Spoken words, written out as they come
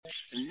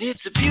And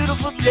it's a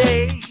beautiful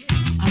day.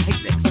 I like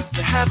this.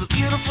 To have a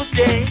beautiful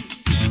day.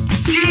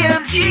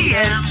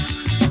 GM.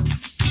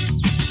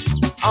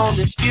 On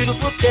this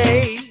beautiful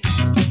day.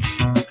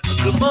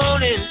 Good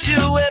morning to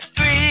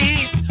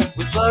Web3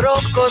 with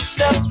Barocco,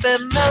 Sep,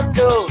 and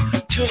Mando.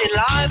 Tune in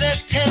live at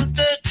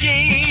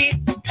 10:30.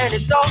 And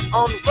it's all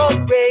on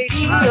Rogue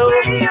Radio.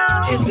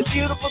 It's a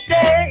beautiful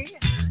day.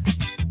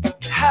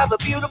 Have a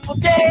beautiful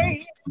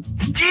day.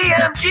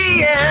 GM.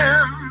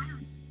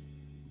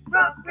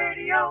 Rogue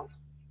Radio.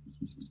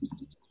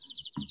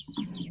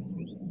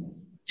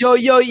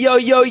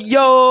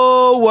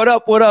 Yo. What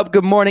up?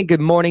 Good morning,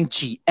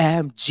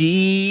 GM.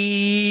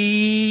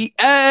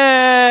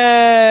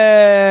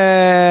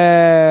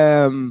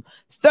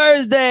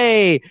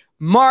 Thursday,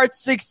 March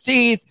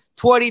 16th,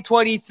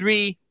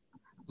 2023.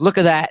 Look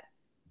at that.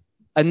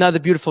 Another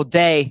beautiful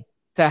day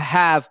to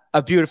have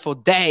a beautiful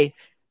day.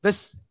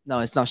 No,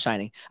 it's not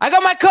shining. I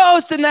got my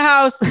co-host in the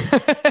house.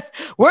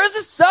 Where's the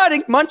sun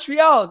in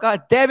Montreal?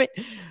 God damn it.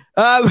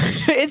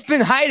 It's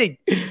been hiding.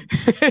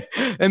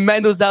 And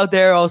Mendel's out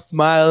there all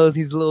smiles.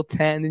 He's a little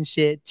tan and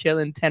shit,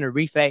 chilling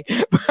Tenerife. I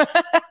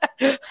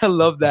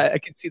love that. I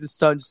can see the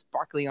sun just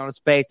sparkling on his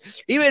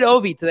face. Even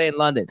Ovi today in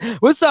London.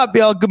 What's up,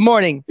 y'all? Good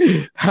morning.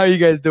 How you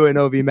guys doing,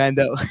 Ovi,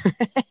 Mando?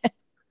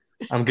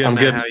 I'm good.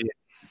 How are you?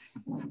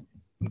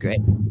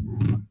 Great.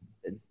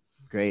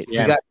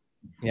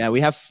 We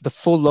have the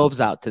full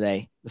lobes out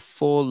today. The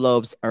full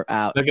lobes are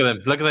out. Look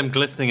at them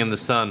glistening in the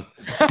sun.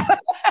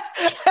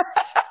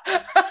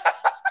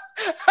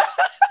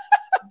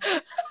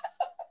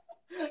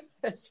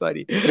 That's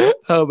funny.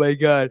 Oh my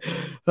God.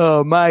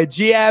 Oh my.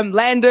 GM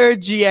Lander,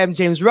 GM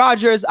James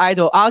Rogers,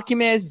 Idol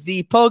Alchemist,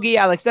 Z Pogi,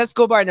 Alex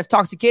Escobar,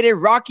 Intoxicated,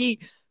 Rocky,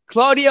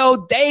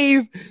 Claudio,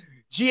 Dave,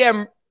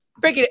 GM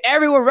freaking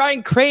everyone,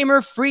 Ryan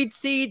Kramer, Freed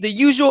Seed, the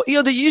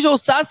usual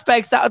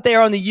suspects out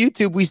there on the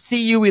YouTube. We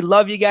see you. We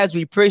love you guys.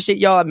 We appreciate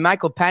y'all.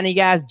 Michael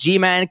Panigas,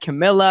 G-Man,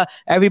 Camilla,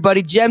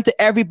 everybody. Gem to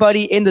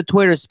everybody in the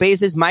Twitter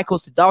spaces. Michael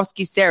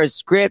Sadowski, Sarah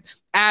Script,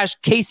 Ash,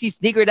 Casey,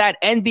 Sneaker Dad,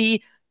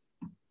 NB,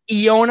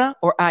 Iona,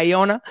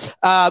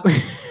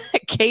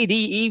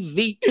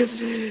 KDEV,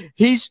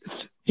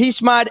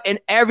 Hishmad, and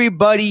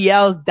everybody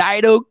else.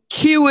 Dido,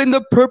 Q in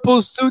the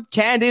purple suit,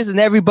 Candice, and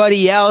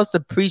everybody else.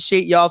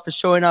 Appreciate y'all for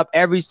showing up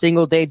every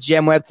single day.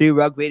 GM Web3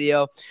 Rug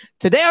Video.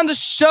 Today on the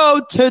show,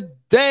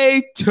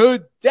 today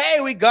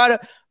we got a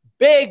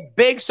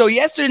big. So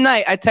yesterday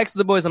night, I texted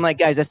the boys. I'm like,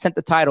 guys, I sent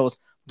the titles.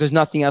 There's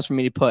nothing else for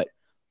me to put.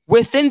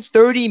 Within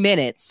 30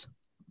 minutes,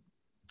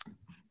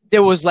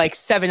 there was like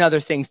 7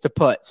 other things to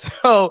put.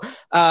 So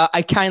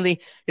I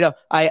kindly,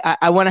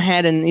 I went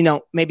ahead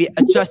and, maybe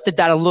adjusted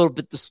that a little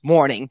bit this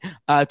morning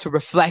to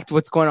reflect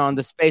what's going on in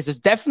the space. There's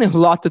definitely a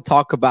lot to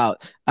talk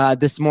about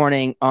this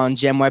morning on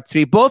GM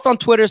Web3, both on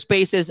Twitter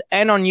Spaces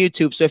and on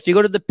YouTube. So if you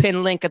go to the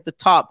pin link at the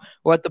top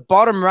or at the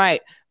bottom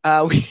right,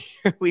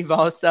 we've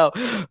also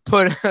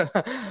put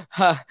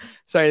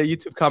sorry, the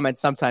YouTube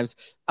comments sometimes.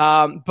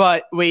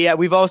 But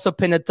we've also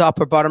pinned at the top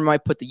or bottom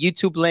right, put the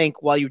YouTube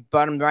link, while you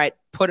bottom right,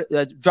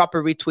 drop a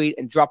retweet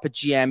and drop a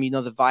GM. You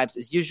know the vibes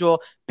as usual.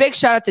 Big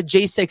shout out to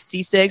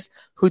J6C6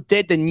 who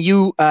did the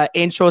new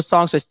intro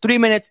song. So it's 3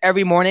 minutes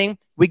every morning.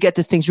 We get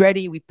the things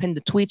ready. We pin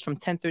the tweets from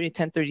 10:30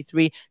 to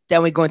 10:33.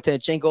 Then we go into a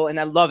jingle, and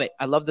I love it.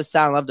 I love the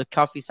sound. I love the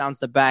coffee sounds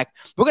in the back.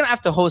 We're gonna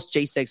have to host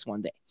J6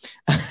 one day.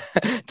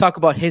 Talk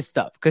about his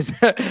stuff because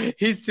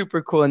he's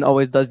super cool and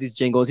always does these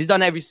jingles. He's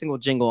done every single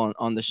jingle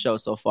on the show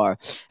so far.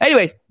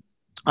 Anyways,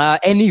 today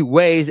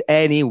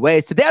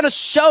on the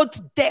show,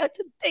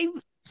 today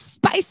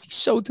spicy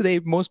show today,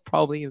 most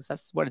probably, is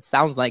that's what it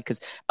sounds like, because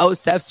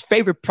OSF's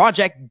favorite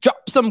project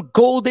dropped some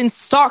golden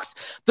socks.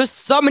 The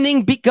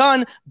summoning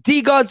begun.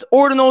 D-Gods,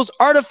 Ordinals,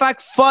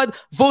 Artifact FUD,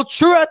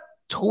 Voltura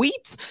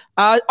tweets.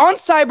 On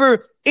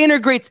Cyber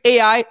integrates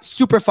AI,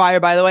 super fire,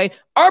 by the way.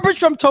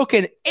 Arbitrum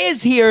token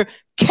is here.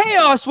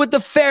 Chaos with the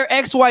Fair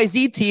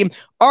XYZ team,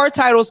 our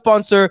title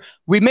sponsor.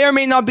 We may or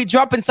may not be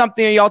dropping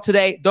something on y'all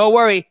today. Don't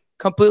worry.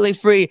 Completely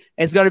free.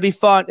 It's going to be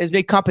fun. It's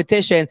big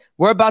competition.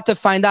 We're about to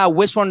find out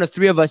which one of the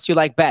 3 of us you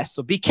like best.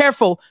 So be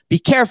careful.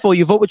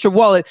 You vote with your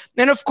wallet.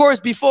 And of course,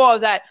 before all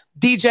that,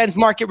 DGen's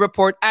market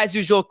report, as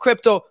usual,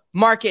 crypto,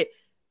 market,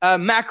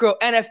 macro,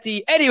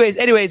 NFT.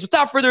 Anyways,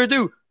 without further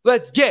ado,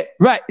 let's get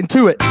right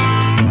into it.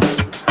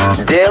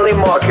 Daily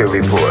Market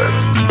Report.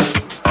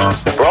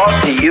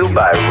 Brought to you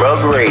by Rug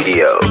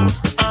Radio.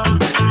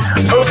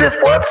 Joseph,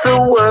 what's the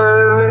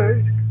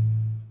word?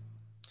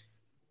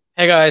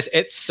 Hey guys,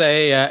 it's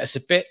a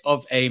bit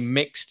of a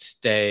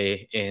mixed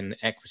day in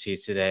equity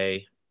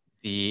today.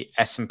 The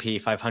S&P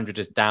 500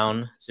 is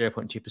down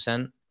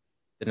 0.2%.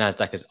 The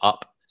Nasdaq is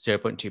up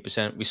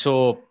 0.2%. We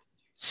saw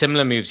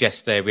similar moves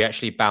yesterday. We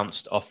actually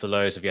bounced off the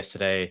lows of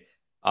yesterday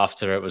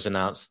after it was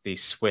announced the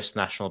Swiss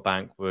National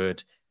Bank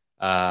would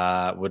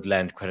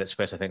lend Credit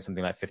Suisse, I think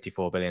something like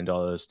 $54 billion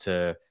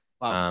to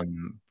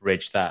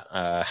bridge that.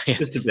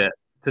 Just a bit.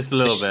 Just a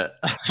little bit.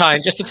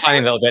 Just a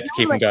tiny little bit to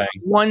keep them going.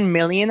 1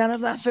 million out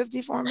of that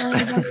 54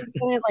 million.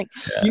 Like,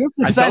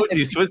 I told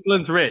you,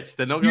 Switzerland's rich.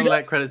 They're not going to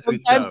let Credit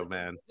Suisse go,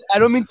 man. I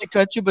don't mean to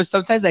cut you, but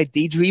sometimes I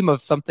daydream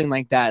of something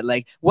like that.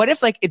 Like, what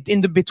if, like,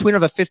 in the between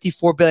of a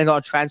 $54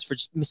 billion transfer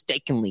just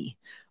mistakenly,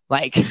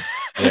 like,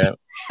 yeah,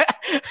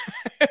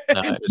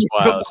 no, it's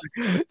wild.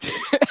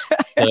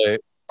 So,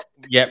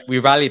 yeah, we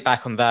rallied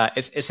back on that.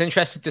 It's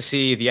interesting to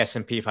see the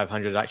S&P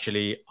 500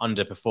 actually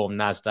underperform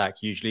NASDAQ.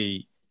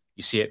 Usually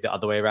you see it the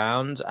other way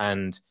around,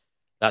 and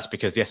that's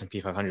because the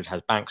S&P 500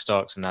 has bank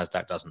stocks and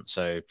NASDAQ doesn't.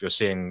 So you're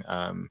seeing,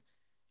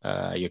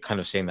 you're kind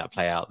of seeing that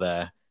play out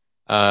there.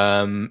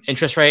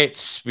 Interest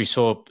rates, we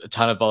saw a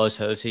ton of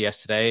volatility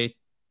yesterday.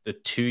 The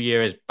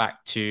 2-year is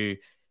back to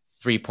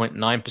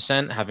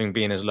 3.9%, having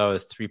been as low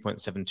as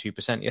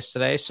 3.72%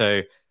 yesterday.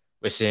 So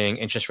we're seeing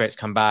interest rates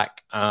come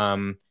back.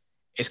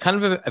 It's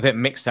kind of a bit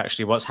mixed,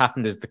 actually. What's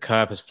happened is the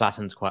curve has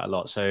flattened quite a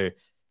lot. So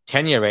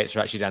 10-year rates are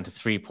actually down to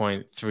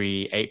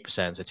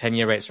 3.38%. So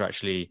 10-year rates are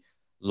actually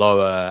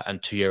lower and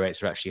 2-year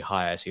rates are actually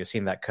higher. So you're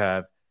seeing that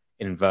curve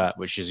invert,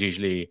 which is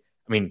usually,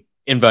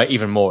 invert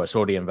even more. It's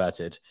already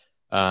inverted.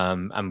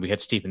 And we had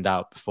steepened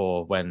out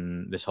before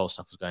when this whole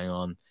stuff was going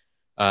on.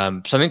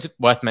 Something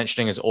worth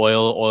mentioning is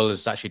oil. Oil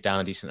is actually down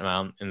a decent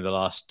amount in the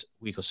last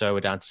week or so. We're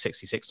down to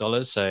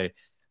 $66. So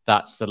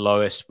that's the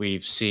lowest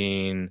we've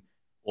seen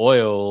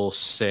oil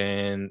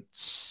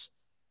since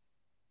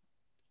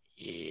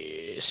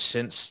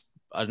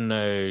I don't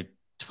know,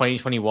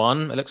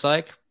 2021. It looks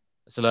like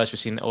it's the lowest we've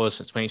seen oil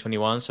since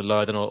 2021. So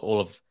lower than all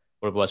of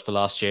what it was for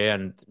last year.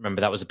 And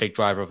remember, that was a big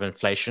driver of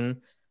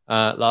inflation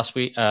last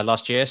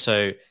year.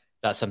 So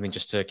that's something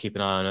just to keep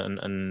an eye on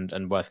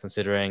and worth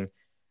considering.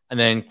 And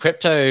then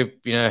crypto,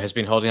 has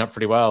been holding up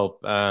pretty well.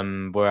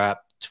 We're at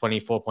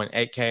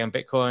 24.8K on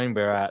Bitcoin.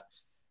 We're at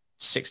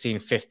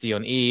 1650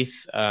 on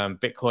ETH.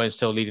 Bitcoin is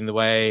still leading the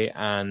way,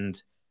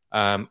 and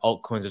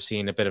altcoins have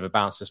seen a bit of a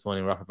bounce this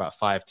morning. We're up about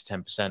 5 to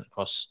 10%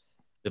 across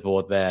the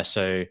board there.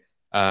 So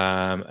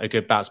a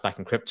good bounce back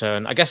in crypto.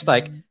 And I guess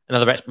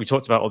we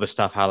talked about all this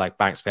stuff, how like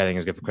banks failing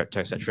is good for crypto,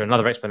 etc.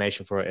 Another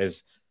explanation for it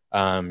is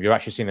you're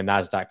actually seeing the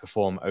NASDAQ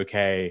perform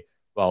okay,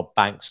 while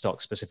bank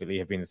stocks specifically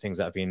have been the things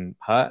that have been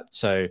hurt.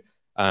 So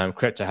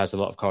crypto has a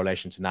lot of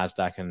correlation to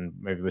NASDAQ, and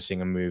maybe we're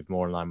seeing a move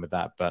more in line with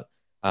that. But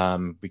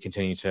we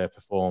continue to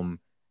perform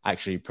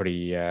actually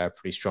pretty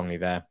strongly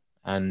there.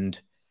 And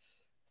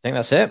I think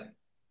that's it.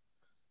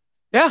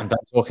 Yeah. I'm done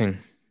talking.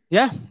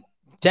 Yeah,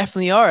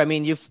 definitely are. I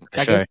mean, I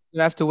guess you're going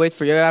to have to wait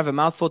you're going to have a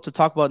mouthful to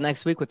talk about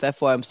next week with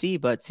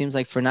FOMC, but it seems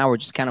like for now we're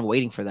just kind of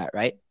waiting for that,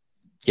 right?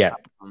 Yeah.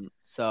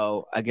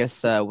 So I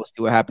guess we'll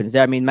see what happens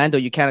there. I mean, Mando,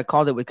 you kind of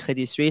called it with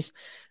Credit Suisse.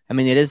 I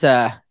mean,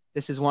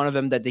 this is one of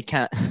them that they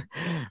can't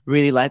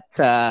really let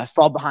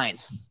fall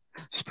behind.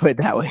 Just put it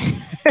that way.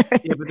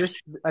 Yeah, but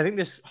I think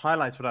this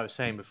highlights what I was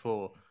saying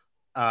before.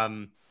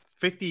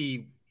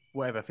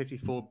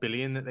 54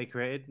 billion that they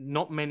created.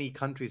 Not many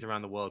countries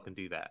around the world can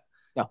do that.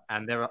 No.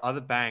 And there are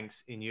other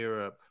banks in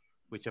Europe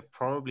which are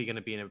probably going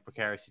to be in a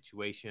precarious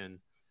situation,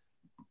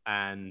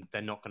 and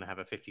they're not going to have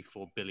a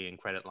 54 billion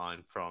credit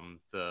line from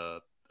the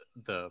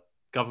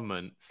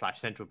government /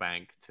 central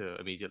bank to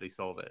immediately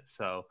solve it.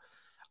 So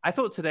I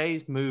thought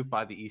today's move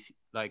by the EC,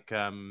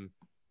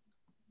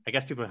 I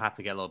guess people have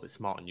to get a little bit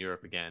smart in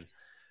Europe again.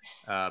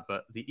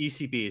 But the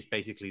ECB is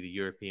basically the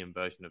European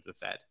version of the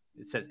Fed.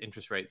 It sets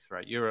interest rates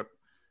throughout Europe.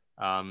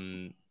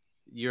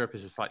 Europe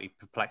is a slightly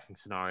perplexing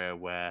scenario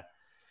where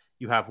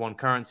you have one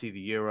currency, the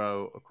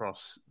euro,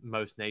 across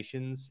most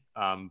nations,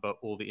 but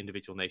all the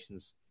individual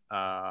nations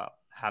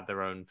have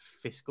their own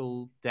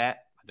fiscal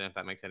debt. I don't know if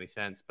that makes any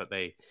sense, but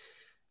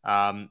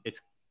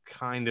it's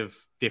kind of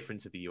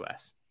different to the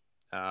US.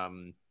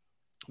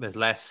 There's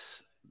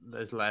less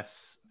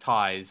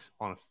ties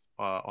on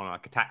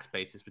like a tax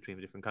basis between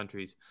the different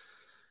countries.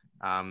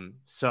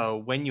 So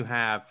when you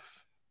have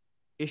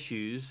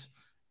issues,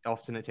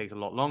 often it takes a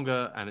lot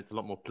longer and it's a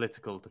lot more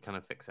political to kind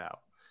of fix out.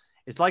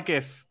 It's like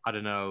if, I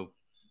don't know,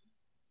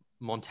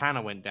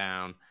 Montana went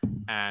down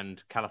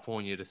and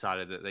California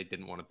decided that they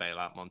didn't want to bail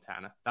out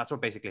Montana. That's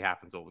what basically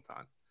happens all the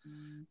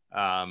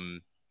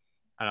time.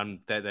 And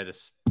they're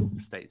just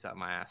states out of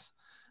my ass.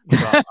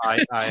 But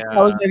I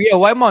was like, yeah,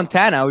 why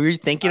Montana? Were you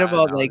thinking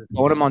about going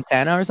to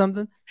Montana or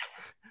something?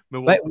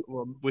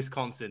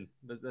 Wisconsin.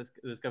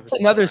 It's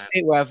another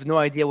state where I have no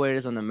idea where it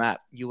is on the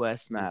map.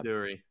 U.S. map.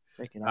 Missouri.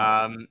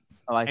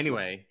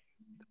 Anyway,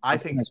 I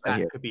think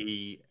that could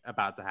be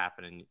about to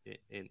happen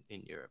in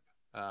Europe.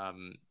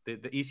 The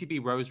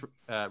ECB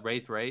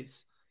raised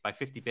rates by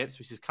 50 bips,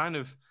 which is kind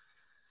of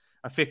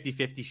a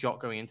 50-50 shot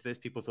going into this.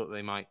 People thought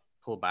they might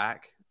pull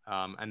back,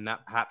 and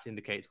that perhaps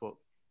indicates what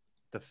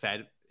the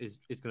Fed is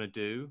going to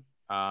do.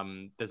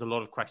 There's a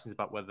lot of questions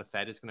about whether the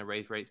Fed is going to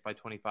raise rates by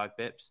 25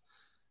 bips.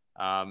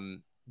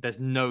 There's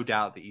no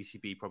doubt the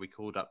ECB probably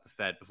called up the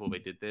Fed before they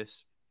did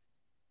this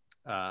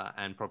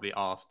and probably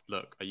asked,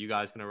 look, are you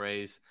guys going to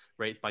raise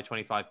rates by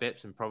 25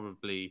 bips? And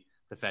probably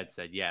the Fed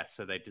said yes.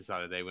 So they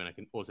decided they were going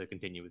to also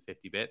continue with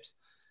 50 bips.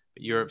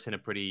 But Europe's in a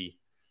pretty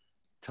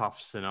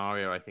tough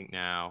scenario, I think,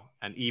 now.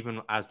 And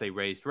even as they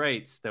raised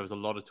rates, there was a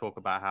lot of talk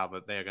about how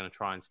that they're going to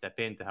try and step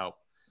in to help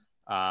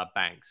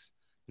banks.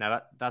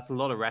 Now, that's a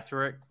lot of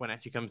rhetoric when it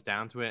actually comes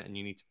down to it, and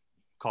you need to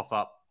cough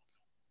up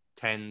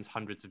tens,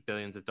 hundreds of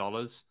billions of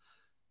dollars.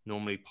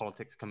 Normally,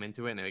 politics come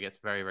into it, and it gets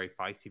very, very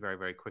feisty very,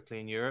 very quickly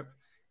in Europe.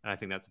 And I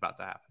think that's about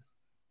to happen.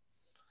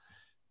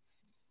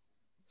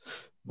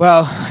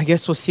 Well, I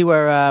guess we'll see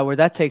where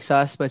that takes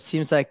us. But it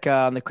seems like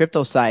on the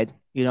crypto side,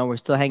 we're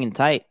still hanging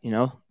tight,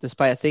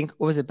 despite, I think,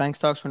 what was it? Bank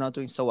stocks were not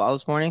doing so well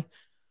this morning.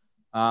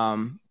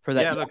 For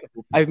that, look,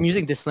 I'm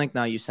using this link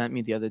now you sent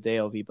me the other day,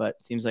 Ovi, but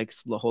it seems like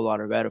it's a whole lot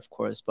of red, of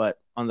course. But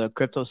on the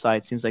crypto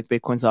side, it seems like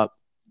Bitcoin's up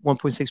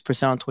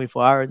 1.6% on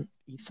 24 hour.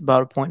 It's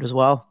about a point as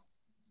well.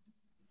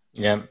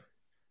 Yeah,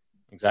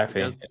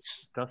 exactly. It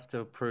does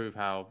still prove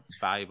how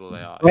valuable they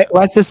are. Wait,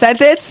 what's the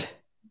sentence?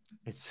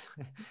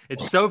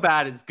 It's so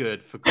bad it's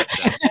good for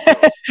crypto.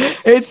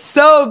 It's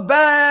so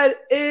bad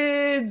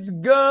it's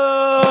good.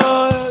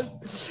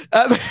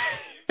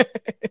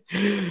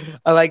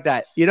 I like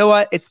that. You know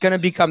what? It's going to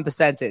become the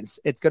sentence.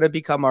 It's going to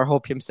become our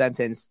hopium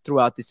sentence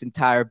throughout this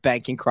entire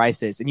banking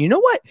crisis. And you know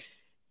what?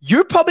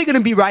 You're probably going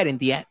to be right in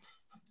the end.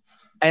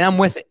 And I'm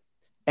with it.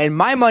 And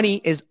my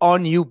money is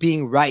on you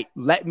being right.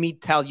 Let me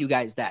tell you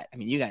guys that. I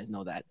mean, you guys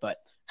know that, but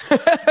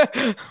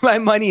my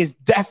money is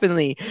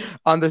definitely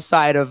on the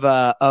side of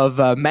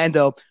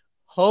Mando,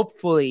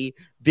 hopefully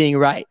being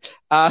right.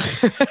 But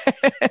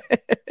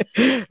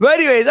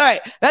anyways, all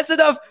right, that's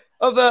enough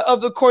of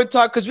the coin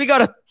talk, because we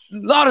got a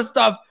lot of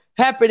stuff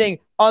happening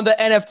on the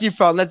NFT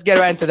front. Let's get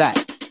right into that.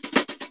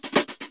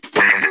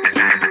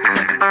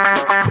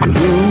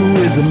 Who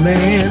is the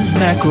man,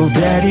 macro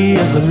daddy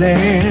of the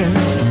land?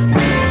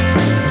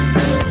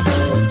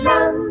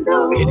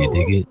 Can you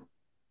dig it?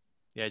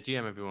 Yeah,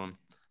 GM everyone.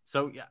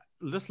 So yeah,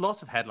 there's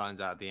lots of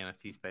headlines out of the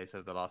NFT space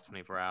over the last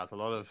 24 hours. A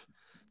lot of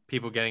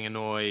people getting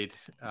annoyed,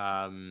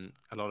 a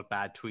lot of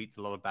bad tweets,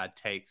 a lot of bad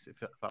takes. It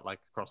felt like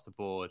across the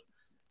board,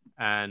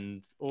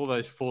 and all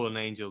those fallen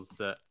angels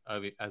that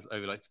Ovi, as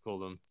Ovi likes to call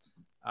them,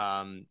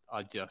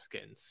 are just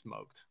getting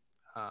smoked.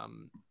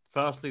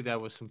 Firstly, there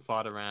was some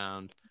FUD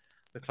around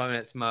the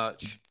CloneX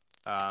merch.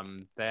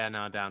 They are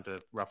now down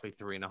to roughly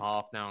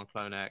 3.5 now on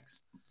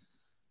CloneX.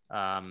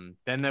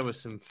 Then there was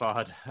some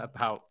FUD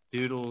about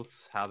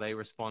Doodles, how they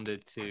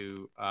responded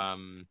to,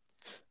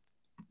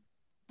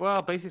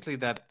 basically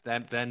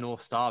their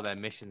North Star, their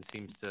mission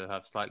seems to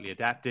have slightly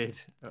adapted,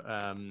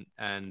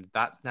 and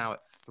that's now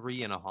at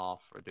 3.5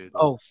 for a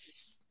Doodle.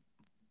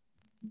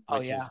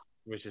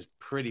 Which is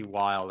pretty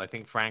wild. I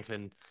think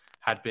Franklin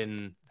had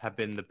been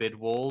the bid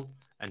wall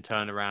and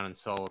turned around and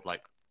sold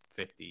like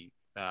 50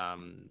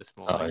 this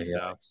morning.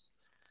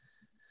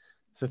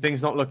 So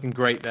things not looking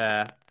great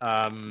there.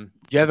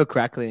 You have a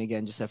crackling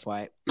again, just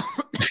FYI.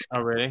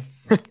 Oh, really?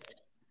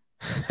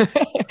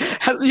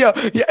 Yo,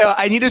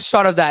 I need a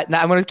shot of that.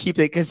 Now I'm gonna keep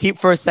it because he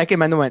for a second,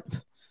 man, went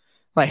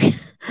like.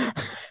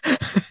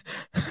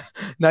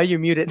 Now you're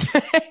muted.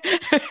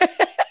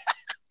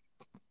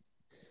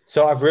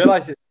 So I've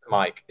realized it's the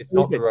mic. It's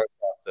not the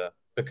Rodecaster,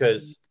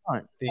 because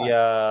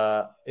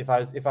if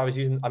I was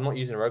using, I'm not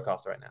using a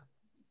Rodecaster right now,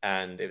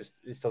 and it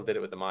still did it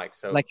with the mic.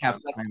 So like half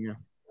the time, yeah.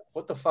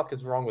 What the fuck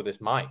is wrong with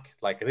this mic?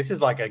 Like, this is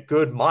like a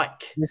good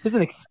mic. This is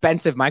an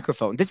expensive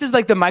microphone. This is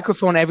like the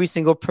microphone every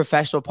single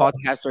professional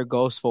podcaster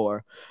goes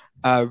for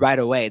right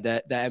away.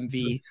 The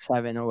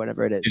MV7 or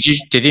whatever it is.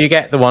 Did you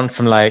get the one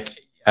from like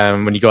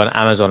when you go on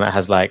Amazon? It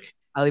has like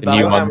Alibaba. the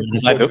new one.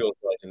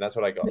 That's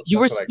what I got. You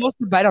were supposed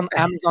to buy it on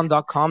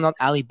Amazon.com, not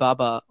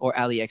Alibaba or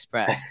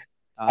AliExpress.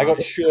 I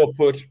got Sure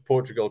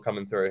Portugal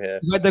coming through here.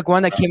 You got the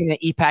one that came in an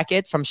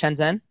e-packet from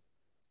Shenzhen.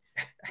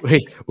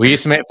 We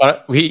used to make fun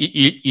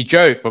you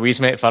joke, but we used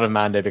to make fun of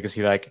Mando because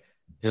he like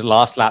his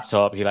last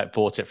laptop, he like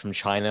bought it from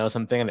China or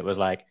something, and it was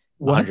like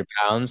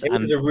 £100. It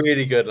was a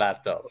really good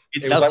laptop.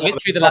 That was like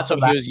literally the laptop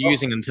he was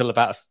using until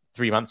about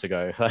 3 months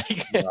ago.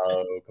 Like,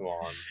 no, come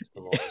on.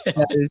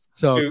 That is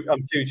so.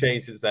 I'm too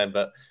changed since then,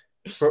 but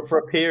for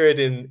a period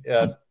in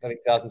I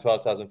think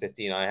 2012,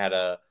 2015, I had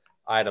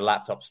a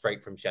laptop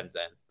straight from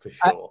Shenzhen for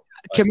sure.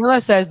 Camilla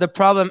says the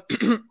problem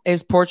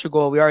is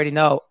Portugal. We already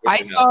know.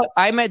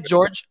 I met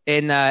George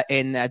in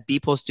at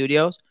Beeple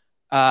Studios,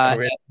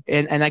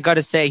 and I got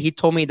to say, he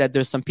told me that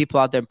there's some people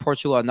out there in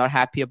Portugal are not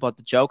happy about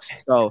the jokes.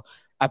 So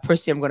I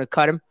personally am going to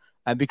cut him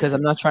because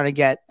I'm not trying to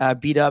get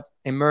beat up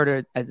and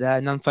murdered at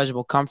the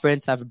non-fungible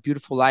conference. I have a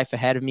beautiful life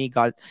ahead of me.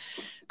 God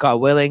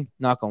willing,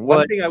 knock on wood.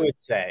 One thing I would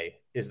say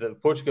is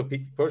that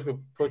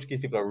Portuguese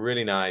people are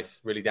really nice,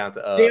 really down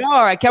to earth. They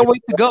are. I can't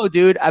wait to go,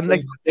 dude. I'm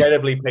like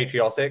incredibly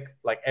patriotic.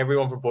 Like,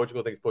 everyone from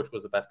Portugal thinks Portugal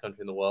is the best country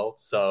in the world.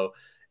 So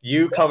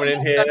you coming in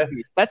here,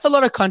 that's a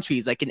lot of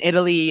countries, like in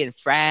Italy and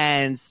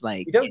France.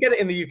 Like, you don't get it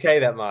in the UK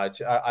that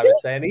much, I would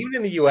say, and even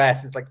in the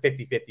US, it's like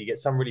 50-50. You get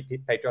some really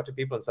patriotic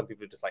people, and some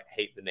people who just like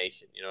hate the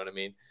nation. You know what I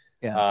mean?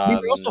 Yeah.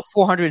 We're also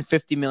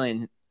 450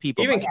 million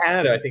people. Even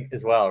Canada, I think,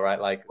 as well,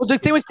 right? Like, well, the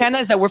thing with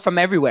Canada is that we're from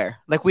everywhere.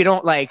 Like, we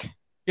don't like.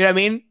 You know what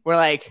I mean? We're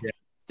like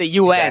the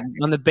UN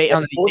on the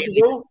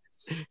Portugal.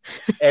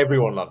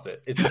 Everyone loves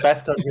it. It's the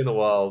best country in the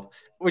world.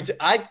 which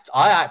I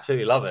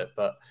absolutely love it,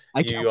 but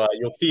I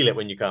you'll feel it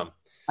when you come.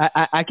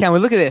 I can't.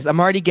 Well, look at this. I'm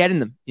already getting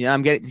them. You know,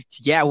 I'm getting.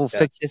 Yeah, we'll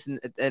fix this in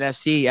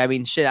NFC. I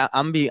mean, shit.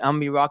 I'm be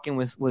rocking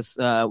with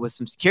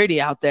some security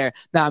out there.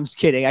 No, I'm just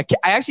kidding. I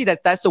actually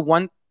that's the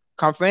one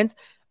conference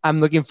I'm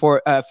looking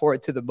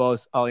forward to the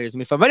most all year. It's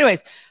gonna be fun. But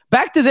anyways,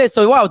 back to this.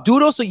 So wow,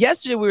 Doodle. So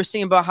yesterday we were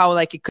saying about how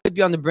like it could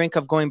be on the brink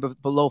of going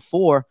below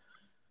 4.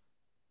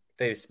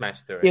 They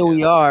smashed through it. Here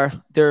we are.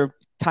 They're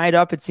tied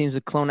up. It seems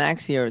with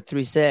Clonax here at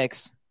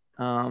 3.6.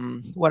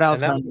 What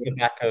else? And that was in the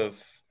back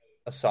of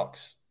a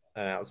Sox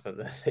announcement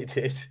that they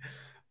did,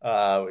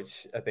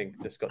 which I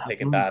think just got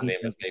taken badly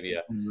and was maybe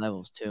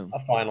a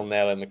final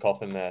nail in the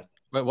coffin there.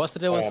 Wait, what's the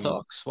deal with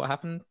Sox? What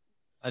happened?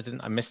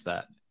 I missed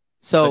that.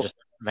 So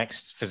just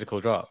next physical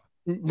drop?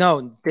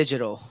 No,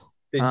 digital.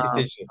 It's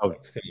digital.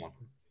 Come on.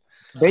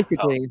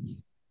 Basically,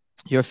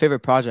 your favorite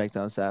project,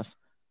 though, Seth.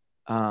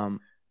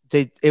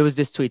 It was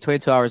this tweet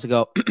 22 hours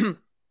ago.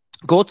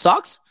 Gold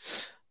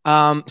Sox.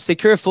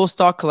 Secure full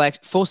stock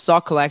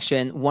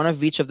collection, one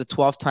of each of the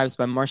 12 types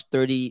by March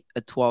 30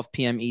 at 12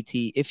 p.m. ET.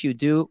 If you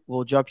do,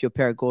 we'll drop you a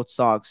pair of gold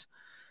socks.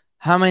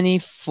 How many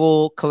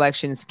full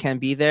collections can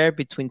be there?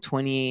 Between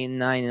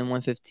 29 and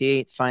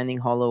 158. Finding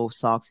hollow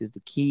socks is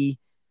the key.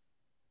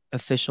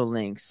 Official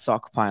link,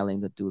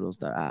 stockpiling the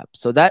doodles.app.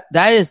 So that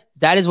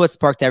is what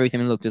sparked everything.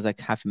 And look, there's like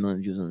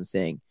 500,000 views on the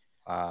thing.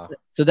 Wow.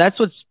 So that's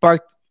what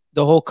sparked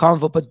the whole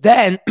convo. But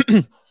then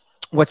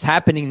what's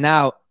happening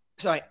now?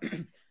 Sorry.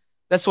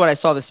 That's what I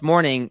saw this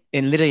morning,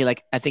 and literally,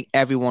 like, I think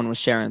everyone was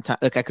sharing time.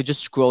 Like, I could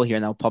just scroll here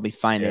and I'll probably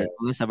find it,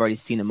 unless I've already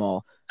seen them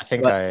all. I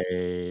think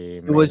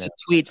it was a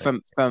tweet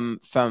from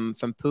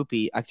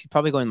Poopy. Actually,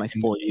 probably going in my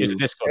For You. It was a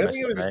Discord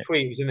message, it was a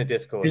tweet. It was in the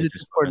Discord. It was a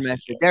Discord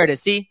message. There it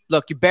is. See,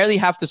 look, you barely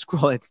have to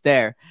scroll. It's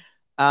there.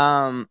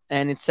 And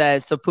it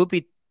says, so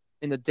Poopy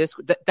in the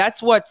Discord.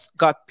 That's what's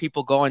got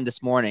people going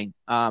this morning.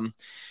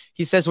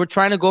 He says, we're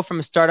trying to go from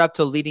a startup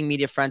to a leading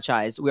media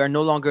franchise. We are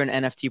no longer an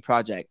NFT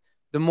project.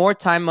 The more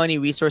time, money,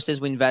 resources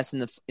we invest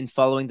in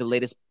following the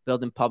latest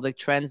building public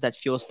trends that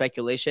fuel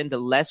speculation, the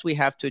less we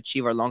have to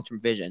achieve our long-term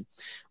vision.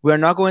 We are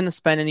not going to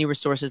spend any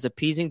resources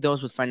appeasing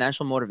those with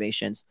financial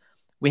motivations.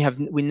 We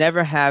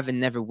never have and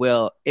never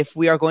will. If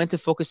we are going to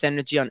focus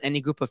energy on any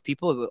group of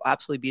people, it will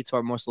absolutely be to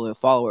our most loyal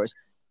followers.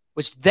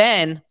 Which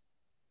then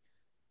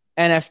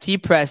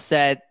NFT Press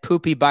said,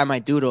 Poopy, buy my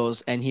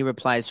doodles. And he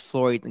replies,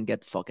 Floyd, and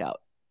get the fuck out.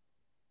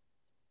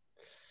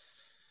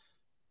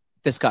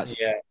 Discuss.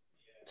 Yeah.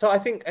 So I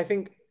think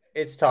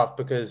it's tough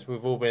because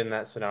we've all been in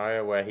that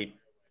scenario where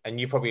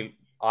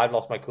I've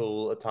lost my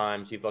cool at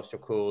times. You've lost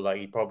your cool.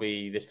 Like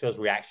this feels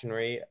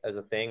reactionary as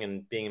a thing,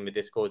 and being in the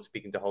Discord,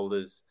 speaking to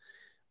holders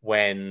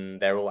when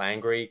they're all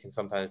angry can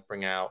sometimes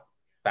bring out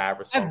bad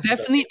responses. I've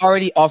definitely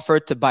already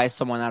offered to buy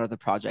someone out of the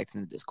project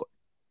in the Discord.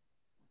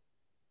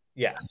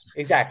 Yeah,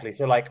 exactly.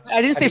 So like,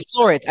 I didn't say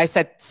floor it. I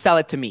said sell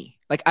it to me.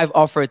 Like I've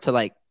offered to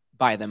like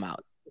buy them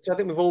out. So I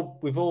think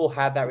we've all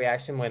had that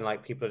reaction when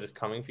like people are just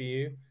coming for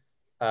you.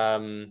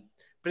 But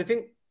I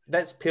think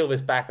let's peel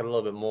this back a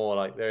little bit more.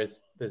 Like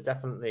there's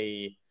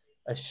definitely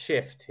a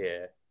shift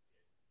here,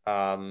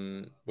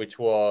 which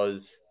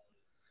was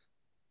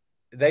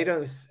they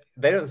don't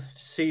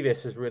see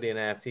this as really an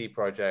NFT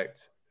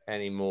project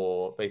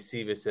anymore. They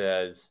see this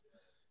as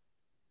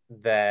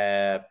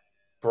their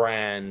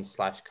brand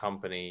 /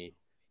 company,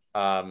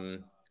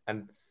 and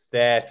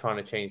they're trying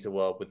to change the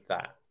world with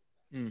that,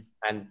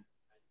 and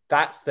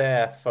that's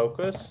their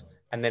focus.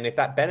 And then if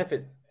that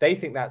benefits, they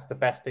think that's the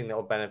best thing that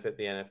will benefit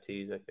the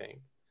NFTs, I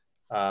think.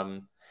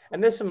 And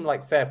there's some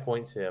like fair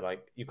points here.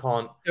 Like you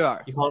can't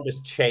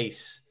just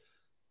chase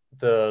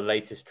the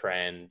latest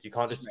trend. You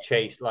can't just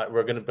chase like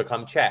we're going to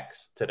become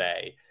checks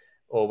today,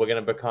 or we're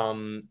going to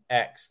become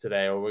X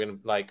today, or we're going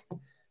to like.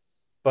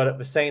 But at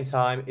the same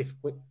time,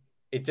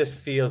 it just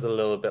feels a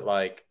little bit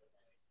like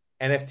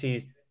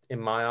NFTs, in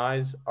my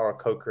eyes, are a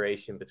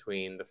co-creation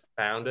between the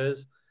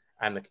founders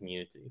and the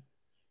community.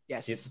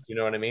 Yes, do you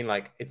know what I mean?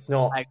 Like it's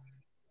not.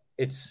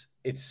 It's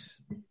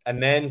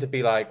and then to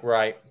be like,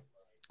 right,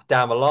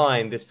 down the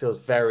line, this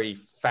feels very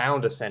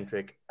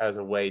founder-centric as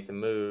a way to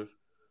move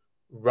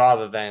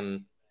rather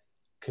than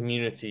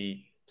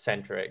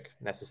community-centric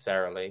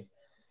necessarily,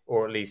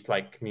 or at least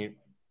like, taking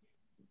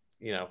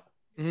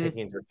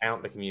into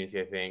account the community,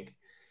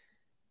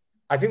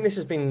 I think this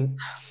has been,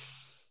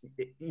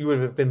 you would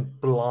have been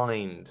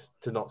blind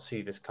to not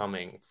see this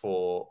coming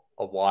for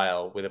a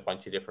while with a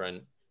bunch of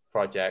different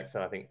projects.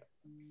 And I think,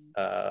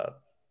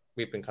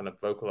 we've been kind of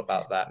vocal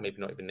about that, maybe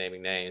not even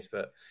naming names,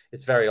 but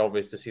it's very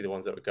obvious to see the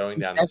ones that were going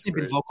down. We've actually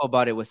been vocal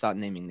about it without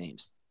naming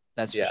names.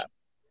 That's for sure.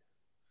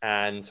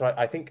 And so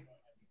I think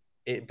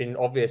it'd been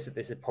obvious that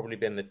this had probably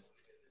been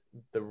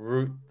the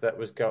route that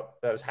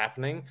was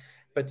happening,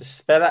 but to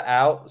spell it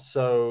out,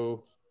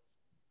 so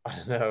I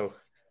don't know,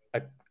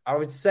 I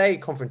would say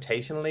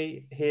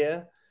confrontationally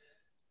here,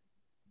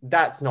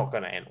 that's not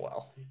going to end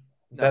well.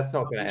 That's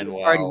not going to end well.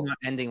 It's already not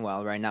ending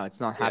well right now.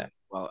 It's not happening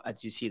well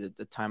as you see the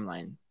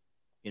timeline.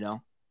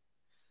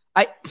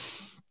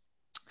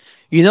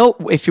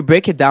 If you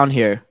break it down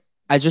here,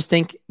 I just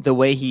think the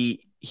way he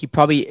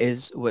probably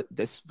is, what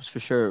this was for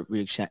sure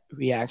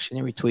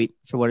reactionary tweet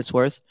for what it's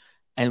worth,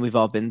 and we've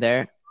all been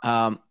there.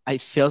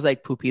 It feels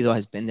like Poopy though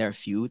has been there a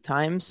few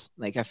times.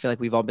 Like I feel like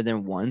we've all been there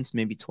once,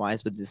 maybe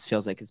twice, but this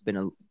feels like it's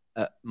been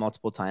a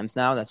multiple times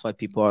now. That's why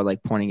people are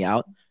like pointing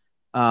out.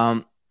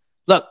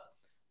 Look,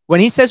 when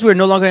he says we're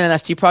no longer an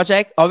NFT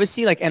project,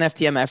 obviously like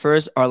NFT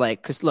MFers are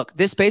like, because look,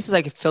 this space is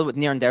like filled with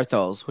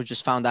Neanderthals who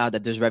just found out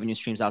that there's revenue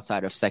streams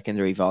outside of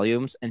secondary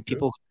volumes, and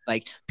people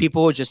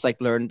just like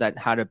learned that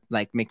how to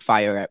like make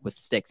fire with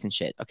sticks and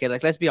shit. Okay,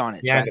 like let's be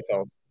honest. Neanderthals.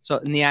 Right? So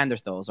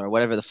Neanderthals or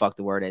whatever the fuck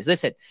the word is.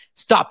 Listen,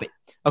 stop it.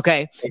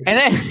 Okay, and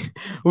then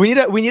we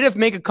need to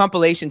make a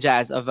compilation,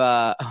 Jazz, of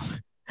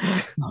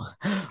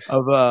We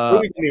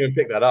didn't even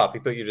pick that up. He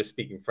thought you were just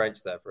speaking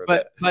French there for a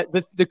bit.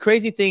 But the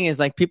crazy thing is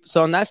like people.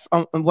 So on that,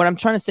 what I'm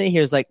trying to say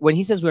here is like when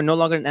he says we're no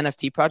longer an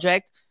NFT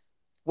project,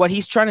 what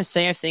he's trying to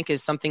say, I think,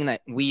 is something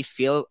that we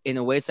feel in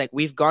a way. It's like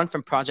we've gone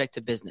from project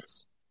to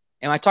business,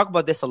 and I talk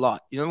about this a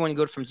lot. You know, when you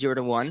go from 0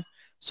 to 1.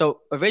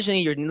 So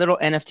originally, your little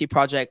NFT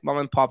project, mom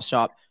and pop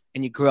shop,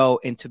 and you grow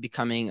into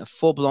becoming a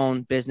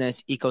full-blown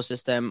business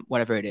ecosystem,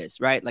 whatever it is,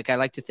 right? Like I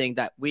like to think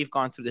that we've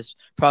gone through this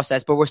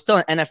process, but we're still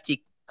an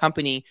NFT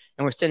company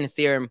and we're still an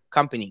Ethereum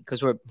company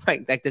because we're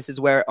right, like this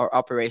is where our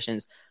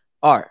operations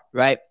are,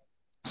 right?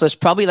 So it's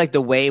probably like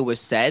the way it was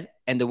said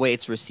and the way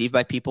it's received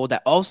by people,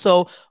 that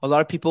also a lot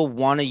of people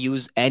want to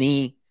use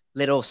any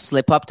little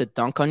slip up to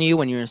dunk on you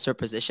when you're in a certain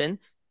position,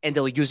 and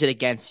they'll use it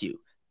against you.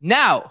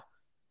 Now,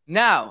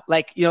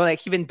 like, you know,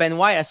 like even Ben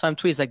White, I saw him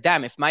tweet, he's like,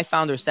 damn, if my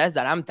founder says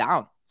that, I'm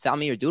down. Sell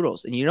me your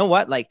doodles. And you know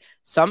what? Like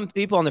some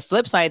people on the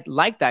flip side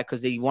like that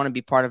because they want to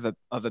be part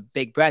of a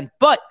big brand.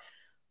 But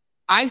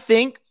I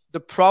think the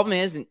problem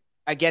is, and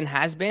again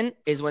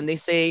is when they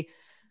say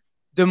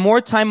the more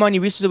time, money,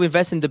 resources we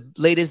invest in the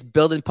latest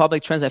build in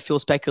public trends that fuel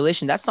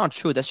speculation. That's not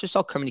true. That's just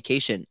all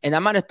communication. And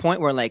I'm at a point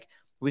where, like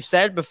we've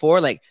said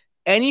before, like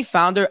any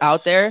founder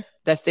out there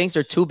that thinks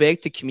they're too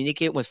big to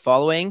communicate with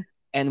following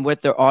and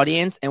with their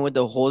audience and with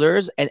the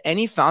holders, and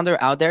any founder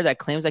out there that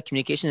claims that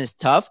communication is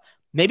tough,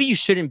 maybe you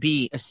shouldn't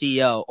be a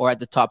CEO or at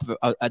the top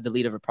of at the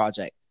lead of a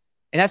project.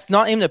 And that's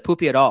not aimed at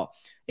Poopy at all.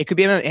 It could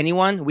be aimed at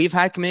anyone. We've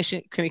had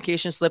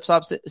communication slip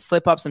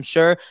ups. I'm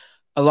sure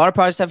a lot of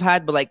projects have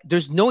had, but like,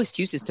 there's no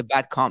excuses to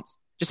bad comms.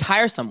 Just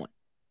hire someone,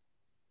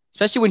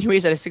 especially when you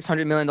raise at a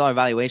 $600 million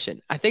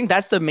valuation. I think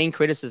that's the main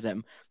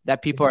criticism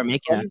that people are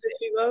making.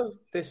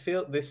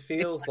 This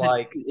feels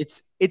like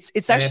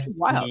it's actually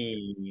wild.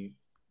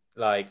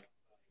 Like,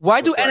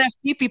 why do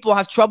NFT people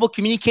have trouble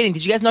communicating?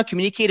 Did you guys not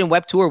communicate in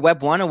Web 2 or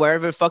Web 1 or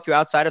wherever the fuck you're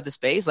outside of the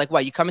space? Like,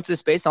 why you come into the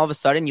space and all of a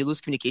sudden you lose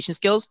communication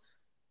skills?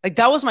 Like,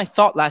 that was my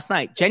thought last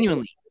night,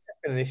 genuinely.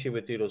 An issue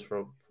with Doodles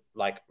for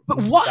like, but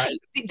why?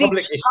 They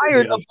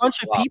hired a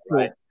bunch of people.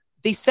 Right?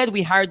 They said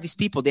we hired these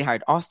people. They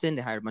hired Austin.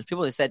 They hired a bunch of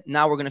people. They said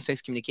now we're going to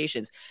fix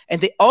communications. And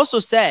they also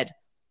said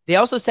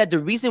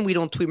the reason we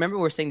don't tweet. Remember,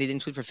 we were saying they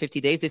didn't tweet for 50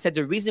 days. They said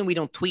the reason we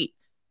don't tweet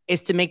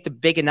is to make the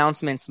big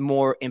announcements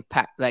more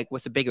impact, like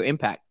with a bigger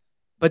impact.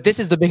 But this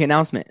is the big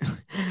announcement.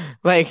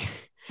 Like,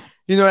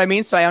 you know what I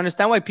mean? So I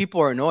understand why people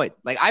are annoyed.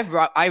 Like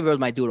I rode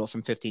my doodle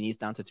from 15 ETH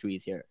down to 3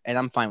 ETH here, and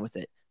I'm fine with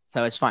it.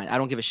 So it's fine. I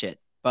don't give a shit.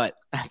 But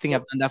I think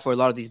I've done that for a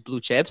lot of these blue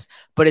chips.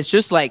 But it's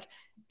just like,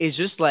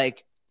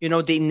 you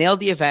know, they nailed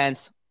the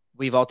events.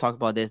 We've all talked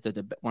about this.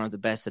 They're one of the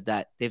best at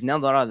that. They've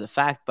nailed a lot of the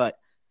fact, but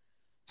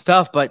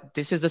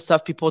this is the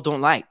stuff people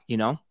don't like, you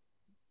know?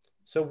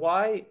 So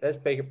why, let's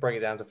bring it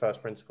down to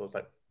first principles.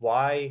 Like,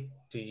 why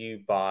do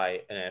you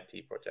buy an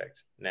NFT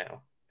project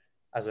now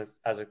as a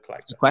collector?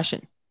 That's a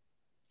question.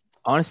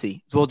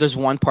 Honestly. Well, there's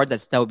one part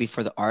that would be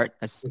for the art.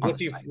 That's would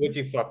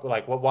you fuck,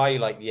 like, why are you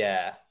like,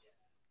 yeah.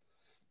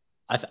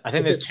 I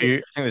think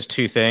there's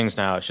two things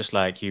now. It's just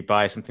like you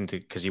buy something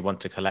because you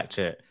want to collect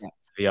it for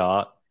the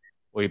art,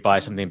 or you buy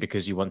something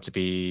because you want to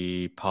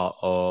be part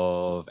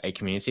of a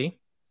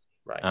community.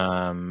 Right.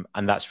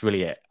 And that's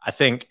really it. I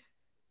think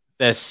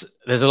there's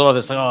a lot of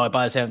this like, oh, I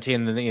buy this NFT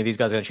and then, you know, these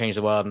guys are going to change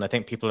the world. And I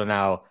think people are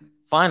now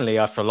finally,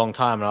 after a long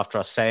time and after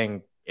us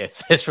saying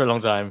this for a long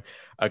time,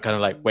 are kind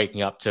of like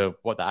waking up to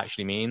what that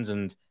actually means.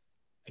 And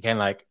again,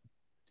 like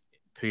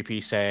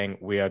Poopy saying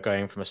we are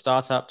going from a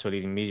startup to a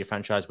leading media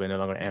franchise. We're no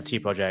longer an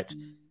NFT project.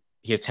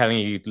 He is telling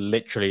you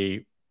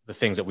literally the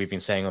things that we've been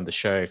saying on the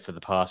show for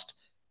the past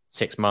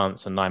 6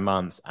 months and 9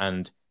 months.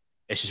 And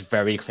it's just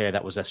very clear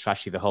that was their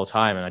strategy the whole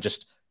time. And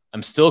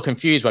I'm still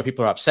confused why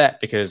people are upset,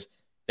 because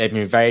they've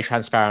been very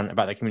transparent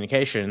about their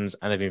communications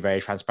and they've been very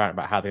transparent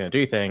about how they're going to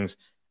do things.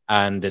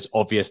 And it's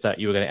obvious that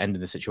you were going to end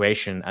in this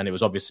situation. And it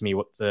was obvious to me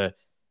what the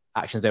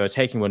actions they were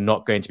taking were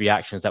not going to be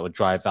actions that would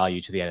drive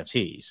value to the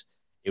NFTs.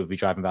 It would be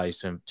driving values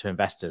to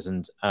investors.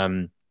 And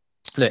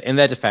look, in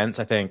their defense,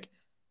 I think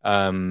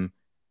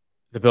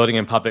the building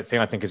in public thing,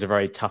 I think, is a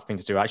very tough thing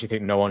to do. I actually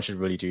think no one should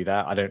really do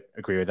that. I don't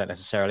agree with that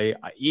necessarily.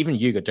 Even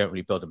Yuga don't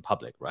really build in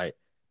public, right?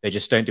 They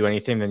just don't do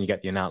anything, then you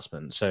get the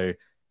announcement. So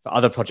for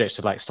other projects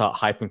to like start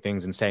hyping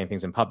things and saying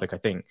things in public, I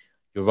think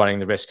you're running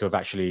the risk of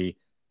actually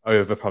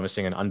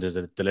over-promising and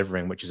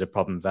under-delivering, which is a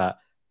problem that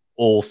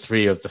all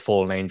three of the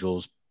Fallen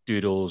Angels,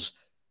 Doodles,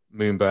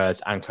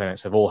 Moonbirds and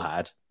Clinics have all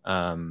had.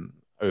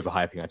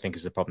 Overhyping, I think,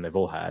 is the problem they've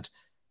all had.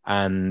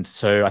 And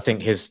so I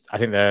think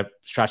their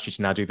strategy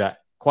to now do that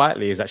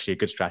quietly is actually a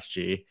good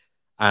strategy.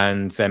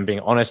 And them being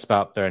honest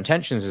about their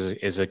intentions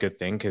is a good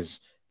thing, because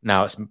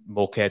now it's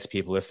more clear to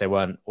people if they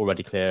weren't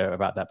already clear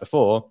about that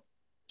before.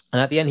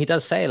 And at the end, he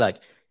does say, like,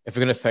 if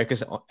we're going to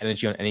focus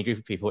energy on any group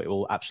of people, it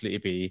will absolutely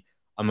be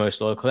our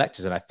most loyal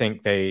collectors. And I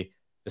think the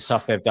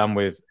stuff they've done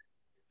with,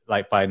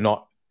 like, by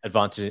not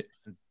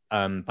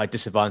by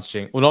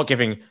disadvantaging, or not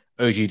giving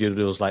OG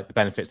doodles like the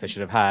benefits they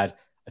should have had,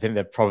 I think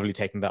they're probably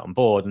taking that on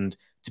board. And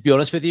to be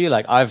honest with you,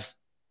 like, I've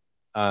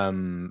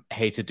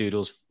hated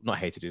doodles, not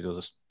hated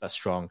doodles, that's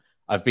strong.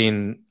 I've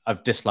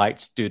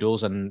disliked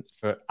doodles and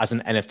as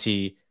an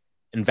NFT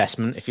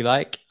investment, if you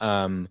like,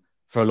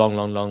 for a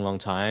long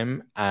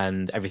time,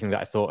 and everything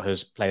that I thought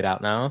has played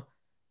out now.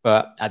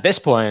 But at this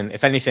point,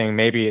 if anything,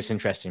 maybe it's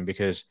interesting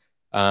because,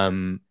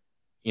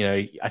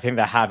 I think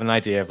they have an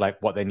idea of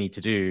like what they need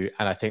to do.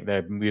 And I think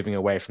they're moving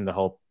away from the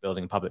whole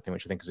building public thing,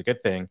 which I think is a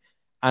good thing.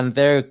 And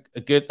they're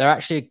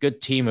actually a good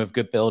team of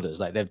good builders.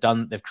 Like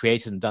they've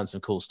created and done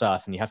some cool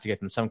stuff, and you have to give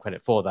them some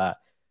credit for that.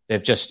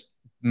 They've just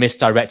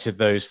misdirected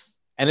those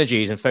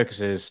energies and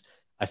focuses,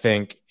 I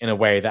think, in a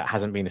way that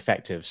hasn't been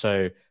effective.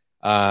 So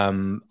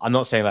I'm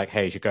not saying like,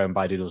 hey, you should go and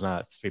buy doodles now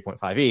at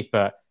 3.5 ETH,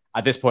 but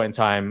at this point in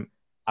time,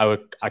 I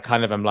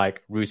kind of am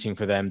like rooting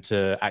for them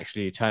to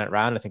actually turn it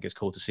around. I think it's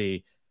cool to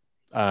see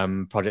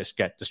projects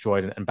get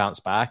destroyed and bounce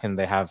back, and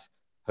they have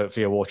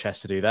hopefully a war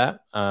chest to do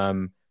that.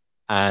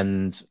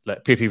 And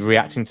like, people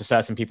reacting to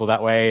certain people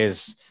that way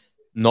is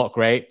not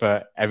great,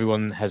 but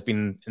everyone has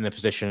been in a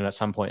position at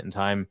some point in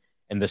time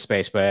in the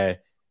space where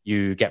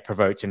you get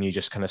provoked and you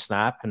just kind of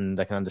snap, and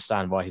I can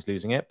understand why he's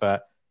losing it.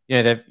 But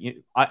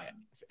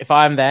if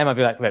I'm them, I'd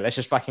be like, look, let's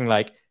just fucking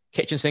like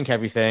kitchen sink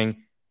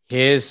everything.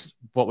 Here's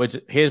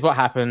what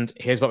happened.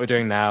 Here's what we're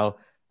doing now.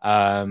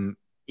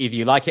 Either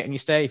you like it and you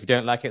stay. If you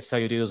don't like it, sell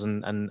your deals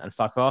and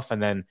fuck off.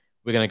 And then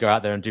we're going to go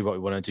out there and do what we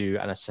want to do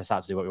and assess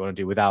out to do what we want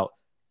to do without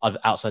other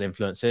outside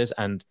influences.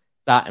 And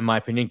that, in my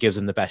opinion, gives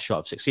them the best shot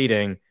of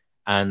succeeding,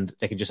 and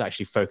they can just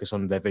actually focus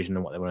on their vision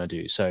and what they want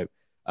to do. So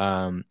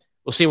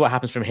we'll see what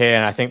happens from here.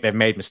 And I think they've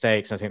made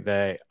mistakes, and I think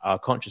they are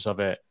conscious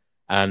of it.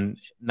 And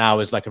now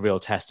is like a real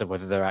test of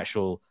whether their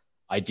actual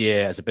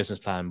idea as a business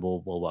plan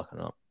will work or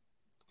not.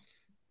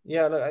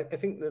 Yeah, look, I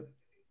think that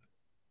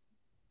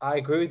I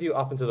agree with you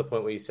up until the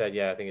point where you said,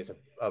 yeah, I think it's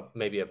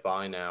maybe a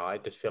buy now. I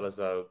just feel as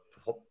though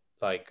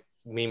like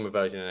meme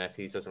reversion in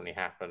NFTs doesn't really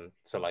happen.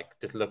 So like,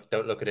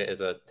 don't look at it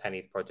as a 10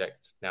 ETH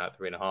project now at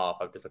 3.5.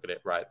 I would just look at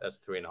it as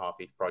a 3.5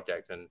 ETH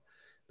project, and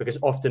because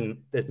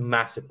often there's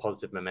massive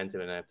positive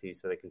momentum in NFTs,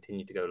 so they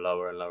continue to go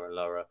lower and lower and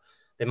lower.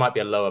 There might be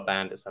a lower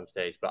band at some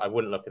stage, but I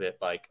wouldn't look at it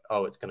like,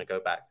 oh, it's going to go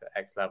back to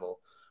X level.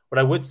 What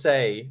I would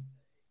say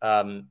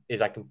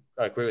is I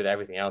agree with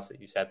everything else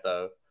that you said,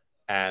 though.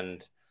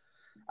 And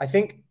I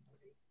think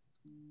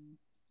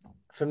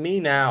for me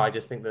now, I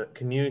just think that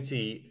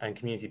community and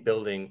community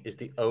building is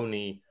the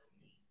only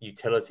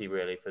utility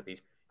really for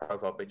these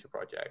profile picture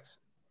projects,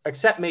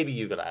 except maybe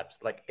Yuga Labs,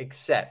 like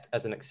except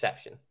as an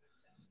exception.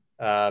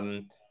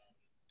 And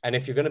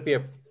if you're going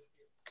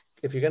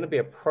to be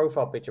a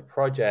profile picture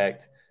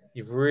project,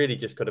 you've really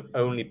just got to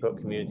only put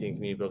community and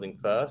community building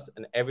first,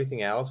 and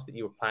everything else that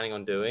you were planning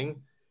on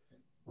doing,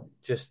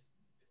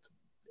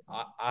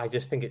 I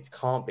just think it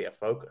can't be a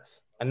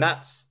focus. And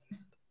that's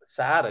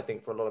sad, I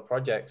think, for a lot of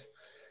projects,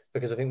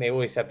 because I think they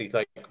always have these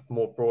like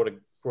more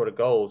broader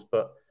goals.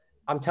 But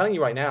I'm telling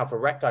you right now, for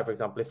Rekt Guy, for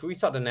example, if we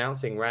start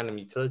announcing random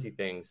utility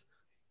things,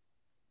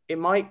 it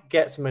might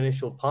get some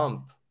initial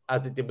pump,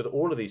 as it did with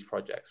all of these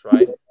projects,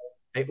 right?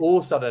 They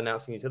all started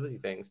announcing utility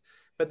things,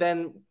 but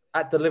then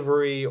at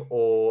delivery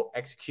or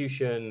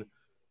execution,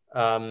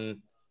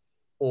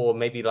 or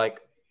maybe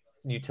like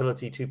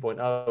utility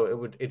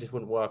 2.0, it just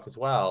wouldn't work as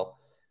well.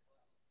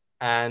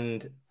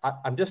 And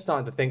I'm just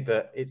starting to think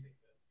that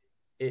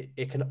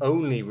it can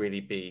only really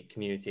be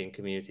community and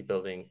community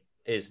building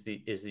is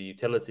the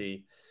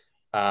utility.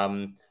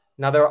 Now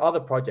there are other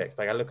projects,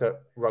 like I look at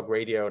Rug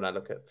Radio and I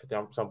look at, for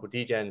example,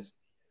 Degens,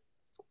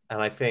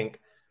 and I think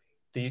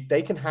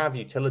they can have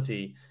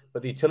utility,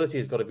 but the utility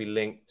has got to be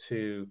linked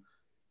to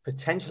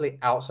potentially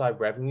outside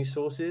revenue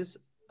sources,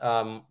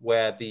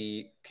 where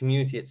the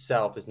community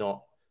itself is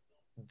not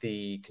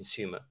the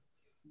consumer.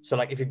 So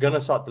like if you're going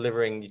to start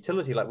delivering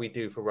utility like we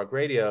do for Rug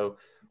Radio,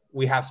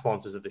 we have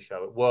sponsors of the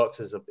show. It works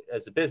as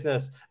a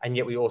business, and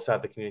yet we also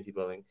have the community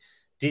building.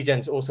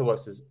 Degens also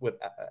works with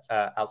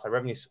outside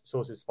revenue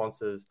sources,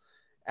 sponsors.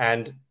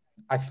 And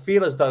I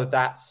feel as though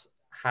that's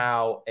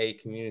how a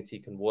community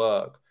can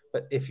work.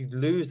 But if you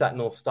lose that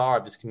North Star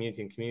of just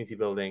community and community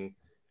building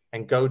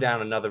and go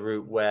down another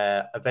route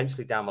where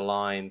eventually down the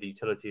line, the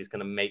utility is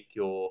going to make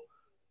your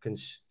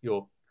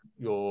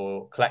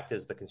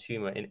collectors, the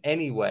consumer, in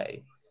any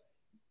way,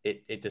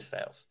 it just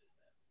fails.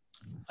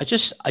 I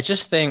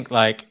just think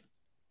like,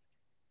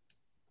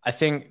 I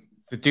think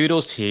the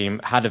Doodles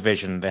team had a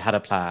vision, they had a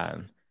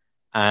plan,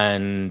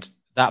 and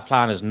that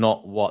plan is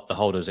not what the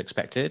holders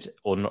expected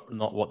or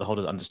not what the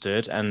holders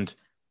understood. And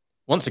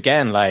once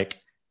again,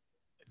 like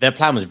their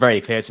plan was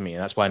very clear to me,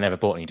 and that's why I never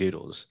bought any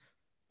doodles.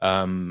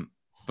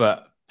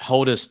 But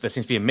holders, there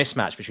seems to be a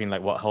mismatch between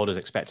like what holders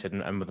expected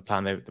and the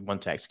plan they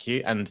want to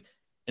execute. And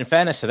in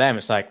fairness to them,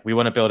 it's like, we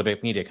want to build a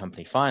big media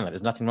company. Fine, like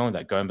there's nothing wrong with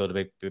that. Go and build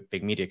a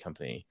big media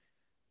company.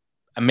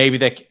 And maybe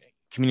their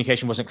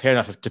communication wasn't clear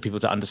enough to people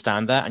to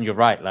understand that. And you're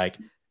right, like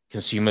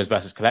consumers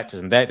versus collectors,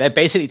 and they're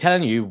basically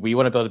telling you, we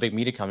want to build a big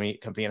media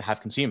company and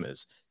have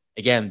consumers.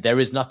 Again, there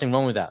is nothing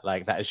wrong with that.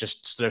 Like that is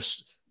just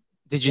there's.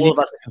 Did you need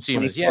to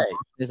consumers? Yeah,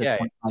 there's a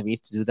 0.5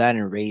 ETH to do that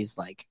and raise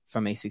like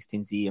from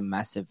A16Z a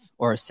massive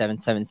or a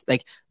 7.7.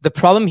 Like the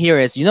problem here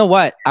is, you know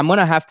what? I'm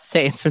gonna have to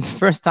say for the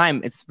first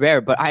time, it's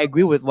rare, but I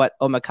agree with what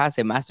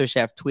Omakase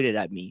MasterChef tweeted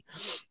at me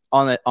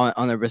on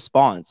a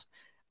response.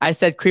 I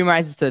said cream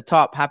rises to the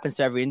top, happens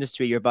to every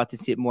industry. You're about to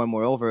see it more and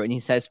more over. And he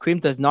says cream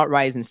does not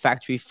rise in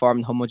factory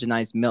farmed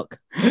homogenized milk.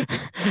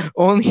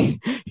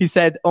 He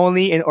said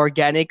only in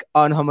organic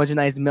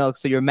unhomogenized milk.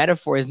 So your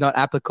metaphor is not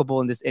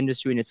applicable in this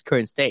industry in its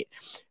current state.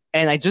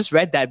 And I just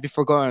read that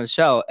before going on the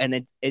show,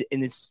 and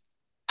it's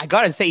I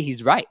gotta say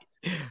he's right.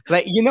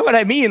 Like, you know what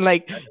I mean?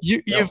 Like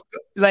you've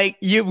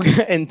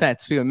and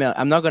that's real milk.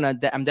 I'm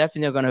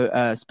definitely not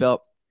gonna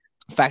spill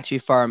factory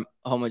farm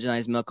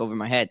homogenized milk over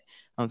my head.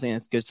 I don't think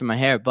that's good for my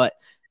hair, but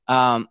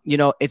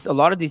it's a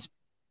lot of these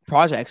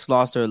projects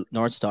lost their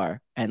North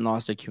Star and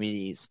lost their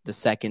communities the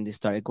second they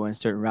started going a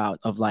certain route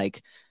of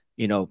like,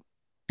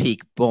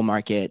 peak bull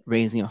market,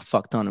 raising a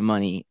fuck ton of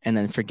money, and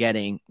then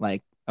forgetting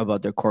like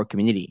about their core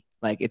community.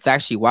 Like, it's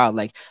actually wild.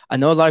 Like, I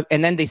know a lot of,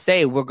 and then they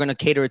say we're going to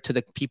cater to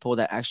the people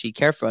that actually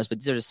care for us, but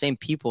these are the same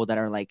people that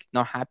are like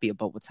not happy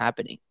about what's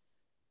happening.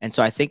 And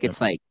so I think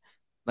it's like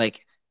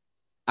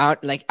I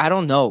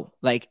don't know.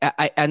 Like,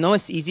 I know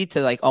it's easy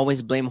to like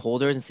always blame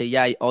holders and say,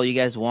 yeah, all you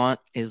guys want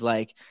is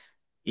like,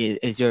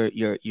 is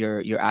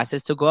your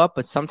assets to go up.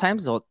 But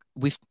sometimes I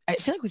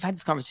feel like we've had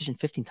this conversation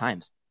 15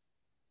 times.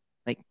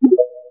 Like,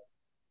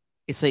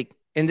 it's like,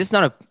 and this is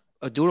not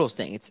a doodles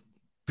thing. It's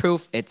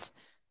proof. It's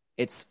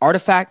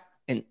Artifact,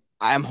 and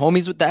I'm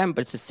homies with them,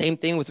 but it's the same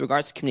thing with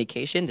regards to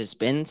communication. There's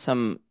been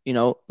some,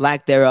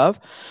 lack thereof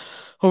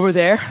over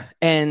there,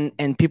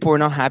 and people were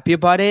not happy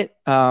about it.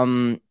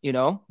 Though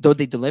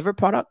they deliver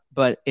product,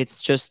 but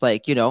it's just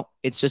like,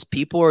 it's just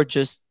people are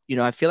just,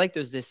 I feel like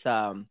there's this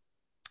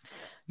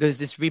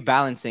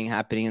rebalancing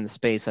happening in the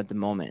space at the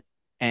moment,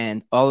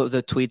 and all of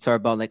the tweets are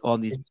about like all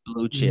these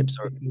blue chips.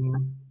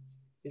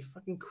 It's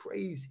fucking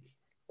crazy.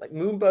 Like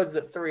Moonbuzz is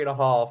at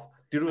 3.5,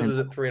 Doodles is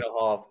at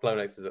 3.5,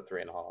 Clonex is at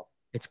 3.5.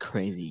 It's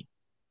crazy.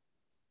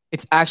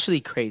 It's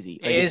actually crazy.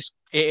 Like, it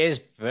is,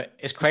 but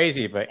it's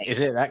crazy. But is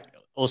it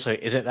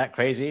that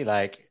crazy?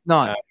 Like, it's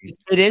not.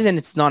 It is, and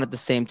it's not at the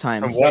same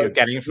time. From what you're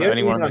getting from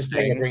anyone I'm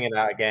bringing it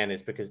out again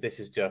is because this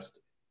is just.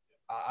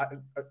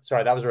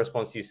 Sorry, that was a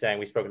response to you saying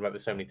we've spoken about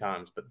this so many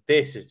times, but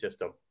this is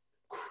just a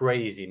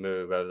crazy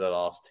move over the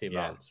last 2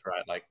 months,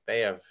 right? Like they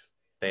have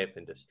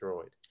been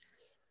destroyed.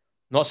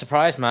 Not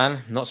surprised,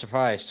 man. Not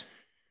surprised.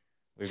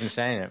 We've been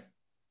saying it.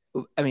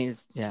 I mean,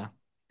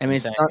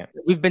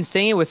 we've been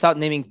saying it without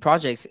naming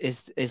projects.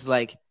 Is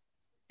like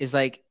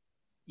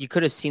you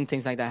could have seen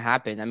things like that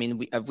happen. I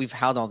mean, we've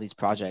held all these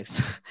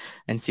projects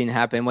and seen it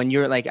happen. When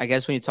you're like, I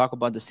guess when you talk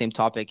about the same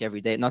topic every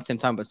day, not same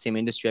time, but same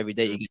industry every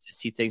day, you get to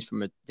see things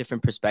from a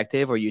different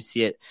perspective, or you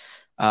see it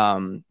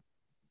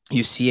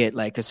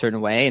like a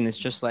certain way, and it's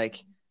just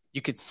like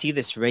you could see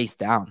this race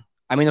down.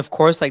 I mean, of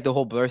course, like the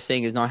whole Blur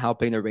thing is not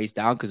helping the race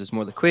down because there's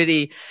more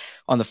liquidity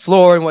on the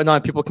floor and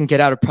whatnot. People can get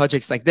out of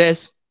projects like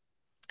this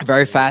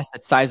very fast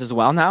at size as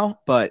well now,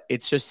 but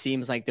it just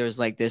seems like there's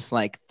like this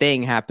like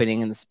thing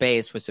happening in the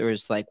space, which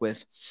there's like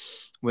with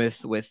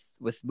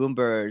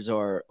Moonbirds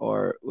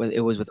or it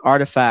was with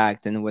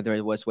Artifact, and whether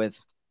it was with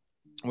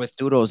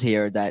Doodles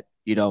here, that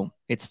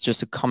it's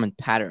just a common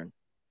pattern.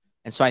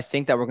 And so I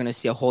think that we're gonna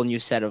see a whole new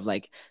set of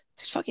like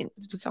fucking,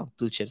 we call them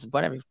blue chips,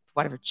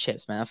 whatever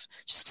chips, man.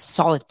 Just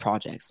solid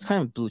projects. It's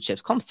kind of blue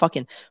chips. Call them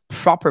fucking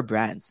proper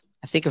brands.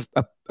 I think of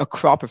a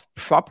crop of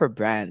proper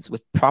brands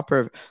with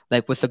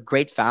the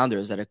great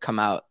founders that have come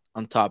out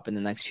on top in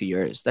the next few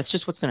years. That's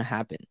just what's going to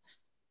happen.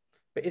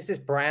 But is this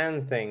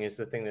brand thing is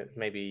the thing that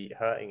may be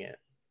hurting it?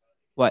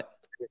 What?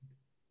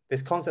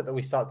 This concept that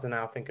we start to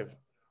now think of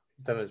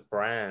them as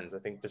brands, I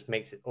think just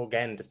makes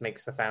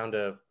the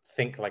founder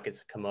think like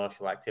it's a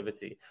commercial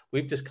activity.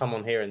 We've just come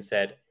on here and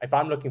said, if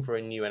I'm looking for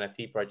a new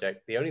NFT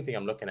project, the only thing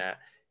I'm looking at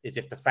is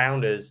if the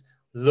founders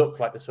look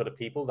like the sort of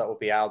people that will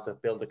be able to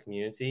build a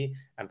community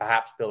and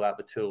perhaps build out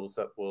the tools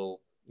that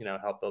will,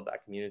 help build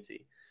that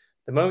community.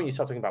 The moment you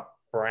start talking about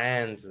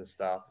brands and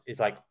stuff is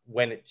like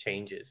when it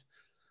changes.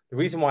 The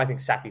reason why I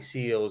think Sappy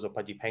Seals or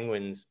Pudgy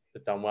Penguins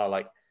have done well,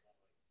 like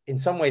in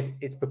some ways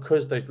it's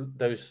because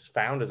those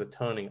founders are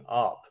turning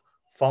up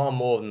far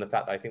more than the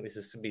fact that I think this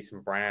is going to be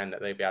some brand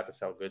that they'll be able to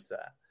sell goods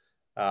at.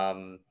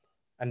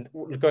 And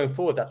going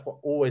forward, that's what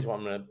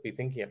I'm going to be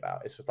thinking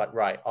about. It's just like,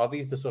 right, are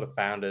these the sort of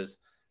founders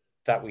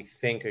that we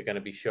think are going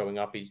to be showing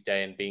up each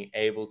day and being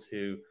able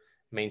to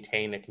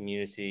maintain a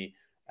community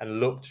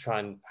and look to try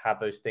and have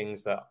those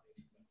things that,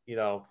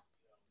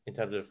 in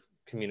terms of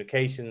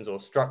communications or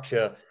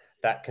structure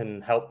that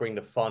can help bring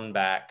the fun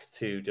back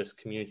to just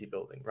community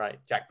building, right?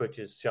 Jack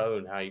Butcher's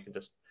shown how you can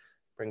just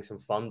bring some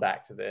fun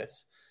back to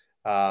this.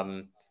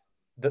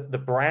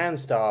 The brand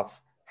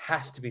stuff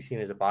has to be seen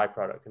as a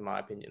byproduct, in my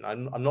opinion.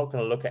 I'm not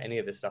going to look at any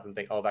of this stuff and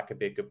think, oh, that could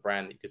be a good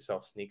brand that you could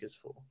sell sneakers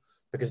for,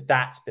 because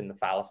that's been the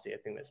fallacy I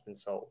think that's been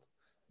sold.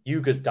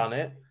 Yuga's done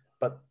it,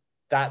 but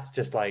that's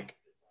just like,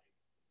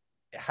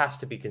 it has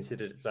to be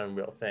considered its own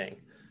real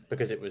thing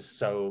because it was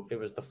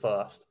the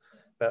first.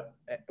 But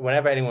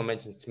whenever anyone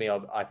mentions to me,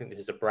 oh, I think this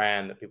is a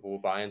brand that people will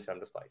buy into, I'm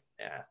just like,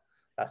 yeah,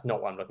 that's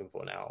not what I'm looking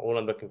for now. All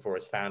I'm looking for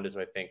is founders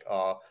who I think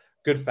are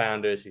good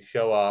founders who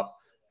show up,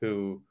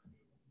 who,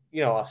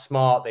 you know, are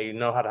smart. They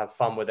know how to have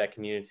fun with their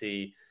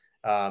community,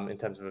 in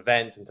terms of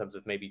events, in terms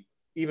of maybe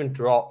even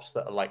drops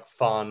that are like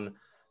fun.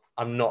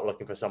 I'm not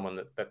looking for someone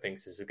that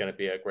thinks this is going to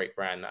be a great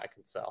brand that I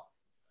can sell.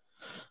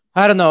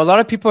 I don't know. A lot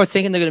of people are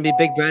thinking they're going to be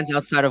big brands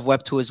outside of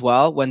Web2 as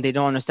well, when they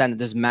don't understand that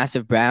there's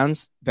massive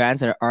brands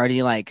that are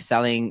already like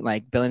selling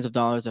like billions of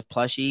dollars of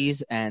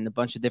plushies and a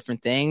bunch of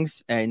different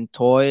things and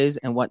toys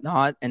and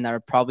whatnot, and that are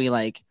probably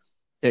like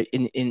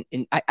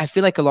I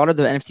feel like a lot of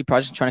the NFT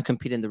projects are trying to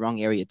compete in the wrong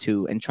area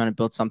too, and trying to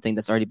build something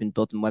that's already been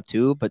built in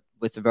Web2, but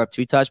with the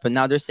Web3 touch. But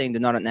now they're saying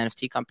they're not an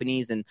NFT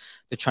companies and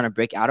they're trying to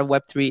break out of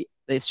Web3.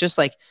 It's just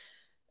like,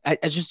 I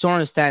just don't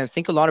understand. I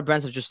think a lot of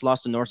brands have just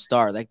lost the North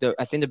Star. Like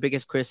I think the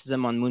biggest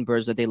criticism on Moonbird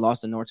is that they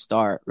lost the North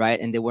Star, right?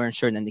 And they weren't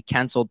sure. And then they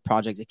canceled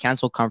projects, they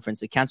canceled conference,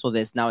 they canceled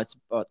this. Now it's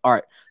about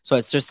art. So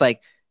it's just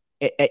like,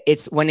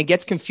 it's when it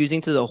gets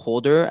confusing to the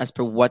holder as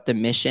per what the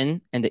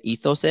mission and the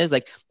ethos is.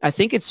 Like, I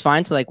think it's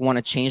fine to like want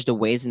to change the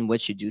ways in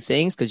which you do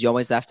things, because you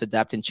always have to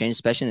adapt and change,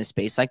 especially in a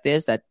space like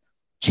this that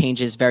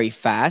changes very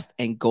fast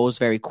and goes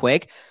very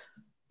quick.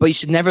 But you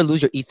should never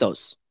lose your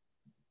ethos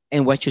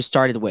and what you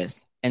started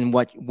with and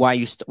what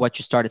you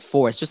started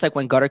for. It's just like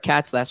when Gutter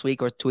Cats last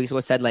week or 2 weeks ago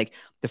said like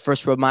the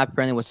first roadmap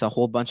apparently was a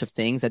whole bunch of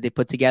things that they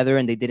put together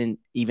and they didn't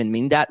even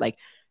mean that. Like,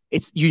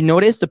 it's, you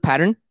notice the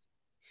pattern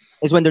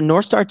is when the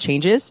North Star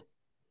changes.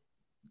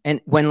 And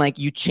when like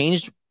you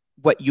changed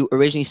what you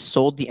originally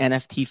sold the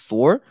NFT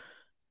for,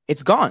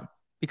 it's gone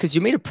because you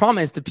made a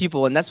promise to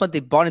people and that's what they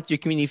bought into your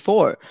community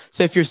for.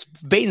 So if you're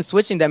bait and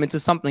switching them into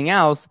something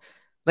else,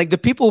 like the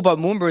people who bought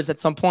Moonbirds at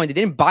some point, they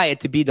didn't buy it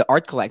to be the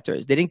art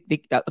collectors.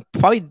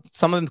 Probably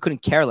some of them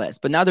couldn't care less,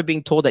 but now they're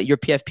being told that your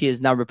PFP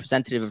is now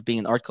representative of being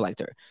an art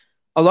collector.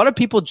 A lot of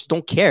people just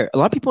don't care. A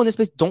lot of people in this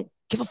space don't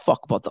give a fuck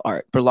about the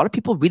art, but a lot of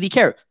people really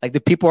care. Like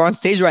the people are on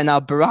stage right now,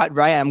 Bharat,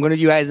 Ryan, I'm going to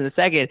you guys in a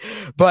second,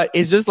 but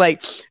it's just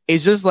like,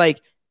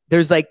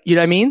 there's like, you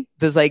know what I mean?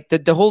 There's like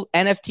the whole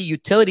NFT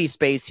utility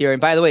space here. And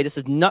by the way, this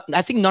is not,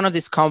 I think none of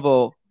this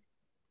convo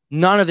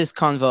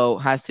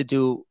has to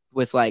do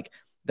with like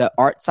the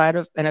art side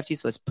of NFT.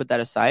 So let's put that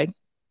aside.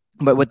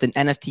 But with the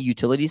NFT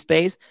utility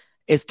space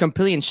is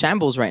completely in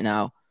shambles right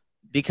now,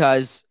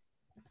 because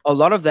a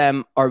lot of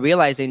them are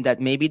realizing that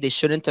maybe they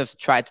shouldn't have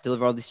tried to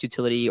deliver all this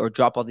utility or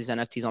drop all these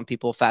NFTs on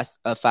people fast.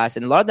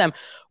 And a lot of them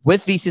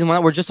with VCs and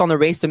whatnot were just on the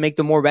race to make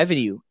the more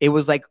revenue. It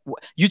was like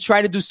you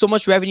try to do so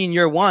much revenue in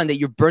year one that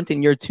you're burnt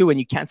in year two and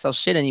you can't sell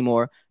shit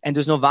anymore and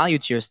there's no value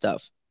to your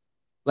stuff.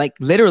 Like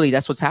literally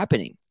that's what's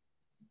happening.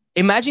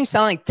 Imagine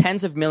selling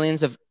tens of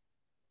millions of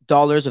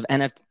dollars of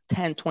NFT,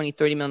 10, 20,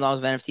 $30 million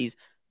of NFTs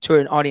to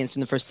an audience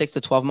in the first 6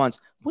 to 12 months.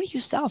 What do you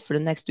sell for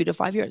the next 3 to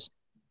 5 years?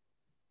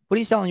 What do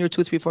you sell in your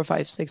 2, 3, 4,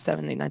 5, 6,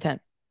 7, 8, 9, 10?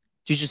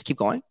 Do you just keep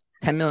going?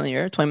 10 million a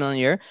year, 20 million a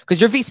year?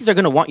 Because your VCs are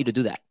going to want you to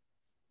do that.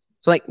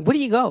 So like, where do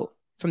you go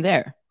from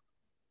there?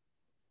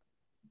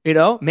 You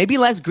know, maybe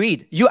less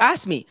greed. You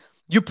asked me,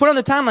 you put on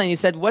the timeline, you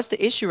said, what's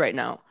the issue right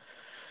now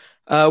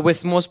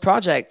with most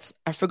projects?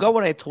 I forgot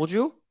what I told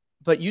you,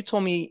 but you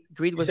told me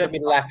greed was... You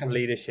said lack of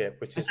leadership.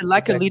 It's a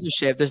lack of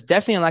leadership. There's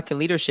definitely a lack of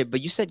leadership,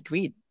 but you said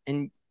greed,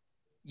 and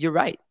you're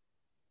right.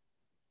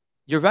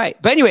 You're right.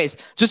 But anyways,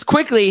 just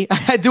quickly,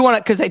 I do want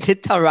to, because I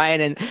did tell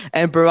Ryan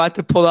and Bharat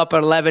to pull up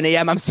at 11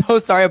 a.m. I'm so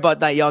sorry about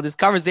that, y'all. This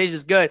conversation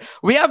is good.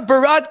 We have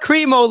Bharat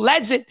Cremo,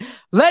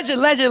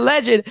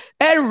 legend,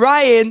 and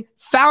Ryan,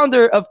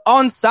 founder of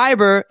On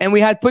Cyber, and we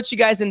had put you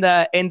guys in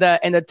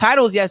the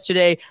titles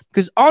yesterday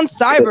because On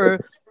Cyber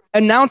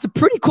announced a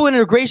pretty cool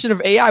integration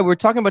of AI. We were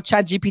talking about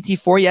ChatGPT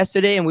 4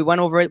 yesterday, and we went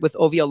over it with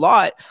Ovi a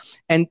lot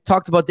and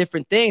talked about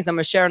different things. I'm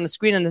going to share on the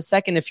screen in a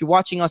second if you're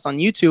watching us on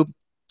YouTube.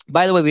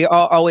 By the way, we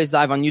are always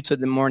live on YouTube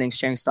in the morning,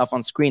 sharing stuff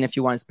on screen if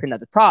you want to pin at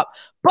the top.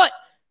 But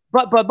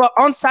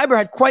On Cyber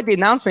had quite the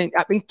announcement.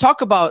 I mean,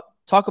 talk about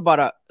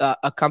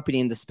a company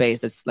in the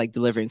space that's like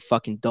delivering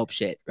fucking dope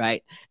shit,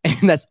 right?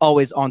 And that's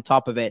always on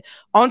top of it.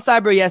 On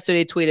Cyber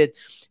yesterday tweeted,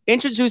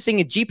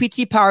 introducing a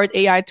GPT-powered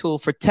AI tool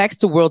for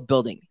text to world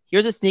building.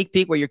 Here's a sneak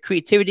peek where your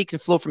creativity can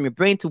flow from your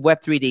brain to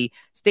Web 3D.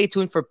 Stay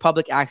tuned for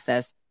public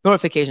access.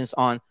 Notifications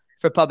on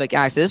for public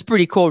access. It's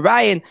pretty cool.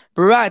 Ryan,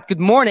 Bharat, good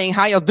morning.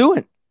 How y'all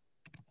doing?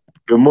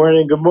 Good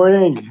morning. Good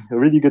morning.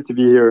 Really good to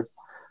be here.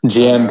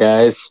 GM,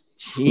 guys.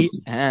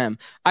 GM.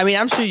 I mean,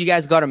 I'm sure you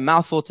guys got a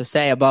mouthful to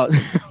say about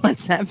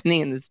what's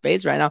happening in the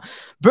space right now.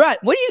 Brett,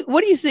 what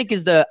do you think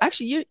is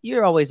actually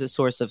you're always a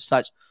source of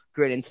such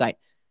great insight.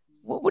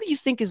 what do you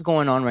think is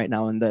going on right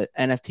now in the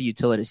NFT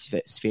utility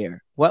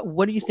sphere?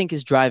 What do you think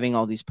is driving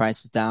all these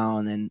prices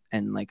down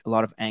and like a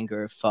lot of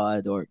anger,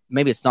 FUD, or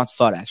maybe it's not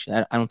FUD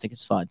actually. I don't think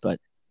it's FUD, but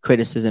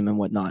criticism and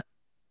whatnot.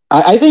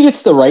 I think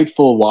it's the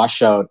rightful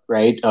washout,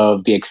 right,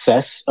 of the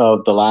excess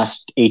of the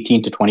last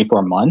 18 to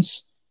 24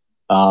 months.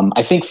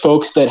 I think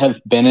folks that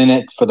have been in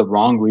it for the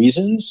wrong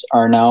reasons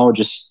are now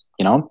just,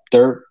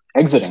 they're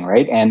exiting,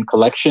 right? And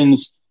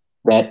collections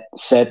that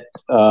set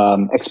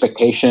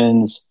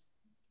expectations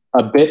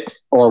a bit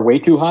or way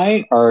too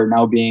high are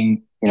now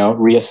being,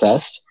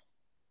 reassessed.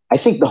 I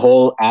think the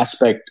whole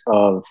aspect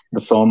of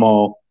the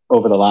FOMO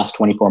over the last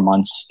 24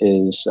 months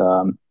is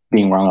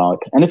being wrung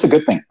out. And it's a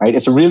good thing, right?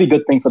 It's a really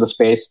good thing for the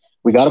space.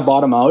 We got to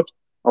bottom out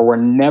or we're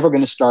never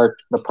going to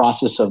start the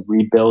process of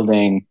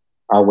rebuilding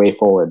our way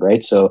forward,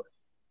 right? So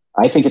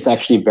I think it's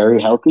actually very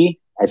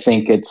healthy. I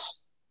think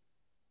it's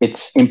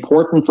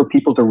important for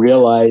people to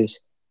realize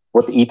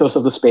what the ethos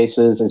of the space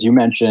is, as you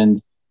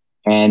mentioned,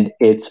 and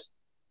it's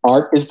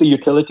art is the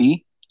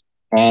utility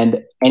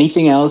and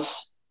anything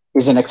else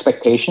is an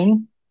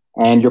expectation.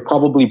 And you're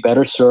probably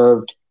better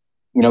served,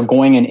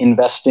 going and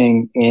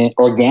investing in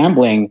or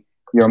gambling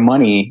your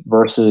money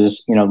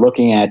versus,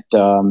 looking at,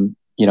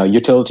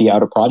 utility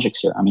out of projects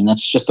here. I mean,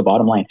 that's just the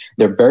bottom line.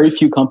 There are very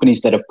few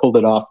companies that have pulled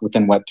it off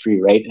within Web3,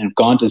 right? And have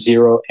gone to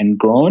zero and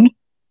grown.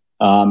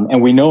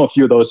 And we know a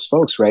few of those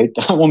folks, right?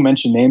 I won't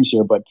mention names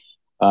here, but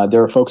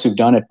there are folks who've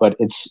done it, but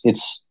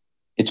it's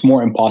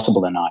more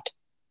impossible than not.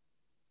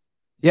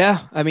 Yeah,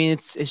 I mean,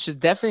 it's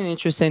definitely an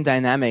interesting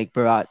dynamic,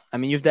 Bharat. I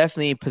mean, you've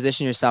definitely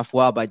positioned yourself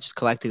well by just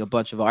collecting a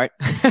bunch of art.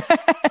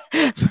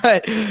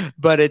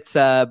 but it's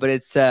I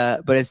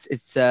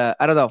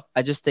don't know.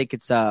 I just think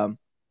it's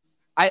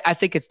I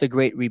think it's the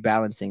great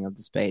rebalancing of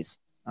the space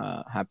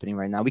happening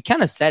right now. We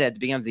kind of said it at the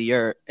beginning of the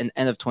year and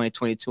end of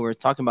 2022. We're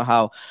talking about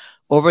how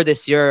over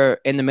this year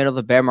in the middle of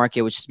the bear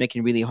market, which is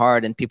making it really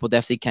hard, and people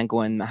definitely can't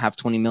go and have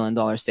 $20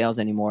 million sales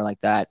anymore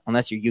like that,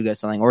 unless you're you guys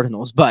selling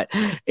ordinals. But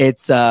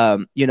it's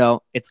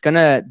it's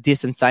gonna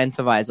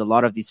disincentivize a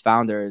lot of these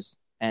founders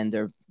and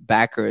their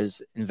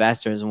backers,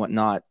 investors, and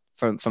whatnot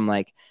from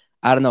like,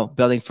 I don't know,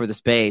 building for the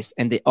space,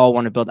 and they all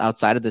want to build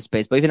outside of the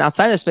space. But even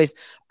outside of the space,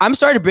 I'm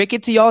sorry to break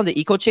it to y'all in the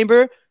echo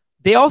chamber,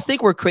 they all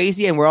think we're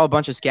crazy and we're all a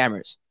bunch of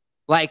scammers.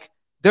 Like,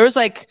 there's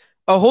like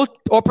a whole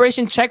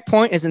Operation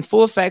Checkpoint is in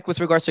full effect with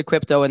regards to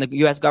crypto and the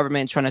U.S.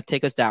 government trying to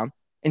take us down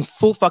in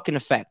full fucking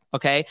effect,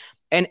 okay?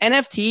 And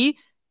NFT,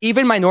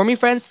 even my normie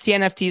friends see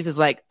NFTs as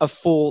like a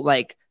full,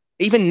 like,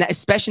 even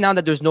especially now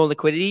that there's no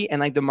liquidity and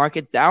like the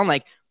market's down,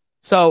 like,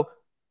 so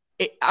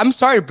I'm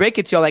sorry to break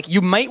it to y'all, like,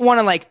 you might want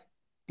to like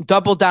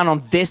double down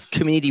on this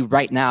community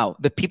right now.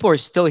 The people are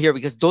still here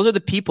because those are the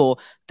people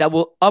that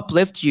will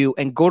uplift you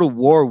and go to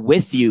war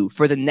with you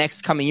for the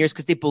next coming years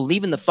because they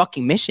believe in the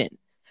fucking mission.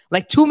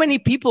 Like, too many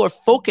people are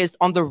focused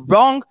on the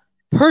wrong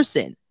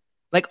person.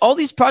 Like, all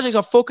these projects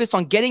are focused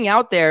on getting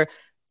out there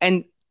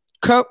and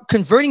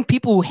converting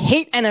people who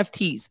hate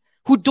NFTs,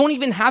 who don't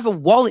even have a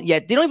wallet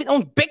yet. They don't even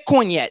own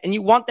Bitcoin yet. And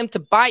you want them to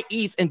buy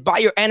ETH and buy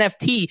your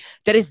NFT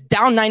that is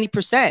down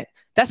 90%.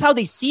 That's how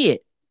they see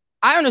it.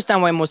 I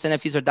understand why most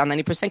NFTs are down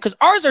 90% because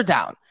ours are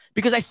down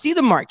because I see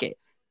the market.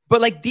 But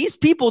like, these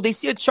people, they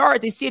see a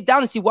chart, they see it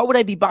down and see, why would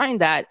I be buying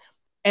that?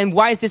 And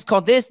why is this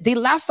called this? They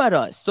laugh at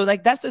us. So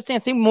like, that's the thing. I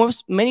think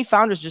many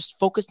founders just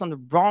focused on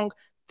the wrong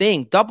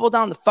thing. Double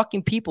down the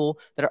fucking people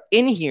that are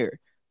in here,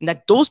 and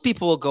that those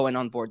people will go and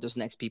onboard those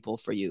next people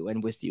for you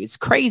and with you. It's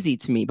crazy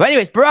to me. But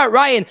anyways, Bharat,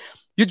 Ryan,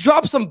 you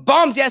dropped some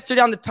bombs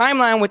yesterday on the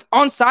timeline with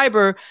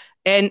OnCyber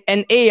and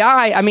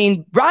AI. I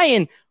mean,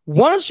 Ryan,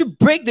 why don't you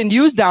break the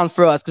news down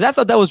for us? Because I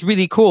thought that was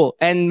really cool.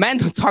 And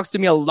Mando talks to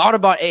me a lot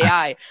about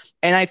AI.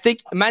 And I think,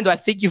 Mando, I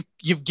think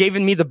you've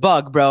given me the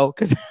bug, bro,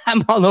 because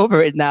I'm all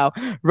over it now.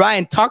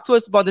 Ryan, talk to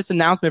us about this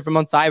announcement from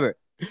OnCyber.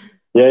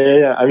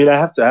 Yeah. I mean, I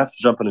have to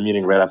jump on a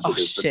meeting right after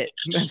this. Oh, shit.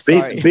 I'm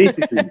sorry.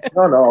 Basically,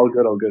 no, all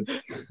good.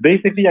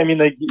 Basically, I mean,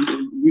 like,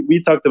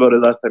 we talked about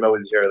it last time I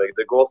was here. Like,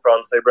 the goal for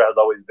OnCyber has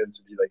always been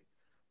to be like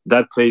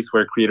that place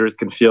where creators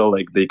can feel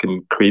like they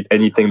can create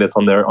anything that's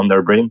in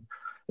their brain.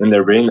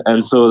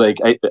 And so like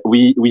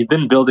we've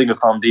been building a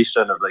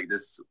foundation of like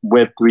this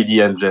Web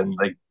 3D engine,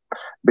 like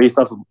based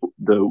off of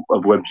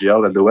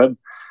WebGL and the web,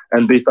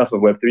 and based off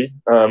of Web3.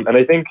 And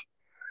I think,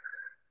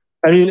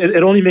 I mean,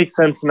 it only makes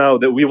sense now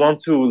that we want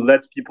to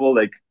let people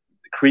like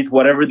create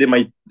whatever they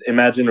might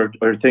imagine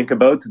or think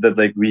about, that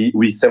like we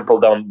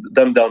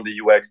dumb down the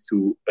UX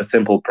to a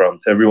simple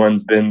prompt.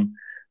 Everyone's been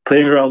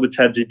playing around with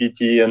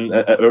ChatGPT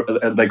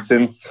and like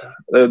since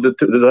the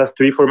last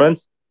 3-4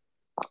 months.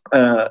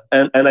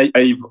 And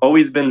I've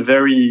always been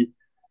very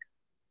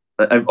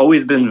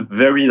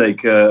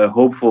like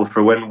hopeful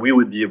for when we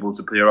would be able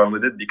to play around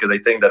with it, because I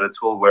think that a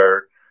tool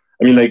where,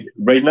 I mean, like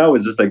right now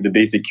it's just like the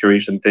basic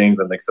curation things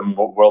and like some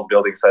world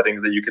building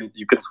settings that you can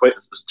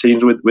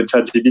change with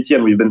ChatGPT,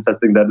 and we've been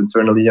testing that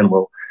internally, and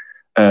we'll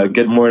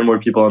get more and more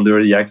people on the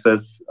early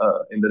access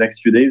in the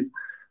next few days.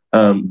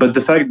 But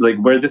the fact like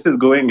where this is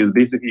going is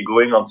basically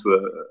going onto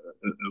a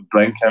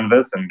blank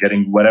canvas and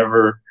getting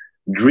whatever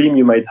dream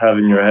you might have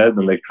in your head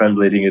and like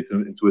translating it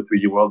into a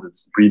 3D world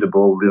that's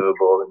breathable,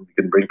 livable, and you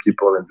can bring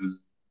people and do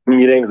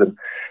meetings and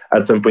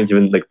at some point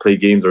even like play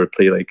games or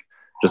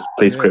just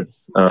play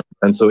scripts.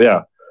 And so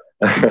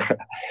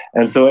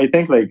and so I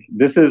think like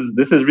this is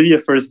really a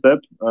first step.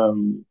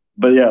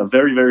 But yeah,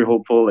 very, very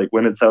hopeful. Like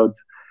when it's out,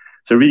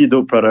 it's a really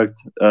dope product.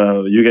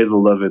 You guys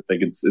will love it. Like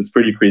it's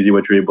pretty crazy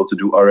what you're able to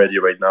do already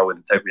right now with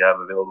the tech we have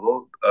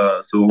available.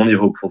 So only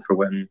hopeful for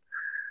when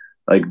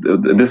like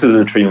this is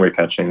a train we're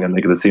catching, and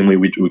like the same way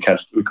we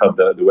caught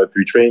the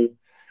Web3 train,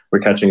 we're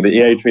catching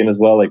the AI train as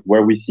well. Like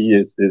where we see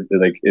is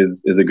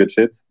a good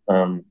fit.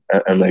 And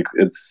like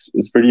it's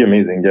pretty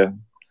amazing. Yeah.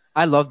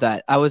 I love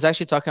that. I was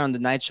actually talking on the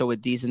night show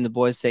with Deez and the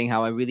boys saying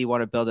how I really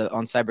want to build an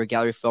on-cyber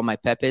gallery for all my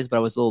Pepes, but I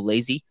was a little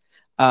lazy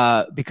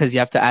because you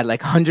have to add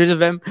like hundreds of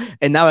them.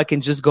 And now I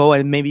can just go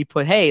and maybe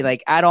put, hey,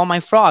 like add all my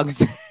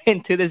frogs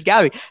into this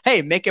gallery.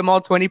 Hey, make them all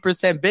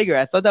 20% bigger.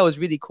 I thought that was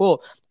really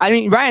cool. I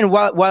mean, Ryan,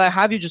 while I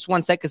have you just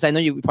one sec, because I know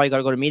you probably got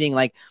to go to a meeting.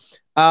 Like,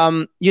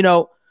 you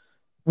know,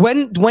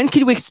 when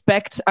can we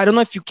expect? I don't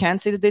know if you can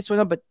say the dates right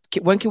now, but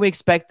when can we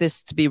expect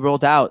this to be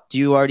rolled out? Do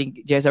you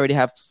guys already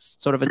have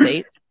sort of a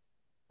date?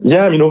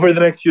 Yeah, I mean, over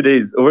the next few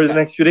days,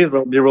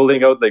 we'll be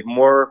rolling out like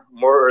more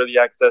early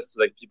access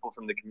to like people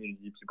from the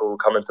community, people who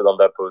commented on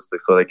that post.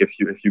 Like, so like if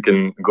you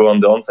can go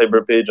on the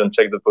OnCyber page and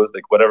check the post,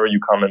 like whatever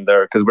you comment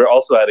there, because we're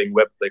also adding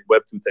Web 2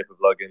 type of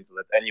login so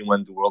that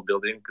anyone do world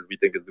building, because we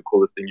think it's the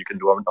coolest thing you can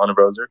do on a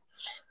browser.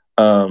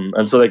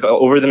 And so like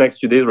over the next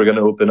few days, we're going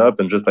to open up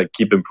and just like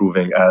keep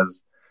improving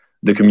as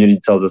the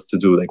community tells us to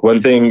do. Like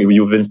one thing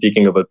you've been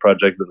speaking about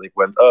projects that like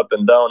went up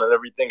and down and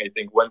everything. I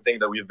think one thing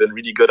that we've been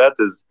really good at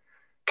is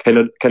kind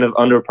of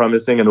under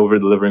promising and over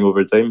delivering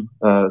over time.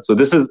 So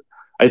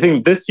I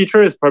think this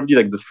feature is probably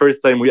like the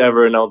first time we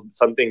ever announced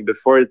something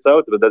before it's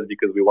out, but that's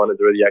because we wanted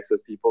early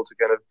access people to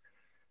kind of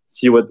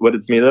see what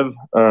it's made of.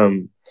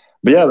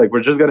 But yeah, like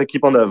we're just gonna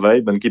keep on that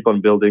vibe and keep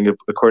on building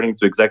according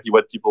to exactly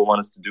what people want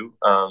us to do.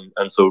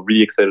 And so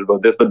really excited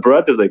about this. But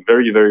Bharat is like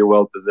very, very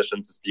well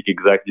positioned to speak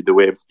exactly the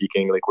way I'm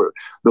speaking. Like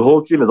the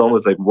whole team is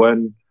almost like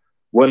one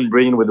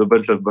brain with a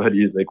bunch of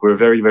buddies. Like we're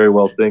very, very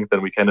well synced,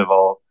 and we kind of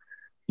all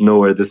know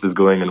where this is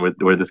going and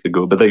where this could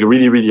go. But like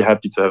really, really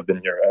happy to have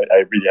been here.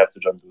 I really have to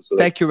jump to. So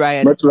thank you,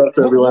 Ryan. Much love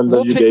to everyone.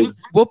 Love you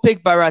guys. We'll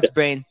pick Bharat's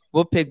brain.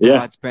 We'll pick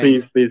Bharat's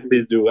brain.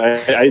 Please do.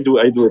 I do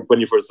it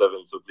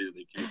 24/7. So please,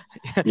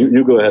 like,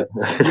 you go ahead.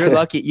 You're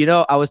lucky. You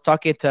know, I was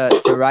talking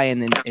to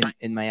Ryan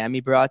in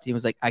Miami, Bharat. He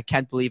was like, I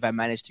can't believe I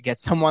managed to get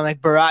someone like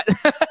Bharat.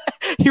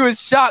 He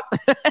was shocked.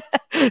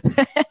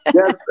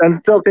 Yes, and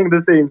still think the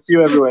same. See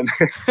you, everyone.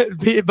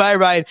 Bye,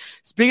 Ryan.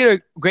 Speaking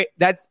of great,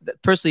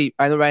 personally,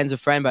 I know Ryan's a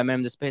friend, but I met him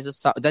in the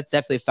spaces. That's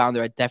definitely a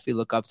founder I definitely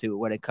look up to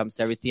when it comes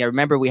to everything. I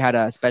remember we had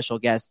a special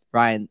guest,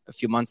 Ryan, a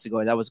few months ago,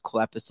 and that was a cool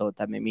episode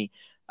that made me,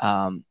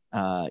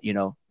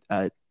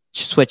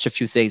 switch a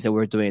few things that we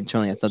were doing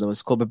internally. I thought that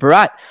was cool. But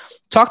Bharat,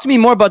 talk to me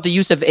more about the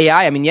use of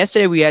AI. I mean,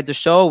 yesterday we had the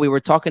show, we were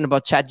talking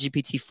about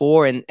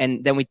ChatGPT-4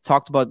 and then we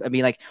talked about,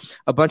 like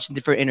a bunch of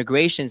different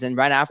integrations. And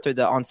right after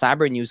the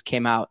OnCyber news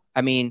came out,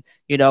 I mean,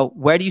 how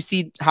do you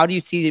see,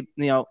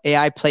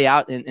 AI play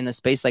out in a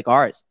space like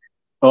ours?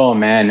 Oh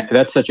man,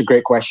 that's such a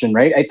great question,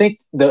 right? I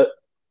think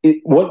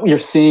what you're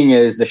seeing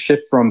is the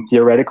shift from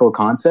theoretical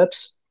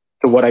concepts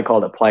to what I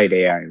call applied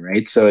AI,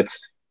 right? So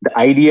it's the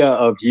idea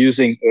of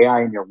using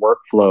AI in your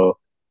workflow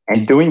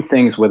and doing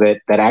things with it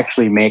that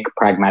actually make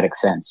pragmatic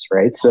sense,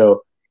 right?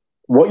 So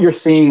what you're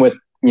seeing with,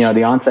 the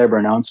OnCyber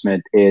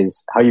announcement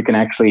is how you can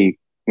actually,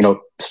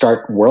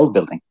 start world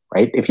building,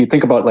 right? If you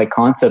think about like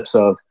concepts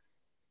of,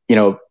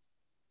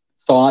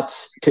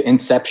 thoughts to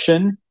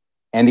inception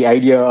and the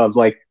idea of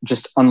like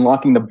just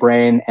unlocking the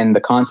brain and the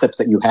concepts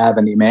that you have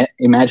and the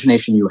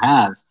imagination you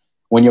have,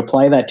 when you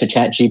apply that to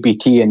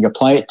ChatGPT and you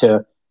apply it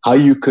to how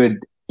you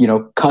could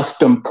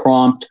custom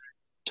prompt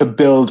to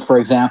build, for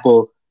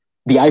example,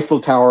 the Eiffel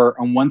Tower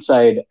on one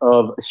side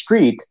of a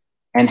street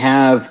and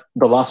have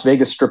the Las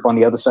Vegas Strip on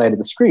the other side of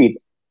the street.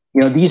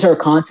 These are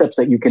concepts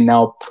that you can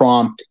now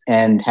prompt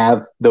and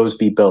have those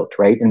be built,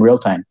 right, in real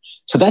time.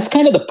 So that's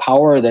kind of the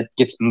power that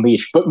gets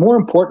unleashed. But more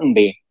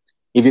importantly,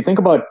 if you think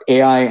about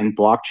AI and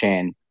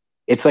blockchain,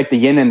 it's like the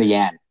yin and the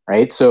yang,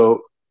 right?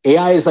 So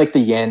AI is like the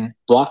yin,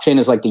 blockchain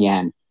is like the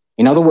yang.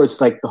 In other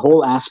words, like the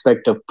whole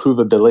aspect of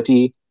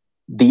provability,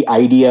 the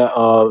idea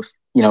of,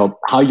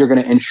 how you're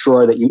going to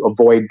ensure that you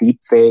avoid deep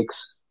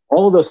fakes,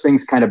 all of those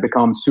things kind of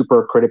become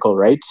super critical,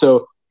 right?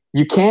 So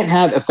you can't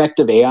have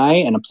effective AI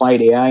and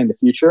applied AI in the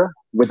future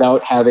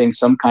without having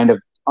some kind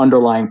of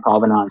underlying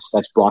provenance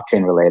that's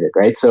blockchain related,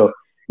 right? So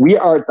we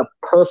are at the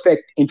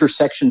perfect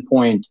intersection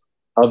point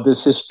of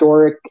this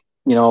historic,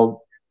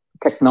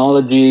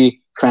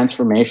 technology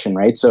transformation,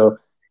 right? So,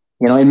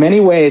 in many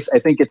ways, I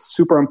think it's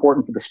super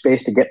important for the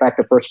space to get back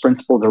to first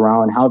principles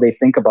around how they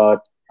think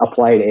about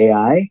applied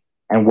AI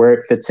and where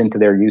it fits into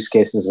their use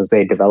cases as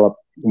they develop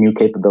new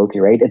capability,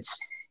 right?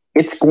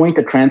 It's going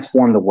to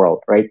transform the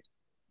world, right?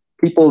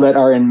 People that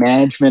are in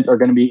management are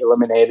going to be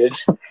eliminated.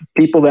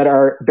 People that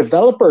are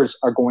developers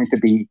are going to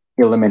be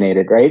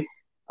eliminated, right?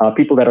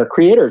 People that are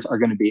creators are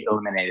going to be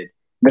eliminated.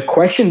 The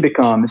question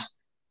becomes,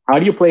 how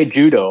do you play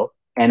judo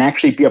and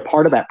actually be a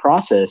part of that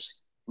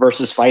process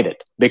versus fight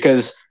it?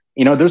 Because,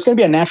 there's going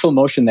to be a natural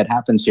motion that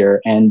happens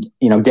here, and,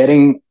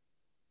 getting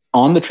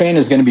on the train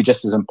is going to be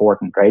just as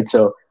important, right?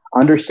 So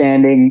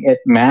understanding it,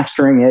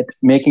 mastering it,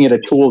 making it a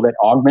tool that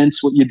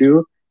augments what you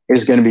do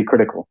is going to be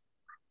critical.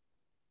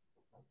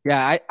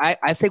 Yeah,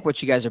 I think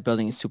what you guys are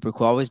building is super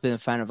cool. I've always been a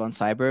fan of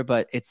OnCyber,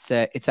 but it's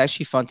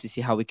actually fun to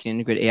see how we can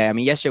integrate AI. I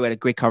mean, yesterday we had a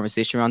great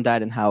conversation around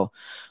that and how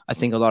I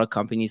think a lot of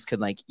companies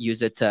could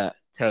use it to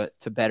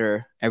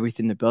better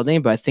everything they're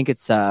building. But I think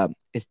it's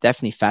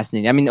definitely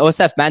fascinating. I mean,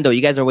 OSF Mando,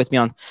 you guys are with me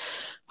on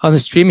the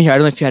stream here. I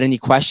don't know if you had any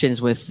questions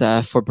for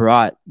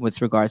Bharat with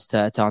regards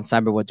to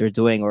OnCyber, what they're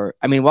doing, or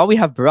I mean, while we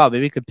have Bharat,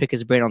 maybe we could pick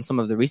his brain on some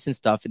of the recent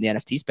stuff in the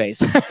NFT space.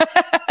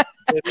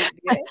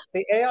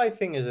 The AI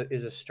thing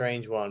is a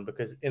strange one,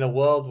 because in a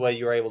world where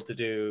you're able to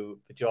do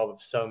the job of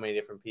so many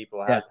different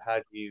people, how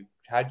do you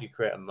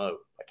create a moat?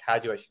 Like, how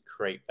do you actually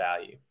create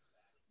value?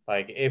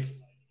 Like, if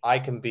I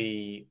can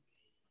be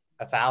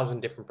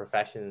 1,000 different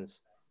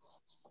professions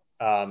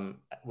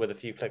with a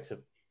few clicks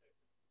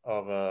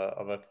of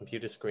a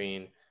computer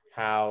screen,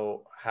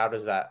 how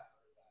does that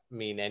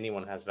mean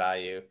anyone has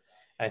value?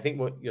 And I think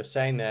what you're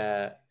saying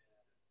there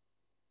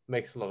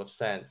makes a lot of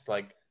sense.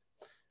 Like,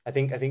 I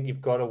think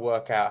you've got to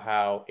work out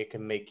how it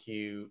can make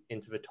you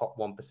into the top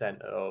 1%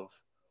 of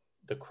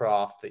the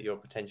craft that you're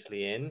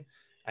potentially in,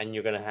 and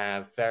you're going to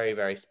have very,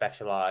 very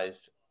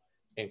specialized,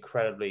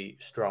 incredibly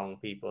strong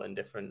people in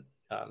different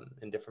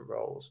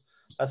roles.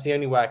 That's the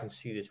only way I can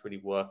see this really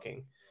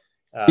working.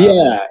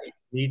 You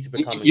need to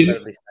become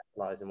incredibly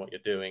specialized in what you're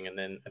doing, and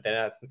then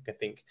I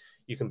think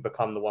you can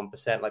become the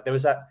 1%. Like,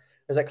 there's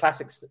that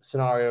classic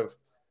scenario of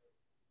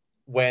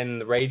when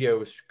the radio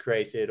was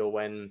created or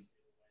when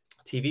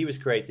TV was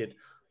created.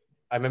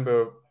 I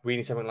remember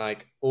reading something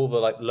like all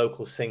the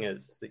local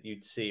singers that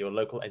you'd see or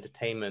local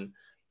entertainment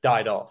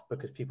died off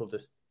because people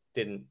just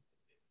didn't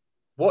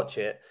watch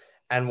it.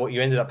 And what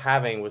you ended up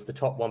having was the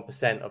top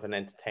 1% of an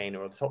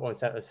entertainer, or the top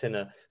 1% of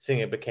a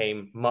singer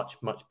became much,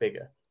 much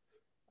bigger.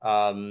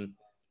 And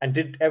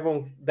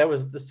there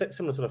was the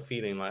similar sort of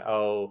feeling like,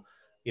 oh,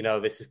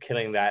 this is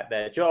killing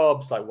their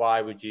jobs. Like,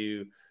 why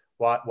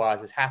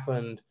has this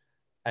happened?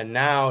 And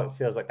now it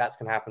feels like that's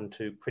going to happen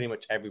to pretty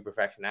much every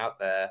profession out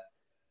there.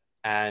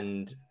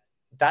 And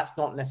that's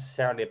not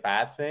necessarily a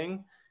bad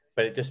thing,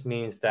 but it just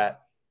means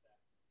that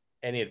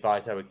any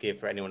advice I would give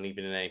for anyone,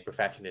 even in any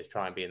profession, is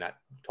try and be in that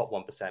top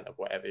 1% of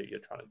whatever you're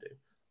trying to do.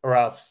 Or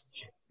else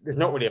there's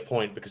not really a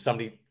point, because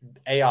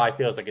AI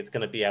feels like it's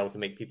going to be able to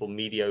make people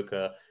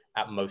mediocre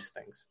at most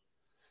things.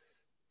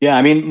 Yeah,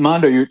 I mean,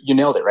 Mando, you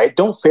nailed it, right?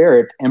 Don't fear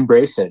it,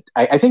 embrace it.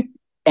 I think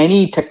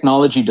any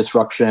technology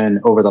disruption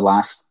over the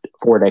last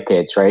 4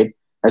 decades, right,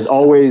 has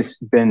always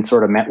been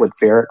sort of met with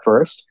fear at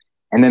first,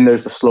 and then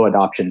there's the slow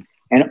adoption.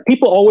 And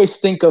people always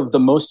think of the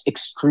most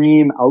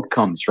extreme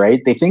outcomes, right?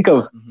 They think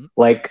of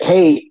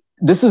hey,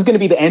 this is going to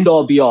be the end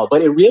all be all,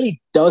 but it really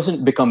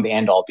doesn't become the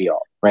end all be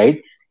all, right?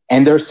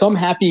 And there's some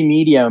happy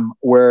medium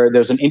where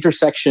there's an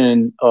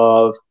intersection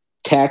of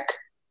tech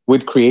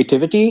with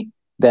creativity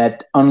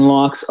that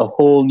unlocks a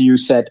whole new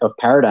set of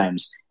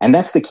paradigms. And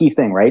that's the key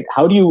thing, right?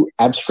 How do you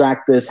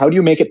abstract this? How do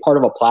you make it part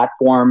of a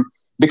platform?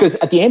 Because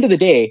at the end of the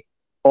day,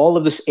 all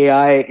of this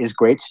AI is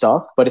great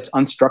stuff, but it's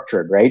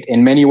unstructured, right?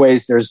 In many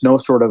ways, there's no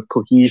sort of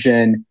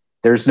cohesion.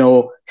 There's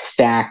no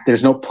stack.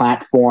 There's no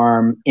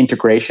platform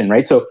integration,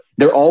 right? So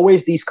there are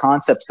always these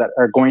concepts that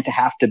are going to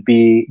have to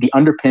be the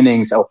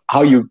underpinnings of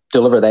how you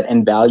deliver that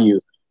end value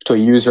to a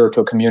user,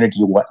 to a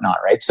community, whatnot,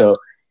 right? So,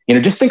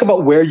 just think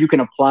about where you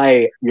can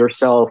apply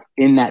yourself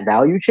in that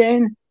value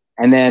chain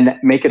and then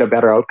make it a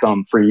better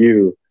outcome for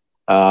you.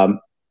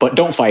 But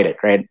don't fight it,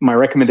 right? My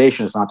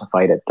recommendation is not to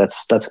fight it.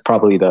 That's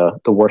probably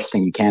the worst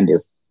thing you can do.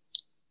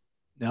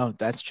 No,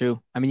 that's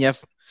true. I mean, you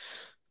have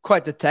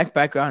quite the tech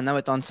background. Now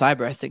with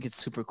OnCyber, I think it's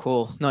super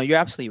cool. No, you're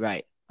absolutely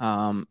right.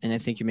 And I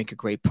think you make a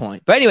great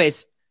point. But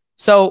anyways,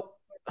 so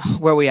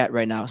where are we at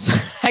right now? So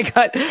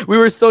we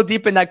were so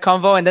deep in that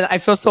convo, and then I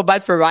feel so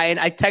bad for Ryan.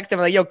 I texted him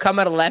like, yo, come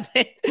at 11.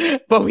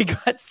 But we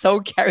got so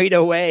carried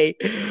away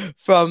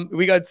with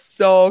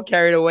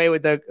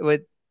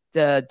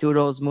the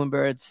Doodles,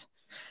 Moonbirds,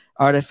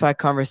 Artifact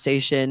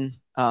conversation,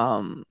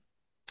 and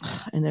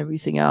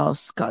everything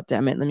else. God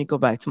damn it. Let me go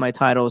back to my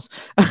titles.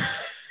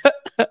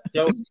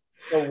 So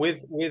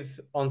with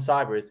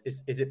OnCyber,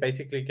 is it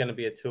basically going to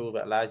be a tool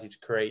that allows you to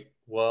create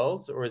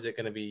worlds, or is it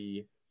going to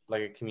be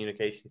like a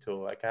communication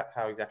tool? Like,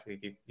 how exactly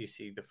do you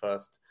see the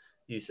first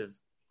use of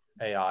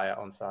AI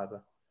on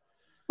Cyber?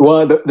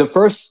 Well, the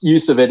first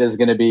use of it is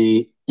going to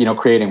be,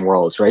 creating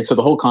worlds, right? So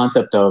the whole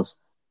concept of,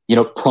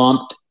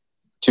 prompt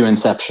to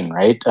inception,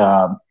 right?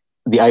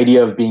 The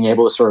idea of being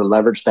able to sort of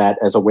leverage that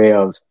as a way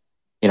of,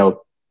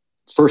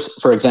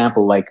 first, for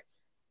example, like,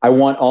 I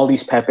want all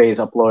these Pepes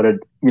uploaded.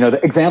 The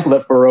example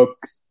that Farouk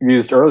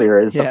used earlier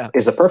is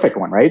the perfect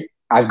one, right?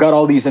 I've got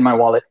all these in my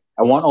wallet.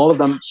 I want all of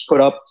them put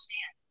up,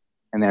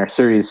 and their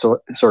Siri is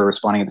sort of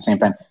responding at the same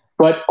time.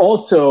 But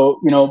also,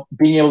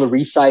 being able to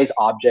resize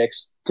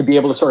objects, to be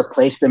able to sort of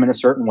place them in a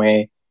certain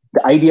way,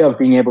 the idea of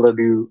being able to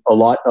do a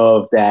lot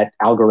of that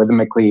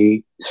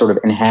algorithmically sort of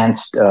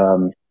enhanced,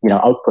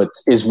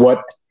 outputs is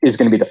what is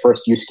going to be the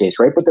first use case,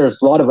 right? But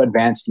there's a lot of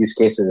advanced use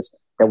cases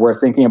that we're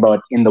thinking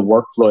about in the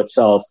workflow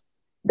itself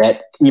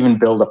that even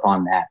build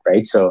upon that,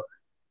 right? So,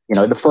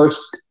 the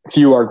first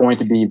few are going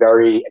to be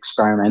very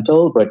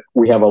experimental, but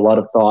we have a lot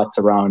of thoughts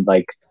around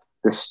like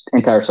this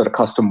entire sort of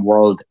custom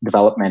world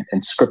development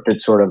and scripted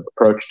sort of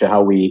approach to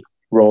how we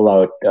roll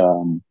out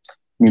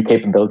new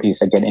capabilities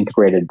that get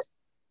integrated,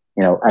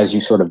 as you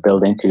sort of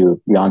build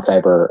into the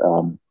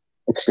OnCyber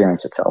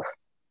experience itself.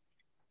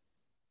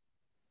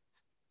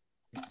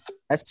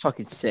 That's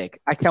fucking sick.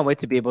 I can't wait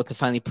to be able to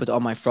finally put all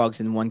my frogs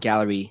in one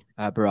gallery,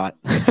 Bharat.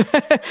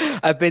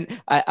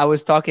 I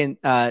was talking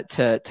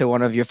to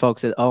one of your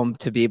folks at Ohm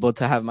to be able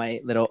to have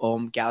my little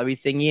Ohm gallery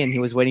thingy, and he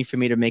was waiting for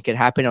me to make it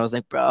happen. I was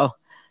like, bro,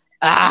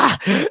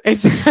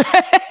 it's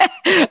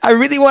I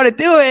really want to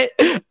do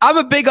it. I'm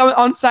a big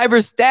on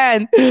cyber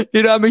stan.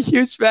 I'm a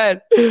huge fan.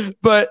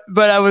 But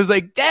I was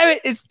like, damn it,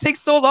 it takes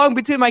so long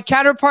between my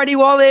counterparty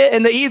wallet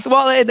and the ETH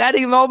wallet and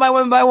adding them all by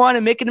one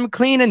and making them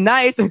clean and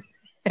nice.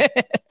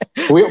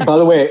 By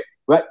the way,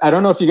 I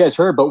don't know if you guys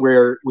heard, but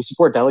we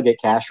support Delegate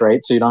Cash,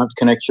 right? So you don't have to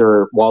connect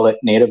your wallet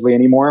natively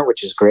anymore,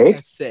 which is great.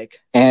 That's sick.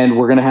 And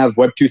we're going to have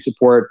Web2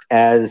 support,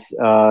 as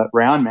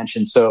Rayan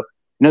mentioned. So,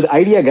 the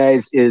idea,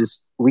 guys,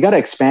 is we got to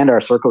expand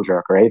our circle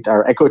jerk, right?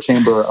 Our echo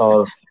chamber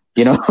of,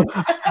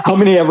 how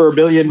many ever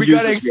billion we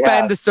got to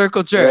expand the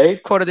circle jerk,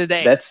 right? Quote of the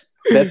day. That's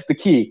the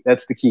key.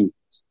 That's the key.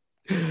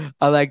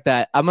 I like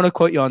that. I'm going to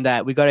quote you on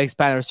that. We got to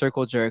expand our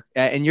circle jerk.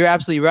 And you're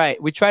absolutely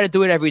right. We try to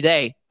do it every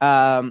day,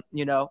 but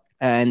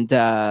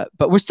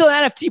we're still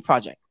an NFT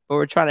project, but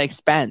we're trying to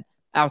expand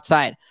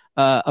outside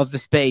of the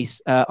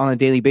space on a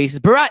daily basis.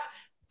 Bharat,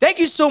 thank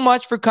you so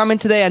much for coming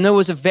today. I know it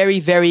was a very,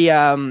 very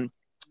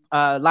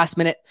last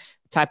minute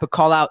type of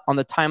call out on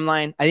the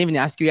timeline. I didn't even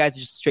ask you guys, I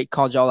just straight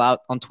called y'all out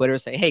on Twitter,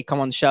 say, hey, come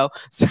on the show.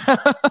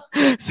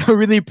 So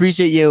really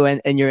appreciate you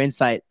and your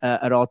insight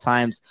at all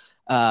times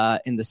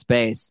in the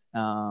space.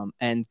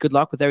 And good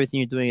luck with everything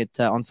you're doing at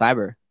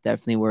OnCyber.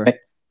 We're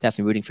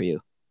definitely rooting for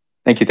you.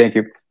 Thank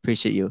you.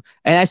 Appreciate you.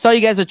 And I saw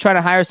you guys are trying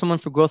to hire someone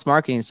for growth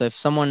marketing. So if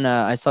someone,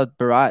 I saw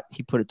Bharat,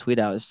 he put a tweet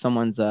out. If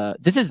someone's,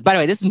 this is, by the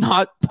way, this is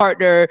not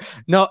partner,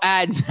 no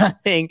ad,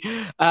 nothing.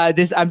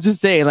 I'm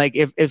just saying, like,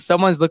 if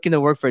someone's looking to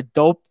work for a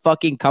dope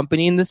fucking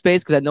company in the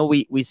space, because I know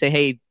we say,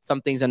 hey, some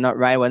things are not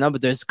right, whatnot,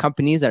 but there's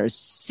companies that are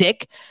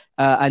sick.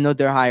 I know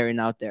they're hiring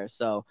out there.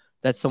 So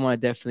that's someone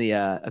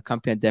a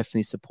company I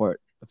definitely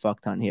support a fuck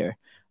ton here.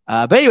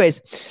 But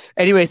anyways,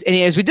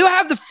 we do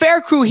have the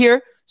fair crew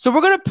here. So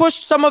we're going to push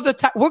some of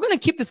the we're going to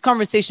keep this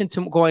conversation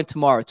going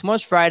tomorrow.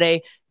 Tomorrow's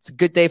Friday. It's a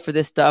good day for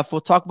this stuff. We'll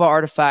talk about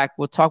Artifact.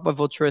 We'll talk about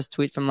Vultura's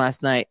tweet from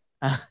last night,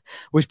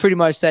 which pretty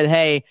much said,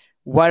 hey,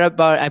 what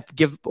about I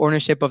give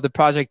ownership of the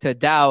project to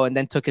DAO, and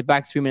then took it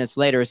back 3 minutes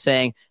later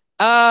saying,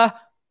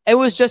 it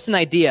was just an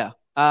idea.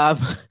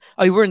 Oh,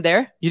 you weren't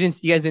there? You guys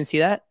didn't see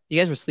that? You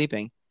guys were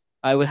sleeping.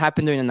 It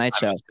happened during the night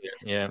show.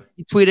 Yeah.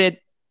 He tweeted,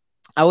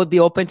 I would be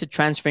open to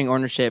transferring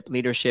ownership,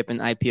 leadership,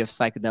 and IP of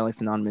Psychedelics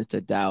Anonymous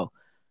to DAO,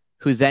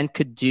 who then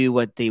could do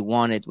what they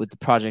wanted with the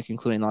project,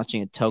 including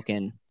launching a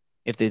token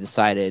if they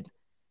decided.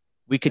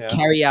 We could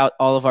carry out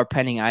all of our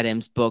pending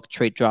items, book,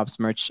 trade drops,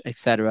 merch,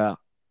 etc.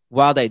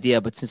 Wild idea,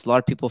 but since a lot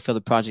of people feel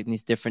the project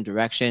needs different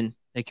direction,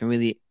 it can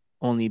really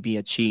only be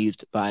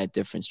achieved by a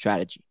different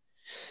strategy.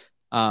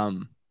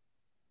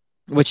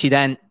 Which he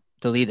then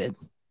deleted.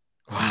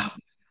 Wow.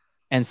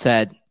 And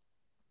said,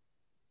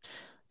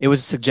 it was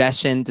a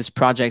suggestion, this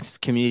project's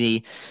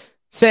community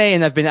say,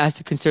 and I've been asked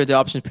to consider the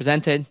options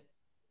presented.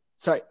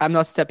 Sorry, I'm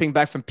not stepping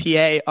back from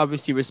PA.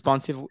 Obviously,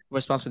 response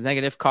was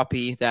negative.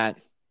 Copy that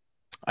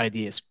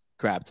idea is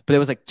grabbed. But it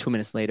was like 2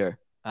 minutes later.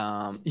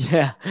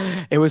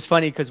 It was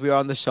funny because we were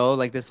on the show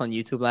like this on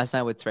YouTube last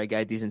night with Thread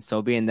Guy, D's, and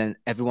Sobi, and then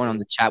everyone on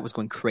the chat was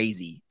going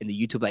crazy in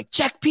the YouTube, like,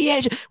 check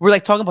PA. We're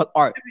like talking about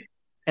art.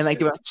 And like,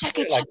 they were like, check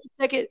it.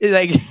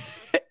 Like,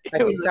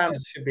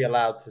 fans should be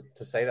allowed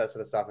to say that sort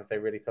of stuff if they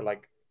really feel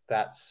like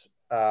that's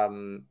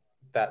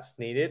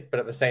needed. But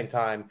at the same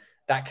time,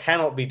 that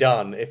cannot be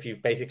done if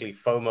you've basically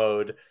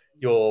FOMO'd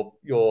your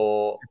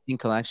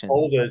collections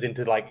holders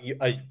into like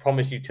a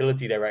promised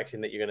utility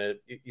direction that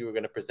you were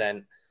gonna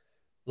present.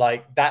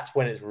 Like, that's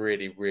when it's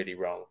really, really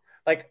wrong.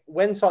 Like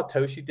when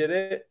Satoshi did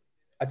it,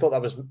 I thought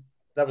that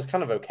was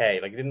kind of okay.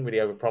 Like, he didn't really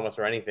overpromise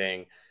or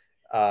anything.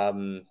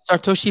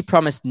 Satoshi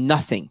promised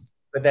nothing.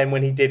 But then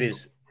when he did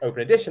his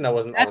open edition,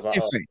 that's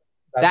different.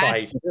 That's not how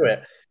you should do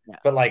it. Yeah.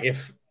 But like,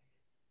 if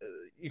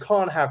you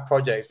can't have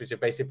projects which are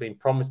basically being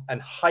promised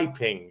and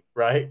hyping,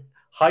 right?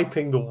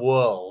 Hyping the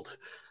world.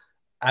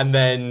 And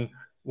then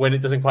when it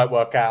doesn't quite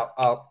work out,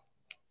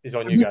 is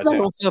on you guys. The reason I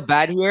don't feel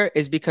bad here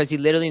is because he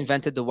literally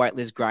invented the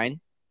whitelist grind.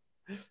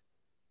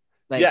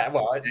 Like, yeah,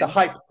 well, the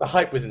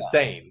hype was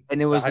insane.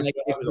 And it was like,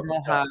 if you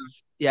don't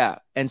have,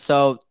 and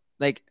so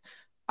like,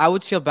 I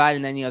would feel bad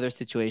in any other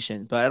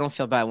situation, but I don't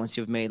feel bad once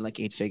you've made like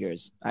 8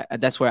 figures.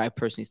 That's where I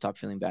personally stop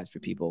feeling bad for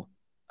people.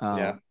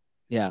 Yeah.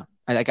 You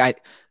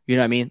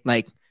know what I mean?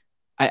 Like,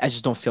 I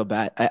just don't feel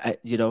bad.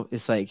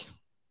 It's like,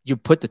 you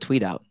put the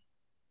tweet out.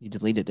 You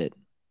deleted it.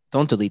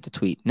 Don't delete the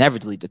tweet. Never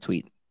delete the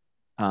tweet.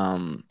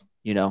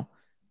 You know,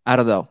 I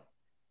don't know.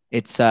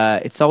 It's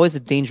always a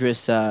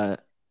dangerous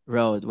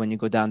road when you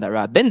go down that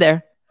route. Been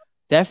there.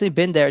 Definitely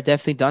been there.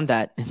 Definitely done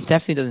that. It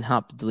definitely doesn't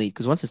help to delete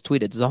because once it's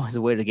tweeted, there's always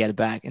a way to get it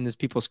back. And there's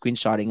people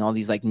screenshotting all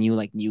these like new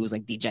like news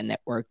like DGen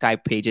Network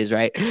type pages,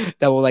 right?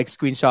 That will like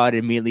screenshot and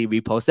immediately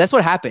repost. That's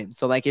what happened.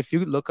 So like if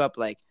you look up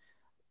like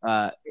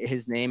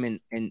his name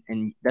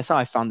and that's how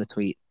I found the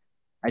tweet.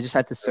 I just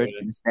had to search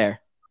and it's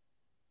there.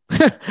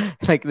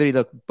 Like literally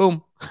look,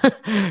 boom.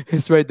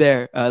 It's right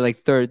there. Like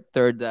third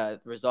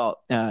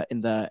result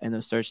in the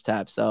search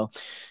tab. So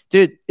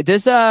dude,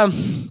 there's a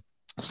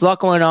lot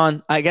going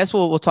on. I guess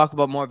we'll talk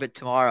about more of it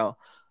tomorrow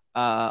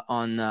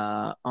on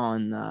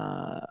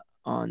the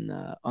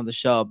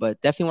show.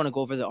 But definitely want to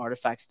go over the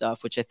artifact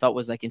stuff, which I thought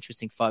was like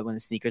interesting fun when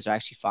the sneakers are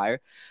actually fire.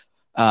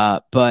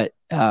 But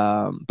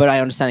I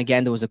understand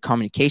again there was a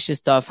communication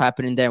stuff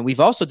happening there. We've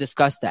also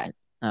discussed that.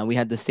 We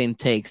had the same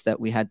takes that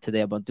we had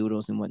today about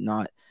doodles and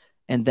whatnot.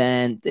 And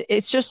then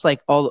it's just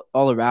like all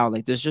around,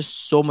 like there's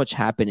just so much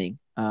happening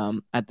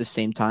at the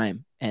same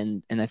time.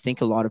 And I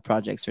think a lot of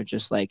projects are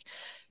just like,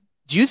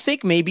 do you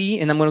think maybe,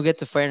 and I'm going to get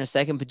to Fire in a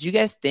second, but do you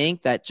guys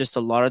think that just a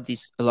lot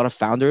of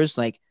founders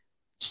like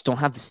just don't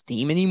have the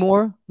steam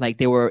anymore? Like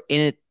they were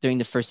in it during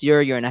the first year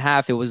and a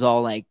half. It was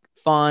all like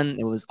fun.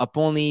 It was up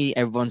only.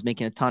 Everyone's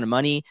making a ton of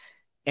money.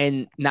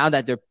 And now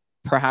that their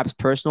perhaps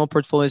personal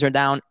portfolios are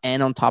down,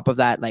 and on top of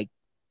that, like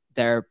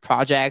their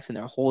projects and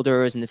their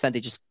holders, in the sense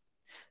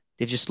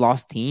they've just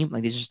lost steam.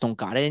 Like they just don't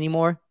got it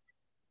anymore.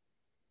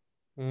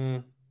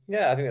 Yeah,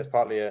 I think that's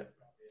partly it.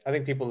 I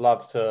think people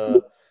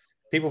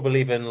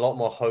believe in a lot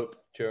more hope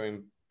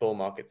during bull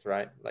markets,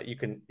 right? Like you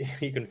can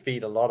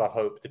feed a lot of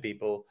hope to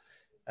people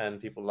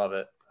and people love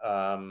it.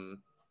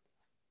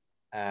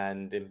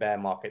 And in bear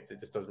markets, it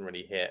just doesn't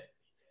really hit.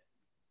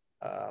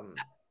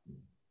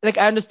 Like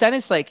I understand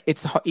it's like,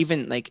 it's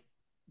even like,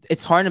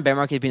 it's hard in a bear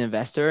market to be an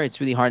investor. It's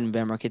really hard in a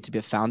bear market to be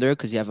a founder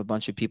because you have a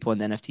bunch of people in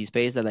the NFT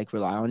space that like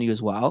rely on you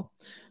as well.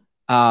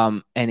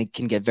 And it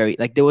can get very,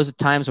 like there was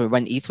times where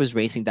when ETH was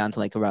racing down to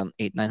like around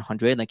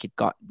 800-900, like it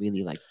got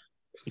really bad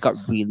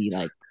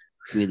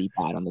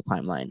on the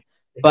timeline.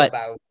 But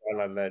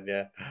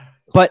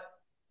but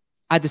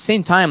at the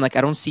same time, like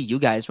I don't see you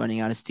guys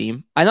running out of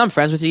steam. I know I'm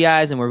friends with you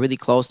guys and we're really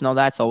close and all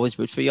that, so always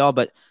root for y'all.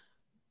 But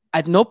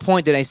at no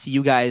point did I see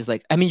you guys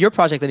like, I mean, your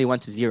project literally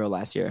went to zero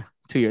last year,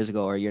 2 years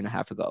ago, or a year and a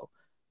half ago.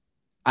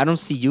 I don't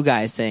see you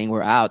guys saying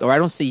we're out, or I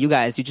don't see you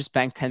guys. You just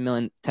banked $10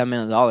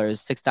 million,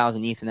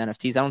 6,000 ETH in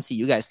NFTs. I don't see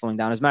you guys slowing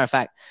down. As a matter of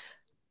fact,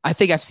 I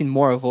think I've seen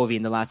more of Ovi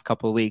in the last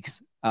couple of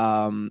weeks.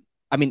 I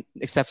mean,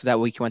 except for that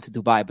week you went to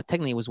Dubai, but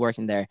technically it was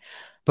working there.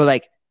 But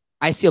like,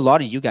 I see a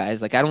lot of you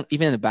guys. Like, I don't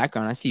even in the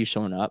background, I see you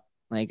showing up.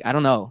 Like, I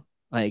don't know.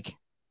 Like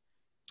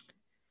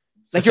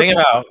the thing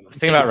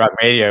about Rug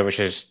Radio, which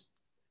is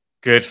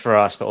good for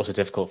us, but also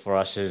difficult for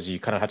us, is you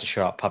kind of have to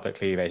show up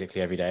publicly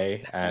basically every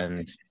day.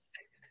 And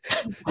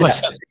if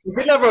we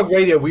didn't have Rug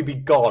Radio, we'd be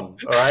gone.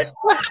 All right.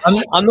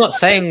 I'm not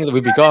saying that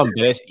we'd be gone,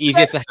 but it's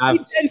easier to have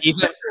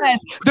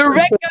the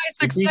Red Guy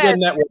success.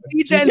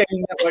 DGen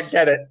Network,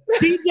 get it.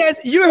 DGens,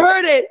 you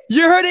heard it.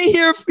 You heard it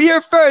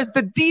here first.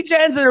 The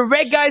DGens and the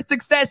Red Guy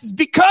success is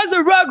because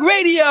of Rug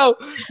Radio.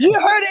 You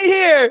heard it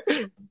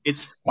here.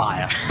 It's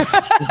fire.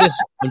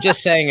 I'm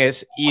just saying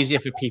it's easier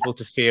for people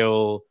to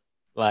feel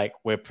like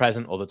we're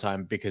present all the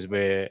time because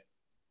we're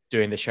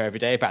doing the show every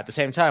day. But at the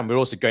same time, we're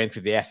also going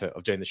through the effort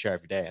of doing the show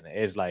every day. And it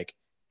is like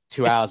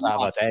 2 hours out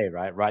of our day,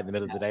 right in the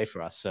middle of the day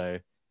for us. So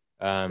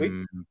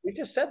we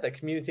just said that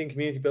community and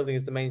community building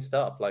is the main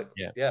stuff. Like,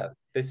 yeah,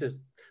 this is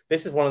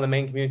one of the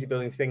main community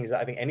building things that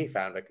I think any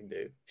founder can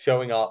do.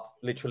 Showing up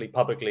literally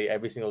publicly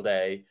every single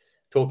day,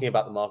 talking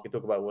about the market,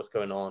 talking about what's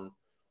going on.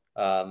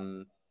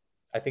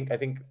 I think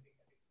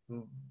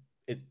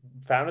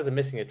founders are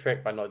missing a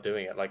trick by not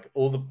doing it. Like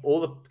all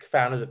the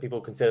founders that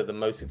people consider the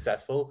most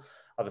successful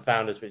are the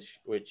founders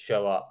which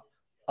show up,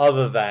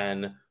 other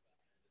than,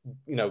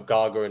 you know,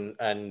 Gaga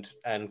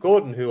and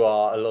Gordon, who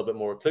are a little bit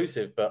more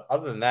reclusive. But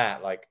other than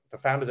that, like the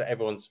founders that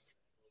everyone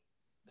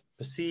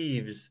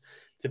perceives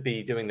to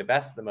be doing the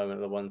best at the moment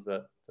are the ones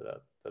that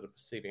are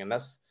perceiving, and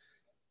that's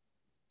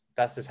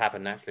just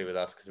happened naturally with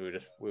us because we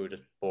were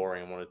just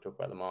boring and wanted to talk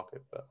about the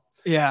market. But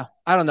yeah,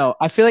 I don't know.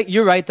 I feel like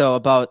you're right though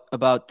about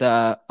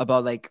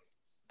like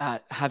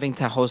having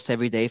to host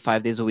every day,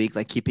 5 days a week,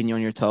 like keeping you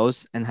on your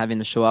toes and having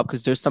to show up.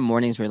 Because there's some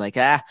mornings where you're like,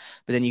 but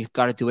then you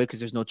got to do it because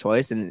there's no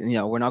choice, and you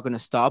know we're not going to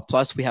stop.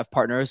 Plus, we have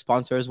partners,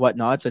 sponsors,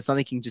 whatnot. So it's not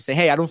like you can just say,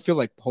 hey, I don't feel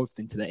like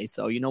posting today,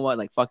 so you know what,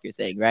 like fuck your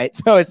thing, right?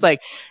 So it's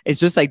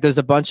just like there's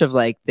a bunch of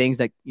like things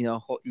that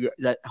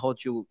that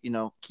hold you,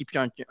 keep you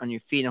on your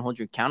feet and hold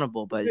you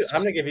accountable. But dude,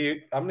 I'm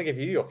gonna give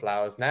you your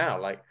flowers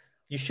now, like.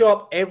 You show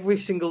up every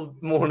single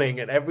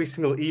morning and every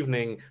single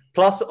evening,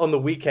 plus on the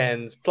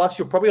weekends, plus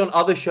you're probably on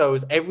other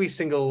shows every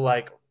single,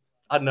 like,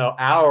 I don't know,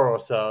 hour or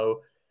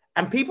so,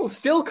 and people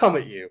still come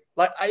at you.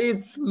 Like,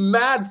 it's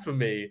mad for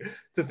me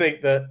to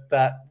think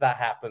that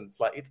happens.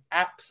 Like, it's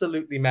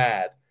absolutely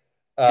mad.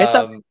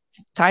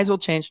 Tides will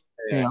change.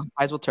 Yeah.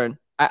 Tides will turn.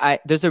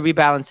 there's a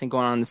rebalancing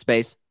going on in the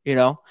space. You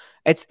know,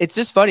 it's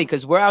just funny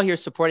because we're out here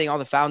supporting all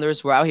the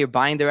founders. We're out here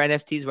buying their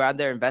NFTs. We're out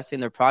there investing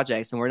in their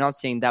projects, and we're not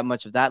seeing that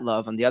much of that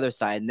love on the other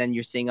side. And then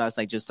you're seeing us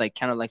just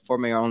kind of like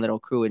forming our own little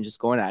crew and just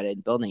going at it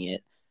and building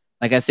it.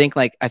 I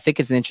think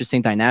it's an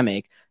interesting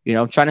dynamic. You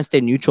know, I'm trying to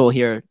stay neutral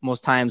here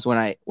most times when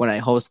I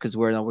host, because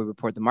we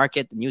report the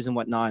market, the news and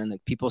whatnot,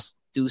 and people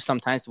do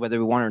sometimes, whether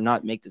we want or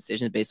not, make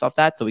decisions based off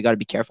that. So we got to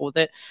be careful with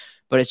it.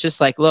 But it's just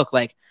look,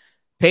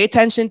 pay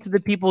attention to the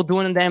people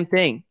doing the damn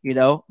thing. You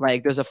know,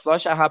 there's a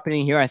flush out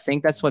happening here. I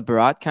think that's what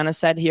Bharat kind of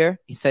said here.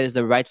 He said it's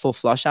a rightful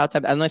flush out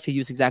type. I don't know if he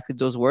used exactly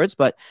those words,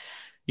 but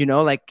you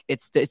know,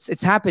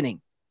 it's happening.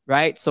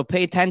 Right. So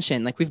pay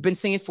attention. We've been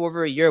saying it for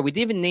over a year. We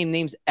didn't even name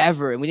names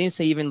ever. And we didn't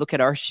say even look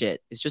at our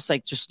shit. It's just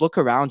just look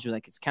around you.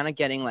 It's kind of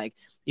getting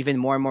even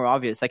more and more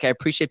obvious. I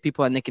appreciate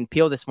people at Nick and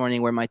Peel this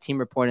morning where my team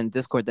reported in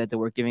Discord that they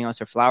were giving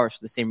us our flowers for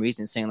the same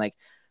reason, saying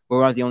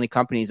we're one of the only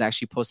companies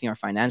actually posting our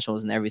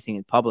financials and everything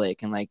in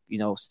public and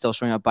still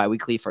showing up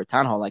bi-weekly for a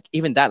town hall.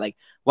 Even that,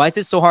 why is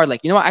it so hard?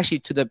 Actually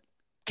to the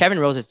Kevin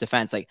Rose's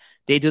defense,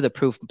 they do the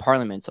proof in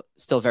Parliament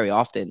still very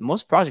often.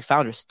 Most project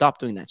founders stop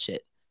doing that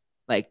shit.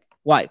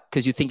 Why?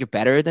 Because you think you're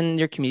better than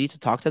your community to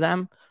talk to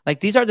them?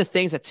 These are the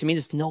things that to me,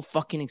 there's no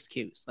fucking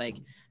excuse.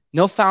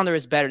 No founder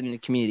is better than the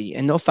community,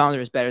 and no founder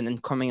is better than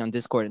coming on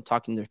Discord and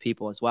talking to their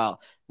people as well.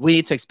 We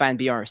need to expand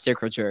beyond our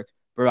circle jerk,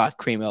 Bharat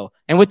Cremo.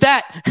 And with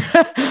that,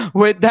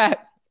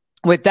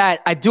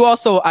 I do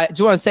want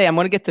to say I'm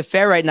going to get to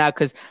Fair right now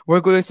because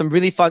we're doing some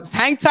really fun.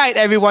 Hang tight,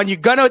 everyone.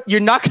 You're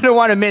not going to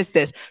want to miss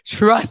this.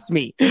 Trust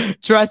me. You're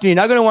not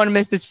going to want to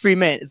miss this free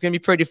mint. It's going to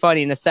be pretty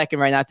funny in a second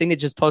right now. I think they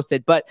just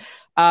posted. But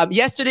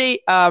yesterday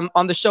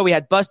on the show, we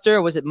had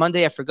Buster. Was it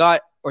Monday? I forgot.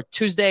 Or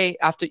Tuesday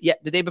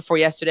the day before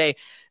yesterday.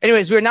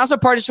 Anyways, we announced our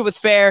partnership with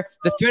Fair.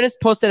 The thread is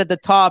posted at the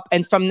top.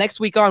 And from next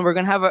week on, we're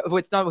going to have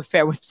it's not with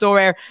Fair, with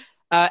Sorare.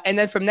 And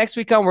then from next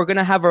week on, we're going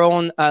to have our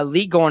own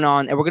league going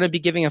on, and we're going to be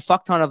giving a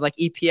fuck ton of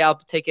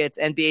EPL tickets,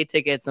 NBA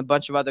tickets, and a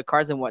bunch of other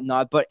cards and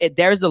whatnot. But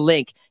there's a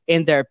link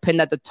in there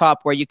pinned at the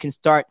top where you can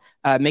start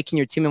making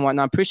your team and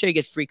whatnot. I'm pretty sure you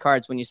get free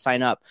cards when you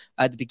sign up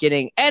at the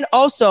beginning. And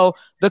also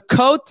the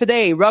code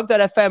today,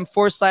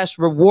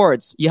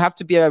 rug.fm/rewards. You have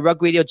to be a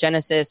Rug Radio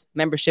Genesis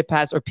membership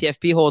pass or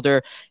PFP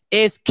holder,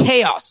 is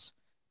chaos.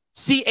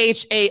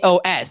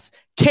 CHAOS.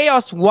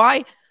 Chaos.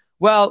 Why?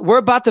 Well, we're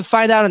about to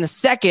find out in a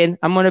second.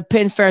 I'm going to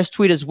pin Fair's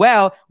tweet as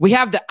well. We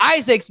have the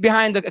Isaacs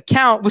behind the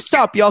account. What's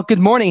up, y'all? Good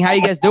morning. How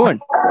you guys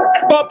doing?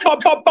 Let's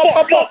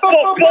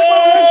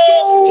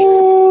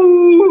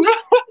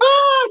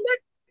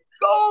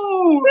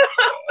go!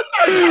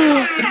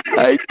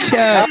 I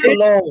can't.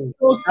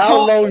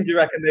 How long do you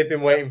reckon they've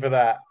been waiting for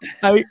that?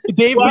 They've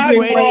been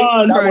waiting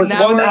for an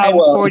hour and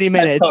 40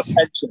 minutes.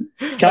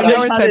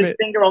 Kevin had his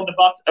finger on the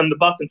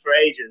button for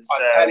ages.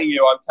 I'm telling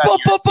you.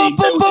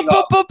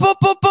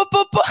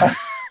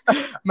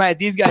 Man,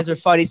 these guys are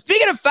funny.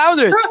 Speaking of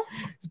founders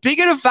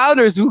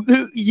who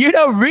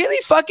really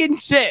fucking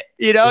shit,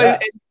 and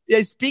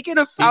speaking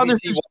of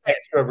founders who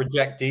extra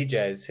reject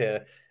DJs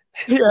here.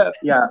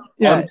 Yeah.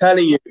 I'm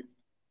telling you.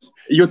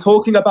 You're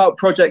talking about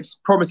projects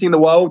promising the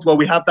world. Well,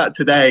 we have that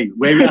today.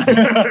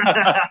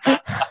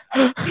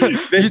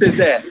 This is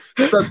it.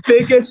 The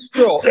biggest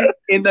straw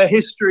in the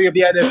history of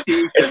the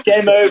NFT. It's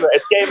game over.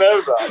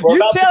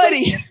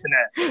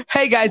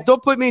 Hey guys,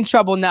 don't put me in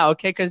trouble now,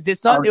 okay? Because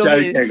it's not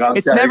Ovi.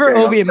 It's never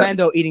Ovi and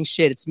Mando eating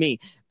shit. It's me.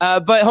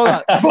 But hold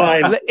on.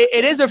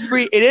 It is a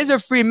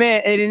free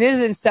mint, and it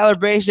is in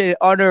celebration in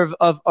honor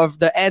of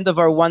the end of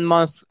our 1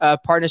 month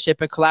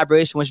partnership and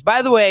collaboration. Which,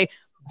 by the way,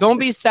 don't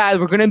be sad.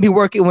 We're going to be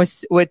working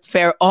with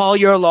Fair all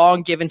year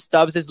long, given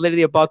Stubbs is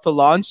literally about to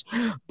launch.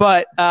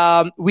 But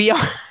we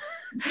are...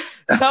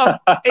 So,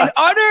 in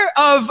honor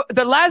of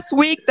the last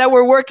week that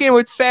we're working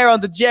with Fair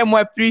on the GM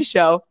Web3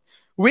 show,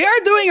 we are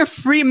doing a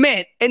free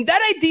mint. And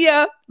that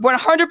idea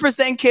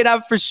 100% came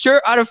out for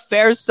sure out of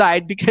Fair's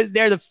side because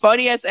they're the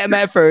funniest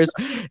MFers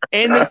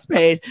in the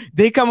space.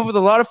 They come up with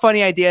a lot of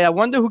funny ideas. I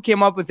wonder who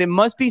came up with it.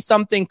 Must be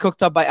something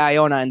cooked up by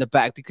Iona in the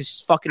back because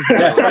she's fucking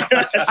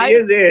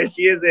hilarious.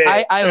 She is it.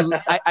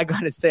 I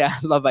got to say, I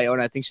love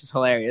Iona. I think she's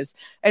hilarious.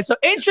 And so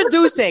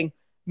introducing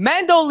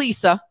Mando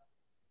Lisa,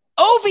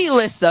 Ovi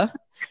Lisa,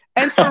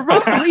 and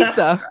Farouk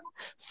Lisa,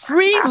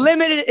 free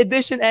limited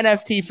edition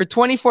NFT for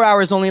 24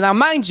 hours only. Now,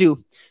 mind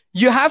you,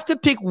 you have to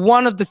pick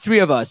one of the three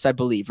of us, I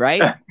believe,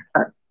 right?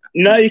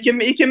 No, you can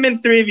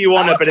mint three if you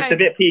want to, but it's a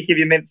bit peak if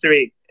you mint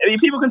three. I mean,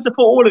 people can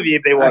support all of you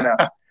if they want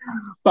to.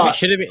 But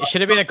should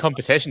have been a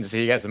competition to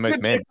see who gets the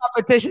most mints.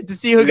 Competition to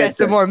see who gets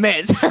the more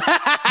mints.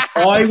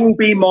 I will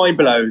be mind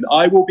blown.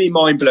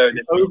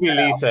 If Ovi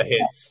Lisa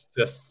hits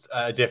just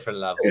a different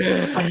level.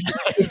 I'm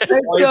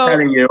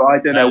telling you, I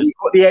don't know. We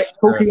got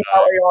talking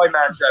about AI,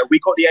 Mando. We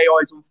got the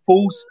AIs on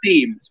full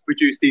steam to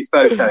produce these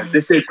photos.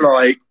 This is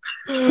like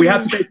we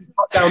have to basically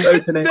cut down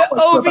OpenAI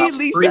for about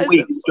 3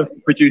 weeks just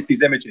to produce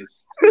these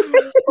images.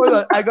 Hold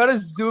on, I gotta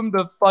zoom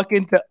the fuck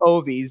into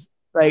Ovi's.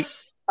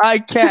 I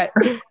can't.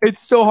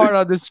 It's so hard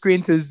on the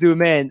screen to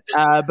zoom in.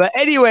 But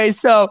anyway,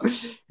 so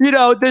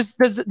there's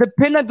the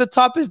pin at the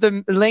top is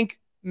the link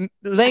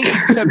link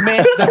to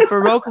the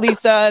Farouk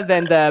Lisa,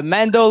 then the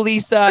Mando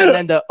Lisa, and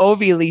then the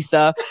Ovi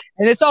Lisa.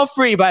 And it's all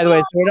free, by the way.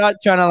 So we're not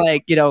trying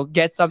to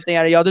get something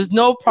out of y'all. There's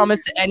no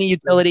promise to any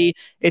utility.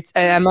 And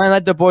I'm gonna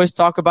let the boys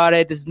talk about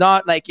it. It's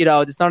not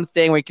it's not a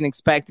thing where you can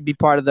expect to be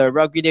part of the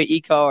Rug Video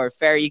Eco or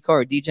Fair Eco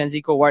or DGen's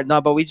Eco or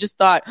whatnot. But we just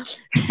thought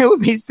it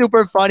would be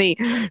super funny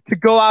to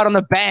go out on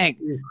the bank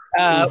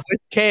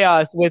with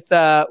chaos with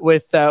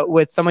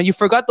someone. You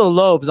forgot the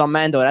lobes on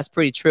Mando. That's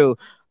pretty true.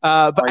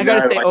 But I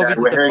gotta say, Ovi's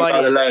is the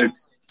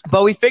funniest.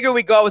 But we figure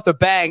we go out with a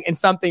bang and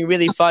something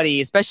really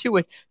funny, especially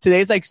with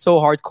today's so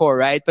hardcore,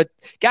 right? But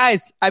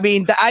guys, I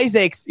mean, the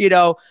Isaacs,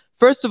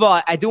 first of all,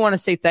 I do want to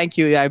say thank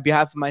you on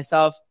behalf of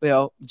myself,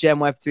 Gem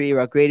Web3,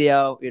 Rug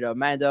Radio,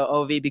 Mando,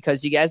 Ovi,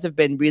 because you guys have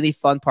been really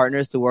fun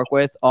partners to work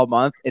with all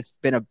month. It's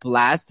been a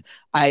blast.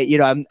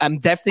 I'm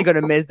definitely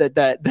gonna miss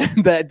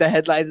the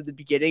headlines at the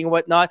beginning and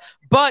whatnot.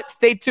 But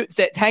stay tuned,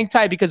 hang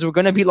tight, because we're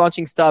gonna be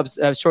launching stubs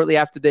shortly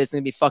after this. It's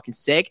gonna be fucking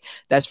sick,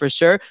 that's for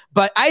sure.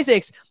 But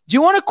Isaacs, do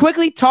you want to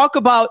quickly talk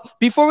about,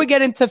 before we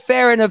get into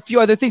Fair and a few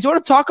other things, you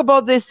want to talk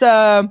about this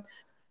Mona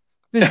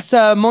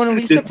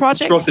Lisa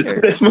project?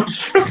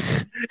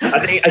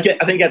 I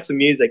think get some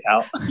music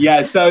out.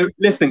 Yeah, so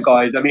listen,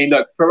 guys. I mean,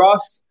 look, for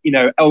us,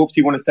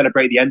 obviously want to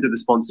celebrate the end of the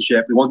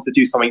sponsorship. We want to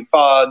do something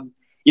fun,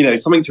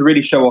 something to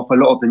really show off a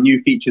lot of the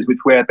new features which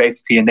we're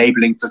basically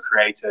enabling for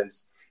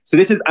creators. So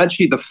this is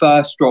actually the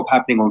first drop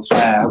happening on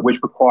Fair, which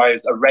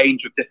requires a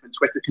range of different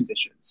Twitter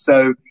conditions.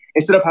 So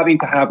instead of having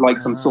to have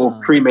some sort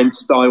of pre-mint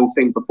style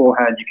thing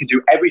beforehand, you can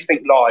do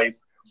everything live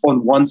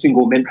on one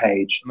single mint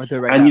page. And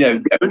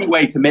the only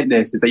way to mint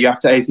this is that you have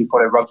to basically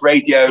follow Rug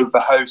Radio, the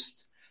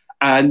host.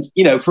 And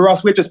for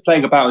us, we're just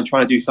playing about and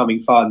trying to do something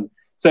fun.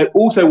 So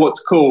also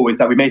what's cool is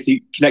that we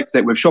basically connected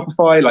it with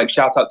Shopify,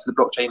 shout out to the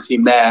blockchain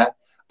team there.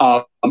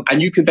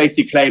 And you can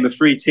basically claim a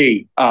free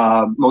tea.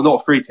 Well,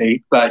 not a free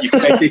tea, but you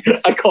can basically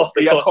a cost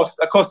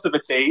of a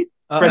tea,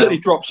 freshly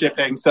drop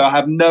shipping. So I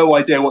have no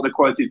idea what the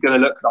quality is going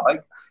to look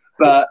like.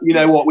 But you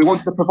know what? We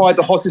wanted to provide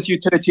the hottest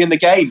utility in the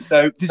game.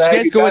 So did you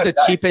guys go with the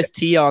cheapest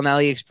tea on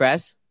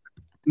AliExpress?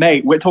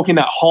 Mate, we're talking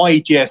that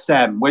high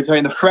GSM. We're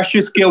talking the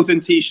freshest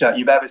Gildan t-shirt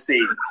you've ever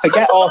seen.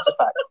 Forget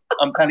Artifact.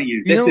 I'm telling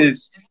you,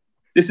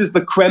 this is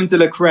the creme de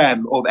la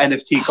creme of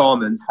NFT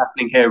garments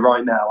happening here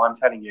right now. I'm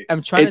telling you.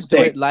 I'm trying to do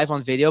it live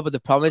on video, but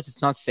the problem is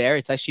it's not fair.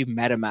 It's actually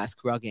MetaMask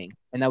rugging,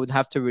 and I would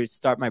have to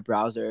restart my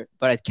browser,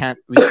 but I can't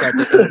restart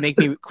it. It would make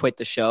me quit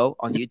the show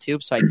on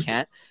YouTube, so I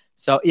can't.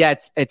 So yeah,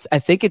 I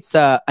think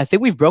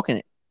we've broken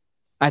it.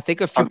 I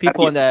think a few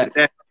people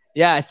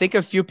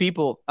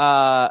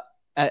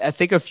I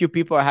think a few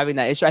people are having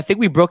that issue. I think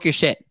we broke your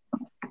shit.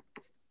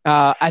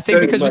 I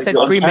think because we said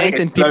free mint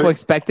and people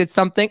expected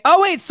something.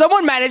 Oh wait,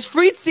 someone managed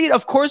Freed Seed.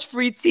 Of course,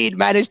 Freed Seed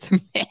managed to.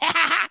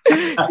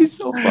 He's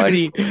so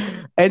funny.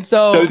 And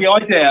so the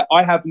idea,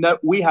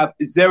 we have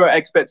zero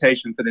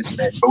expectation for this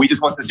mint, but we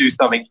just want to do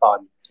something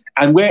fun.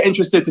 And we're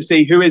interested to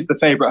see who is the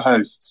favorite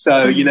host.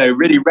 So,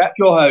 really rep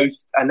your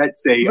host and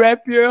let's see.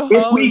 Rep your host.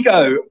 If we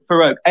go,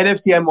 Farouk,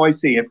 NFT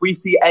NYC, if we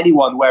see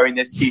anyone wearing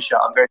this t-shirt,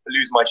 I'm going to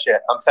lose my shit.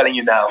 I'm telling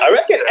you now. I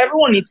reckon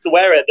everyone needs to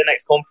wear it at the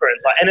next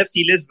conference. Like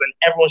NFC Lisbon,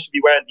 everyone should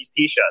be wearing these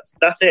t-shirts.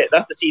 That's it.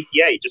 That's the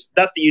CTA.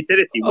 That's the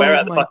utility. Wear it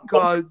at the fucking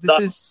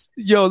conference.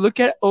 Look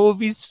at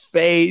Ovi's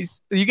face.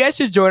 You guys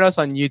should join us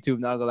on YouTube,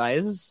 not gonna lie.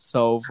 This is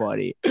so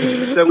funny.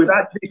 So we've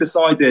actually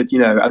decided,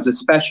 as a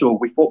special,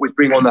 we thought we'd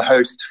bring on the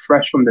host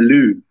fresh from the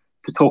Louvre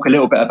to talk a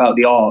little bit about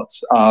the art,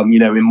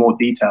 in more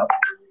detail.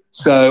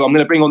 So I'm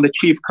going to bring on the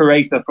chief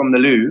curator from the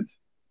Louvre.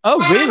 Oh,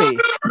 really?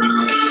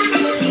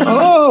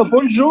 Oh,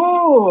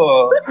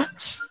 bonjour.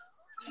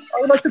 I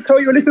would like to tell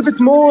you a little bit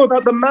more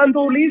about the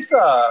Mando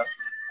Lisa,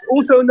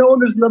 also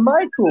known as the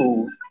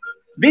Michael.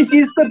 This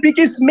is the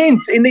biggest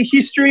mint in the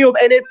history of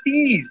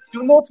NFTs.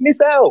 Do not miss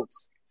out.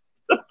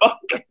 The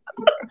fuck?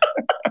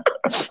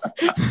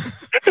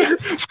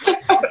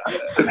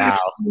 Wow.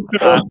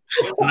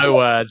 No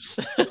words.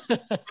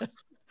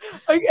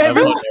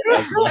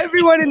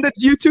 Everyone in the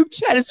YouTube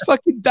chat is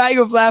fucking dying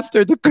of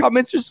laughter. The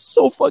comments are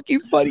so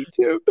fucking funny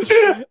too.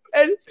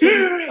 And,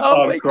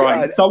 my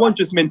God. Someone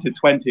just minted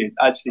 20. It's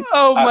actually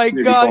my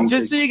God. Bonkers.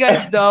 Just so you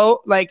guys know,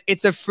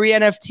 it's a free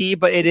NFT,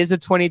 but it is a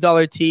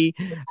 $20 tee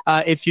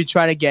if you're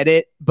trying to get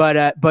it.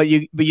 But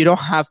you don't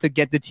have to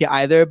get the tee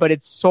either. But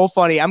it's so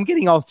funny. I'm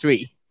getting all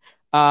three.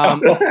 I'm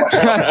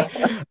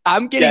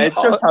getting. Yeah,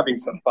 it's just having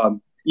some fun.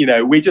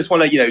 We just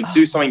want to,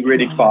 do something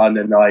really fun,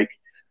 and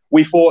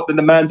we thought that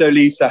the Mando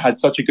Lisa had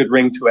such a good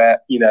ring to it.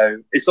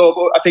 It's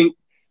all. I think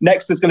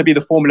next there's going to be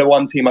the Formula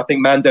One team. I think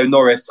Mando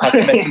Norris has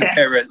to make an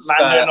appearance.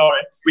 Mando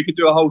Norris. We could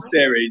do a whole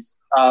series.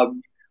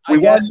 We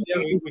want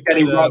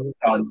getting runs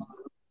done.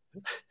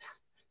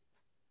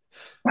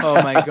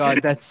 Oh my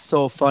God, that's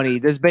so funny.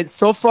 There's been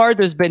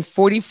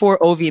 44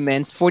 Ovi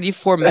mints,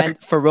 44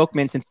 Farouk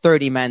mints, and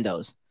 30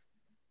 Mandos.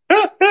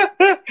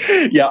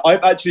 Yeah,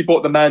 I've actually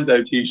bought the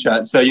Mando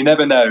t-shirt, so you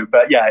never know.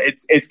 But yeah,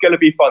 it's going to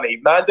be funny.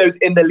 Mando's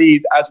in the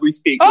lead as we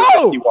speak.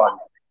 Oh, 51.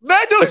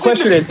 Mando's the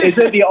question is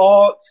it the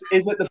art?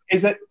 Is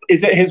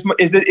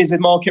it his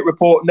market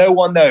report? No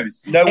one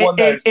knows. No one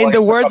knows. In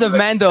the words of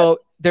Mando,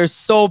 they're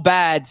so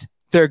bad,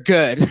 they're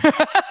good.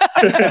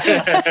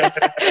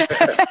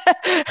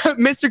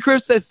 Mr.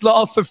 Crip says,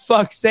 lol, for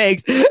fuck's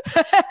sakes.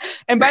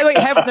 And by the way,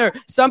 Hefner,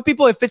 some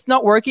people, if it's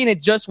not working,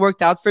 it just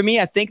worked out for me.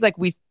 I think like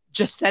we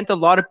just sent a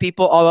lot of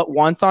people all at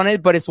once on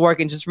it, but it's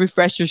working. Just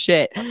refresh your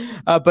shit.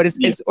 But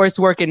it's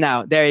working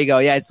now. There you go.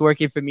 Yeah, it's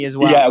working for me as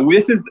well. Yeah,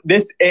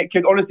 it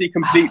could honestly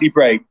completely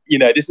break. You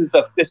know, this is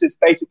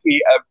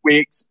basically we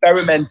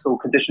experimental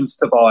conditions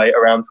to buy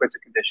around Twitter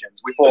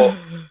conditions. We thought,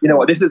 you know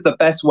what, this is the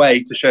best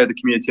way to show the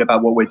community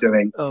about what we're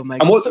doing. Oh my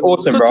God. And what's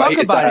awesome, right?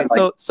 Talk about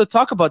it. So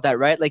talk about that,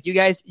 right? Like you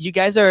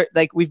guys are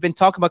like, we've been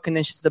talking about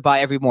conditions to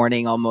buy every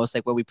morning almost,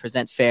 like when we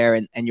present Fair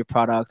and your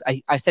product.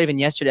 I said even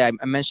yesterday,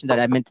 I mentioned that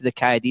I minted the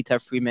Kayadita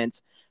free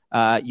mint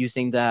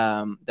using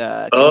the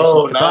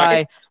conditions to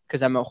buy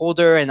because I'm a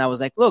holder, and I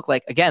was like, look,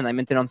 like again, I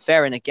minted on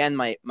Fair, and again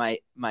my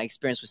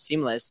experience was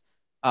seamless.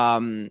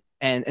 And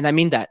I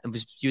mean that I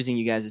was using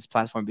you guys'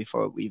 platform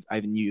before I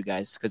even knew you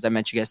guys, because I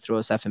met you guys through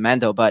OSF and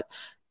Mando. But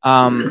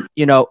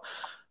you know,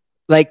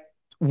 like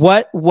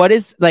what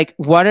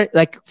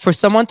are for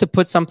someone to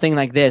put something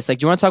like this, like,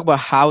 do you want to talk about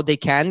how they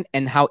can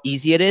and how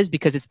easy it is?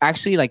 Because it's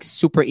actually like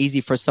super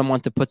easy for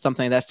someone to put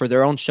something like that for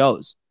their own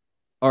shows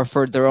or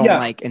for their own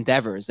like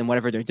endeavors and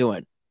whatever they're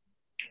doing.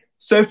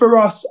 So for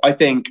us, I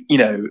think, you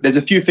know, there's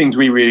a few things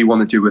we really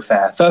want to do with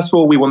Fair. First of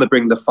all, we want to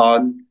bring the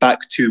fun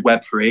back to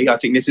Web3. I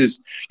think this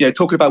is, you know,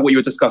 talking about what you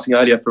were discussing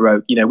earlier,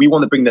 Farouk, you know, we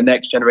want to bring the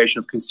next generation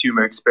of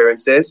consumer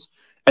experiences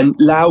and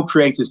allow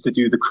creators to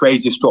do the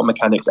craziest drop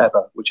mechanics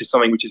ever, which is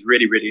something which is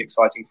really, really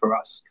exciting for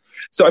us.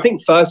 So I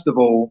think, first of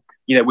all,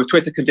 you know, with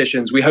Twitter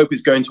conditions, we hope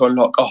it's going to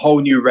unlock a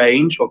whole new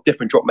range of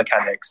different drop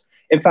mechanics.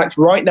 In fact,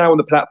 right now on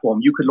the platform,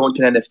 you could launch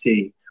an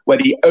NFT where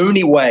the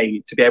only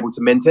way to be able to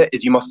mint it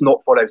is you must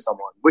not follow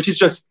someone, which is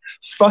just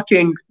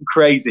fucking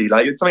crazy.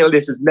 Like, it's something like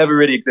this has never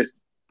really existed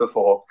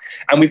before.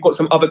 And we've got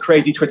some other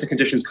crazy Twitter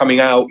conditions coming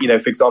out. You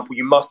know, for example,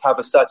 you must have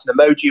a certain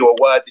emoji or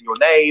word in your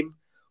name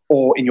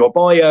or in your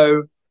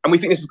bio. And we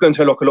think this is going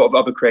to unlock a lot of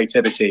other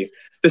creativity.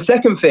 The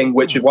second thing,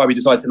 which is why we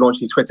decided to launch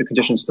these Twitter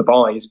conditions to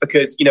buy, is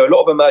because, you know, a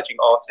lot of emerging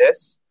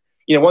artists,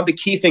 you know, one of the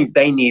key things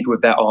they need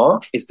with their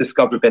art is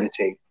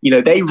discoverability. You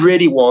know, they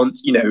really want,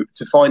 you know,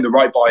 to find the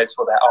right buyers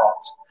for their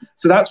art.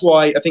 So that's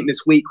why I think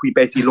this week we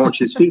basically launched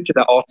this feature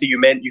that after you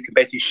mint, you can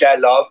basically share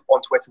love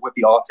on Twitter with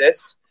the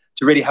artist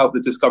to really help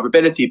the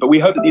discoverability. But we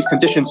hope that these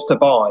conditions to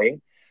buy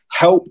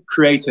help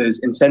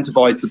creators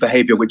incentivize the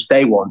behavior which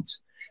they want.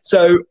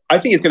 So I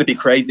think it's going to be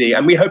crazy.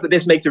 And we hope that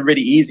this makes it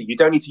really easy. You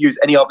don't need to use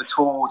any other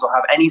tools or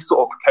have any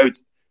sort of code,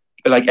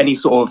 like any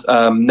sort of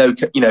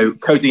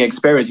coding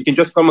experience. You can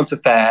just come onto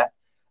Fair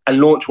and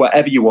launch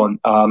whatever you want.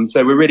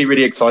 So we're really,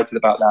 really excited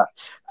about that.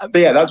 But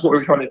yeah, that's what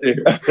we're trying to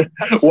do.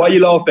 Why are you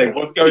laughing?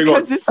 What's going on?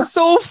 Because it's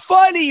so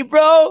funny,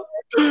 bro.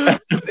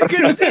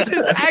 Because this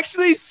is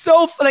actually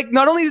so like,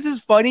 not only is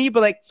this funny,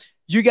 but like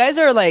you guys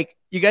are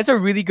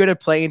really good at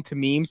playing into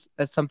memes.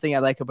 That's something I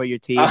like about your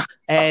team.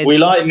 And we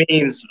like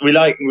memes. We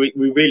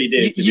really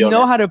do. You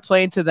know how to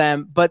play into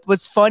them. But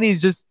what's funny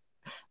is just,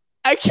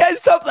 I can't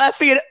stop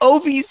laughing at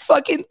Ovi's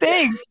fucking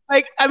thing.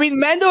 Like, I mean,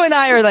 Mando and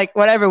I are like,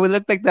 whatever, we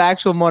look like the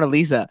actual Mona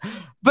Lisa.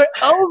 But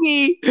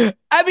Ovi,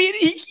 I mean,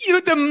 he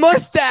with the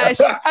mustache.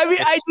 I mean,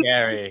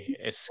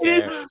 It's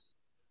scary.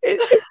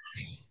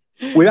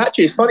 We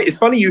actually, it's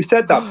funny you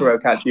said that,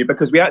 Farouk, actually,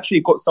 because we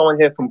actually got someone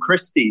here from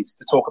Christie's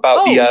to talk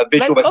about the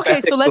visual aesthetics.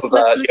 Okay, so let's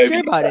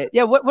hear about it.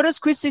 Yeah, what does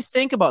Christie's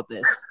think about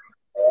this?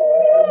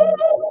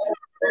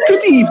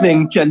 Good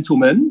evening,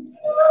 gentlemen.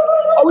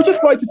 I would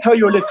just like to tell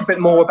you a little bit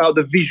more about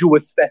the visual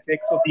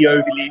aesthetics of the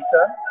Ovi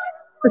Lisa.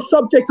 The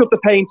subject of the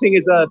painting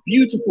is a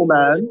beautiful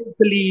man,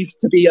 believed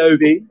to be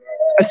Ovi,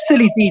 a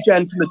silly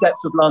degen from the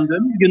depths of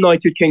London,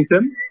 United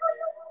Kingdom.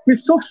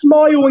 His soft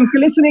smile and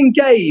glistening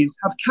gaze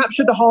have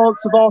captured the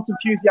hearts of art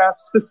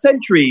enthusiasts for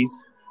centuries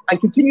and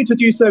continue to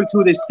do so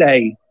to this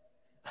day.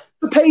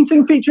 The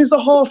painting features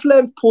a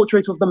half-length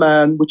portrait of the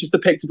man, which is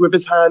depicted with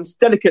his hands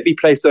delicately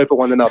placed over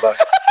one another.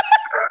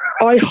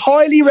 I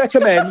highly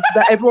recommend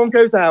that everyone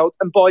goes out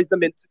and buys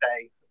them in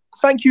today.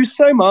 Thank you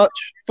so much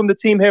from the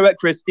team here at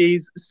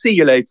Christie's. See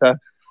you later.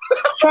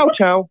 Ciao,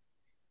 ciao.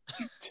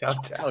 Ciao,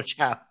 ciao,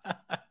 ciao.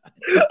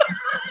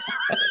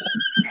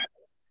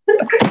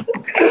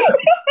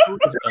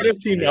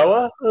 NFT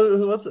Noah?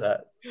 Who was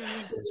that?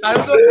 I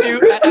don't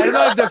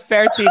know if the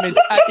Fair team is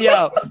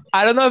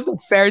I don't know if the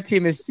Fair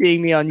team is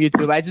seeing me on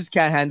YouTube. I just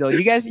can't handle it.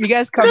 You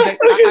guys come back.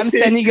 I'm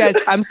sending you guys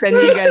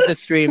the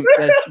stream,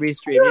 the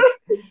restream.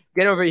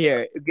 Get over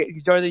here.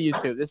 Join the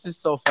YouTube. This is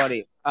so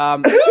funny.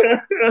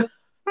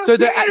 So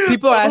the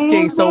people are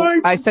asking.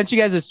 So I sent you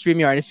guys a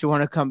StreamYard if you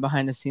want to come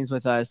behind the scenes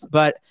with us.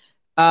 But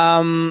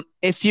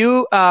if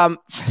you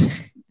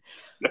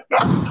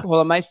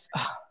well, my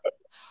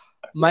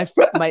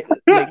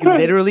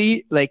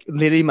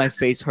literally my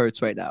face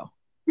hurts right now.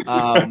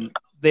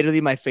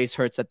 Literally my face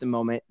hurts at the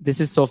moment. This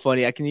is so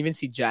funny. I can even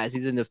see Jazz.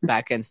 He's in the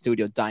back end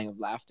studio dying of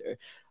laughter.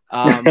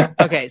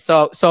 Okay,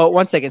 so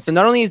 1 second. So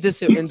not only is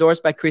this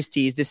endorsed by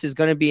Christie's, this is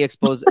going to be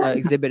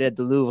exhibited at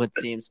the Louvre, it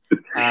seems.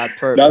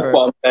 That's what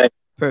I'm saying.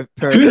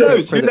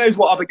 Who knows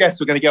what other guests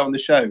we're going to get on the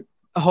show?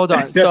 hold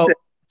on. So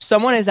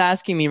someone is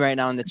asking me right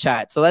now in the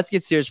chat. So let's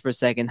get serious for a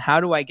second.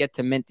 How do I get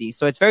to mint these?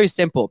 So it's very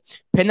simple.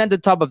 Pin at the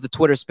top of the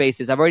Twitter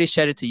Spaces. I've already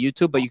shared it to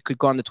YouTube, but you could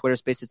go on the Twitter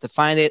Spaces to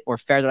find it, or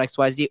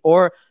fair.xyz,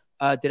 or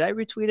did I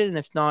retweet it? And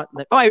if not,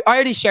 I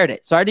already shared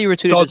it. So I already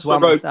retweeted it as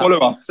well. Follow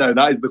us, though.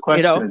 That is the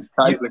question.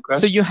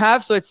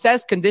 So it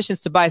says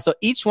conditions to buy. So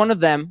each one of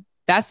them,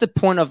 that's the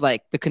point of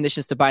like the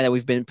conditions to buy that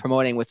we've been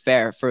promoting with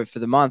Fair for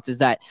the month, is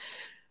that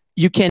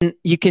you can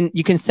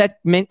set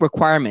mint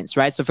requirements,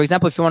 right? So for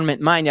example, if you want to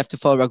mint mine, you have to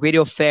follow Rug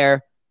Radio,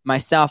 Fair,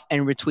 myself,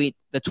 and retweet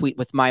the tweet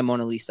with my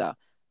Mona Lisa.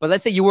 But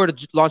let's say you were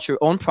to launch your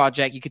own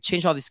project, you could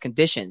change all these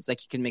conditions.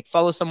 Like you can make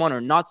follow someone or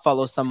not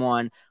follow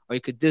someone, or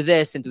you could do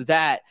this and do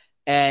that.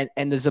 And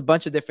there's a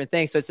bunch of different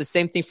things. So it's the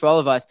same thing for all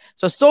of us.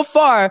 So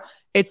far,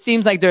 it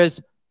seems like there's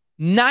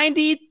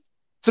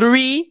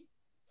 93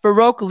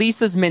 Farouk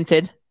Lisas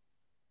minted.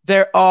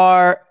 There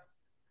are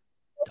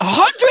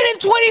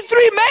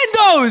 123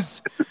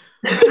 Mandos.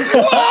 Let's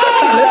go,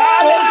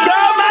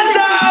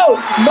 Mando!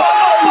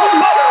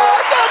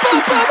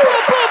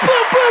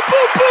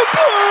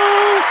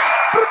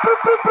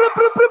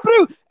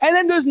 And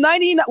then there's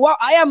 99. Well,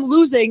 I am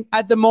losing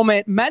at the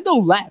moment. Mando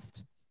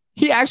left.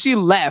 He actually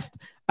left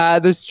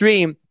the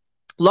stream.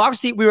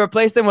 Loxley, we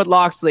replaced him with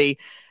Loxley.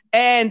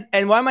 And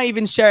why am I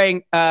even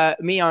sharing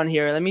me on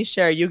here? Let me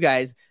share you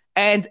guys.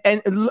 And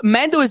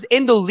Mando is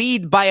in the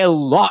lead by a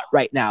lot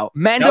right now.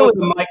 Mando is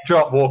a mic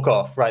drop walk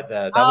off right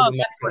there.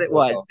 That's what it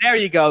was. There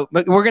you go.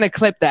 But we're gonna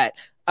clip that.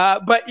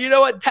 But you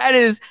know what? That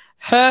is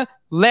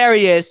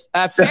hilarious.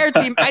 Fair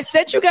team. I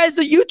sent you guys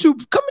the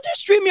YouTube. Come into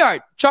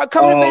StreamYard.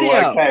 Come in the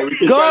video.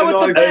 Okay. Go out with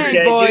the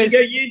bang, boys.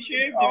 Did we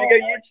go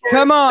YouTube?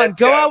 Come on,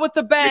 go out with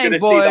the bang,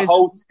 boys. See the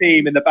whole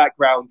team in the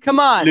background. Come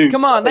on.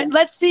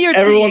 Let's see your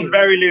team. Everyone's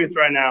very loose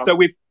right now. So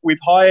we've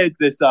hired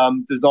this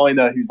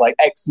designer who's like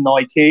ex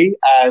Nike,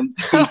 and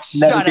he's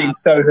never been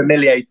so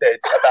humiliated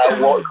about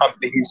what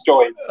company he's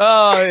joined.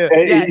 Oh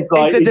yeah. He's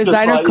the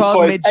designer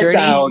called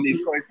Midjourney.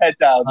 He's got his head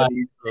down. I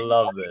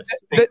love this.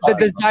 The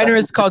designer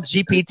is called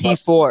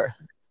GPT-4.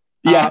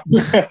 Yeah.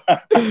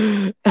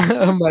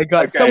 Oh my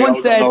God. Okay, someone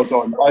said. Hold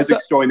on.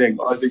 Isaac's joining.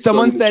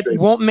 Someone said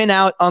won't mint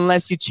out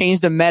unless you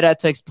change the meta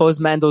to expose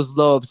Mando's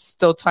lobes.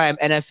 Still time.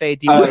 NFA.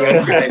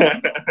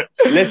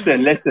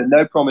 Listen.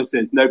 No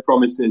promises.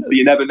 But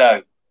you never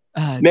know.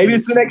 Maybe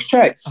it's the next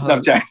checks. No,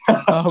 I'm joking.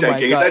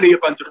 It's only a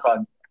bunch of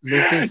fun.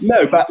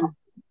 No, but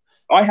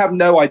I have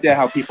no idea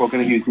how people are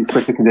going to use these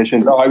Twitter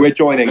conditions. Oh, we're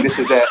joining. This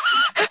is it.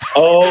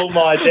 Oh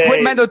my days.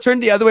 Wait, Mando, turn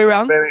the other way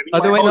around.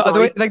 Other way,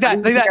 like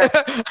that.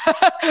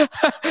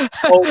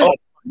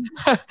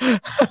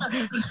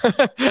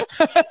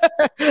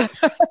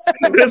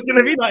 There's going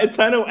to be that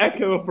eternal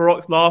echo of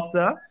Farouk's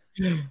laughter.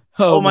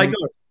 Oh my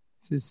God.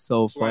 This is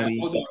so funny.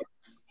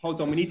 Hold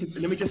on. Let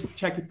me just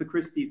check if the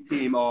Christie's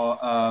team are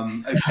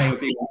okay with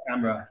being on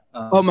camera.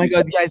 Oh my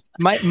God, guys,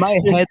 my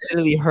head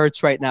literally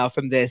hurts right now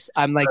from this.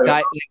 I'm like,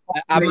 the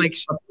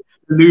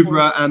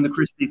Louvre and the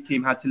Christie's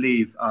team had to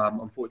leave,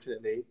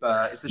 unfortunately,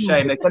 but it's a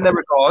shame. They sent their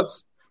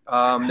regards.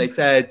 They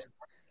said,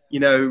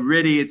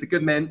 really, it's a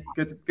good mint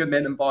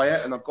and buy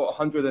it. And I've got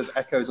 100 of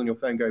echoes on your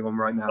phone going on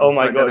right now. Oh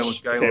my gosh. I don't know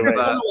what's going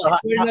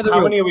on.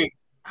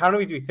 How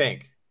many do we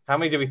think? How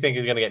many do we think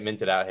is going to get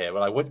minted out here?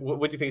 Well, like, what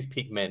do you think is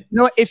peak mint?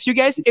 No, if you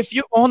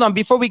hold on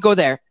before we go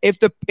there,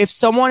 if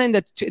someone in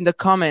the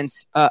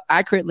comments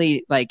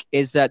accurately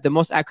is the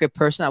most accurate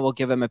person, I will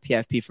give him a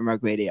PFP from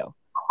Rug Radio.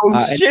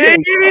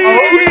 Shit!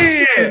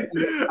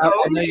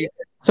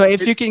 So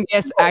if you can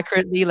guess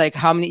accurately, like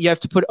how many, you have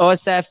to put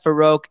OSF,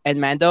 Farouk,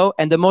 and Mando,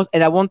 and I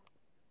won't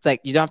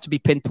you don't have to be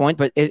pinpoint,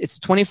 but it's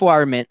a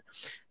 24-hour mint.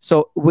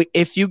 So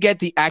if you get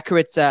the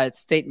accurate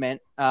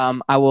statement,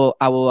 I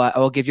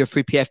will give you a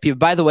free PFP. But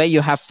by the way, you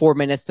have 4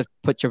 minutes to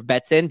put your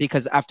bets in,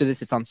 because after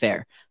this it's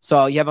unfair.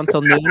 So you have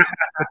until noon to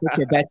put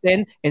your bets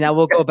in, and I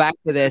will go back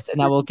to this,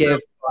 and I will give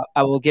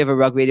a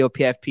Rug Radio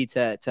PFP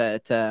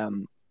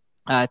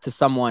to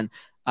someone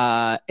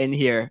in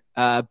here.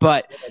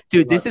 But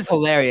dude, this is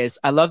hilarious.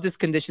 I love this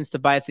conditions to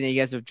buy thing that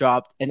you guys have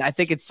dropped, and I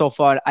think it's so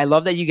fun. I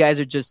love that you guys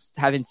are just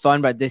having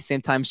fun, but at the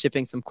same time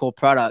shipping some cool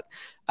product.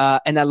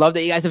 And I love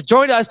that you guys have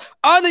joined us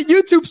on the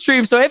YouTube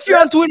stream. So if you're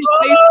on Twitter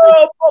Space,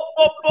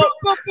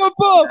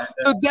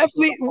 so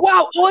definitely,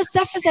 wow,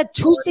 OSF is at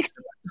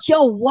 260.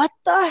 Yo, what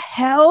the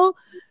hell?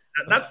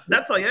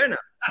 That's Iona.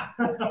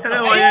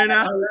 Hello,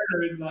 Iona.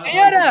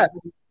 Iona.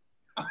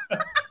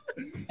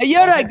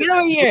 Iona, get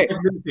over here. She's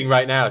minting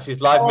right now.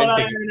 She's live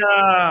minting.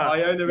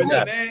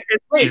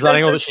 She's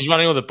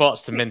running all the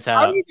bots to mint out.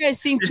 How are you guys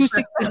seeing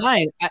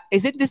 269?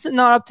 This is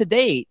not up to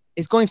date?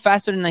 It's going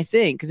faster than I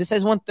think, because it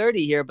says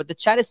 130 here, but the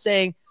chat is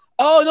saying,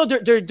 oh no,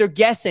 they're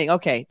guessing.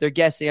 Okay, they're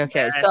guessing.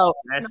 Okay, so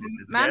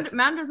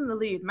Mando's in the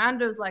lead.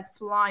 Mando's like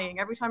flying.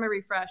 Every time I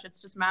refresh, it's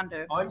just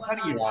Mando. I'm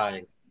telling you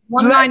why.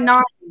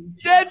 199.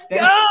 Let's go!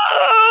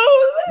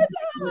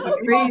 There's a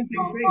crazy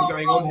thing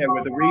going on here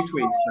with the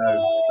retweets,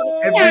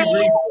 though. Every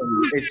retweet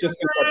is just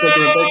going to get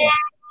bigger and bigger.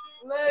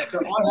 there? So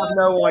I have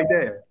no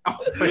idea.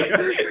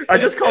 I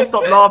just can't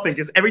stop laughing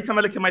because every time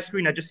I look at my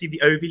screen, I just see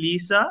the Ovi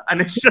Lisa,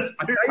 and it's just.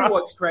 I tell you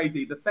what's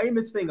crazy. The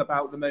famous thing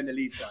about the Mona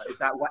Lisa is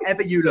that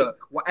whatever you look,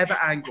 whatever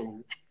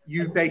angle,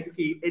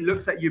 it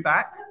looks at you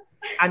back.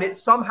 And it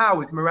somehow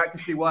has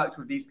miraculously worked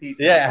with these pieces.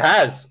 Yeah, it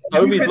has.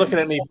 Ovi's looking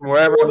at me from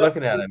wherever I'm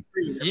looking at him.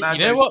 You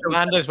know what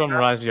Mando's one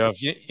reminds me of?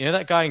 You know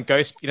that guy in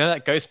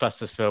that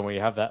Ghostbusters film where you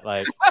have that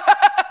like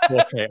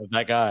portrait of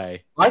that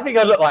guy? I think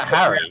I look like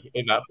Harry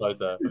in that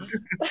photo.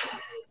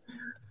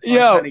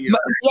 Yo,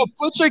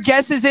 put your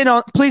guesses in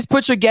on. Please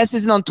put your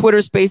guesses in on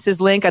Twitter Spaces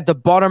link at the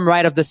bottom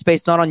right of the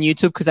space, not on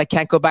YouTube because I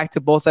can't go back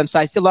to both of them. So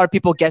I see a lot of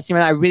people guessing,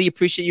 and I really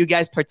appreciate you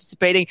guys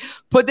participating.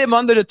 Put them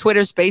under the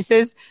Twitter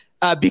Spaces.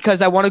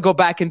 Because I want to go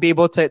back and be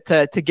able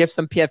to give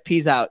some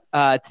PFPs out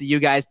to you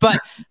guys. But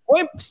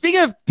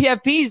speaking of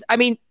PFPs, I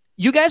mean,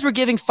 you guys were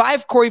giving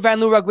 5 Corey Van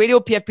Loo Radio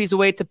PFPs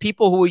away to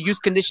people who will use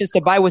conditions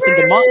to buy within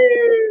the month.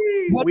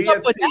 What's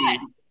up with that?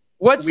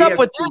 What's up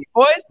with that,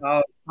 boys?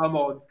 Oh, come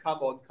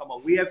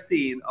on. We have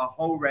seen a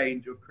whole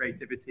range of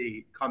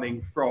creativity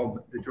coming from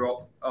the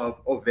drop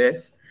of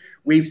this.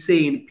 We've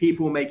seen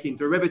people making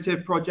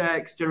derivative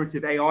projects,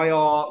 generative AI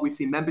art. We've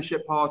seen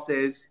membership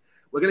passes.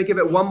 We're going to give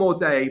it one more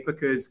day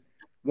because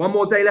one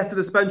more day left of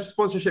the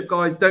sponsorship,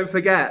 guys. Don't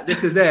forget,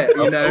 this is it.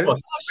 You know, we're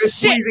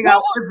squeezing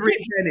out every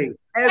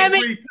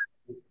penny.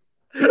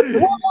 One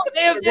more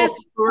day of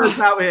this.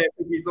 Out here,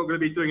 he's not going to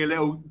be doing a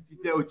little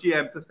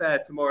GM to Fair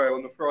tomorrow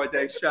on the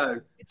Friday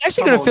show. It's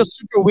actually going to feel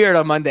super weird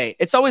on Monday.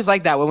 It's always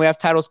like that when we have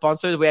title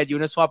sponsors. We had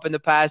Uniswap in the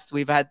past.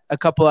 We've had a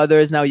couple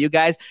others. Now you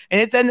guys,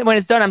 and when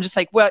it's done, I'm just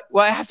like, well,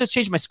 I have to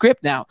change my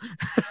script now.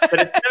 But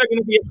it's never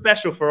going to be a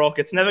special for Rock.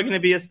 It's never going to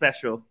be a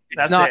special.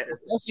 That's it's not. It.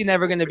 It's definitely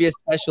never going to be as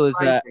special as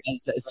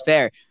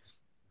fair.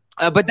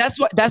 But that's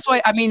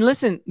why. I mean,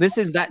 listen.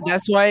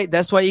 That's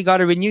why you got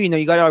to renew. You know,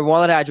 you got our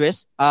wallet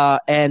address.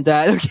 And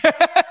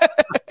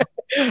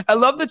I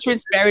love the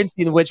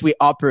transparency in which we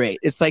operate.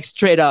 It's like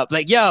straight up,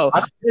 like, yo.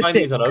 I don't find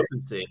these on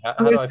OpenSea. How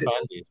do I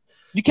find these?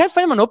 You can't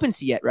find them on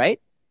OpenSea yet, right?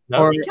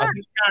 No, you can.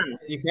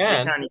 You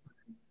can.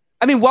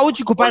 I mean, why would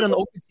you go buy it on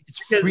OpenSea?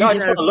 It's free. No, I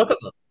just want to look at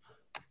them.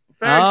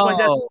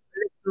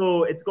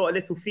 It's got a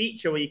little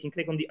feature where you can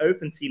click on the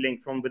OpenSea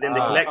link from within the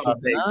collection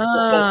page.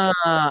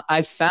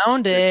 I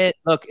found it.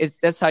 Look,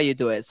 that's how you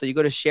do it. So you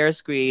go to share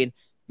screen,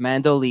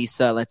 Mando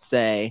Lisa, let's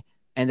say,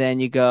 and then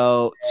you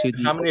go to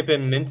the. How many have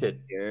been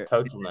minted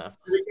total now?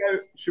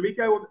 Should we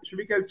go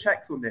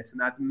checks on this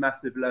and add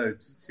massive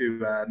loads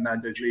to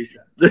Mando's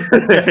Lisa?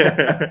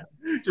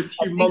 Just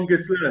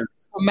humongous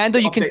loads. Mando,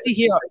 you can see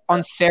here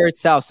on Fair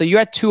itself. So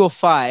you're at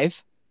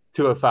 205.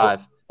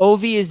 205.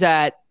 Ovi is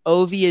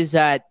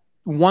at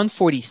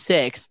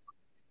 146,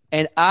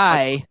 and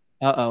I'm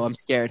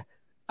scared.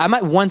 I'm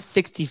at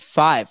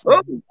 165.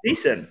 Oh,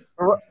 decent.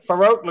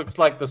 Farouk looks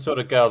like the sort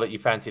of girl that you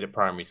fancied at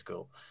primary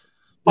school.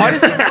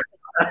 Honestly,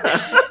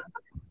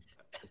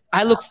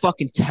 I look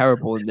fucking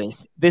terrible in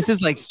this. This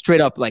is like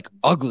straight up like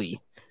ugly,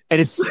 and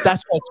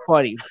that's what's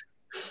funny.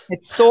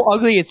 It's so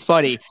ugly, it's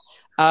funny.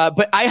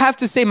 But I have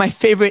to say, my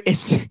favorite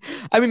is.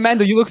 I mean,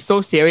 Mando, you look so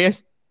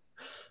serious.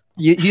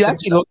 You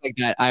actually look like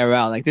that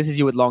IRL. Like this is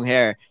you with long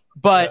hair.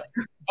 But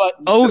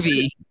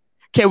Ovi,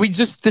 can we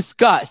just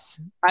discuss?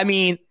 I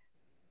mean,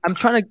 I'm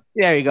trying to.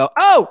 There you go.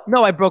 Oh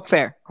no, I broke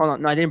Fair. Hold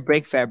on, no, I didn't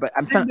break Fair, but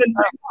I'm trying.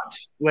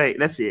 Wait,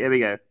 let's see. Here we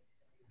go.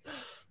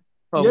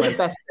 The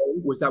best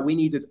thing was that we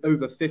needed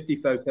over 50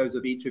 photos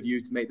of each of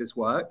you to make this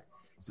work.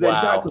 So then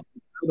Jack was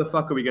like, how the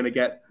fuck are we going to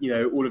get,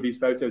 all of these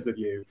photos of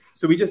you?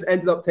 So we just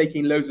ended up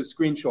taking loads of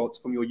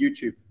screenshots from your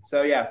YouTube.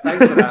 So yeah,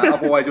 thanks for that.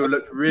 Otherwise it would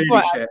look really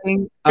shit.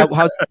 How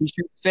the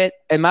t-shirts fit.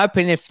 In my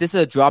opinion, if this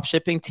is a drop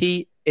shipping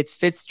tee, it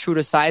fits true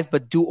to size,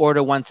 but do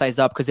order one size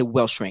up because it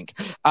will shrink.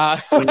 I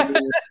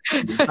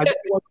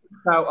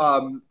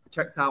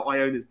checked out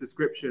Iona's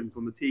descriptions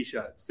on the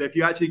t-shirts. So if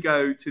you actually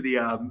go to the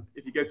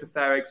if you go to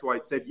FairX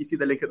White, so if you see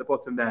the link at the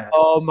bottom there.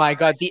 Oh my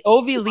god, the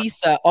Ovi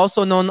Lisa,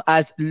 also known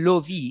as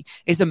Lovi,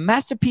 is a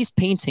masterpiece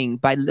painting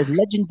by the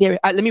legendary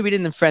let me read it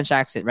in the French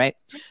accent, right?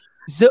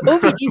 The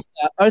Ovi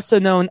Lisa, also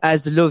known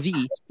as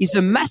Lovi, is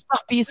a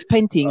masterpiece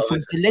painting from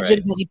the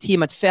legendary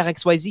team at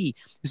FairXYZ.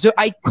 The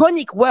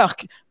iconic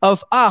work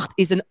of art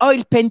is an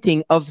oil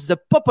painting of the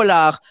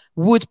Poplar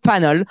wood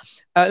panel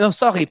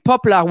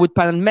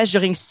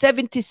measuring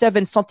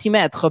 77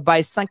 cm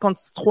by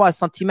 53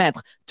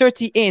 cm,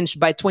 30 inch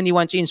by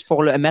 21 inch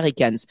for the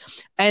Americans,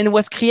 and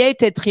was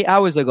created 3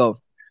 hours ago.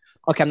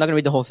 Okay, I'm not going to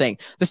read the whole thing.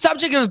 The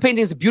subject of the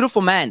painting is a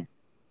beautiful man,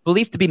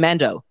 believed to be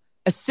Mando.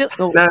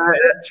 Small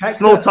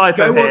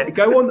typo here.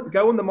 Go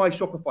on the My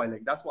Shopify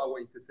link. That's what I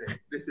want you to see.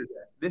 This is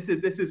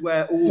it. This is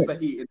where all the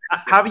heat is.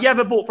 Have you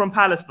ever bought from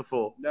Palace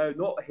before? No,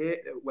 not here.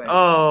 Where?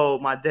 Oh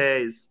my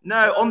days!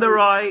 No, on the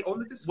right. On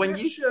the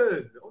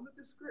description. On the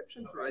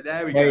description. Right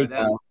there we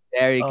go.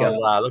 There you go.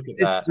 Wow, look at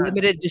this that.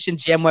 Limited edition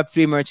GM Web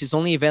 3 merch is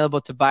only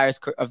available to buyers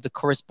of the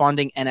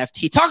corresponding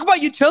NFT. Talk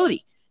about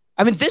utility.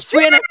 I mean, this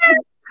free NFT.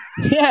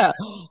 Yeah,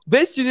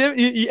 this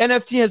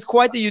NFT has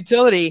quite the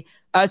utility.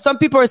 Some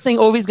people are saying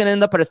Ovi's going to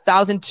end up at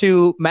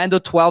 1,002, Mando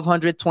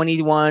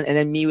 1,221, and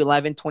then me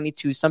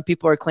 1,122. Some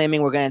people are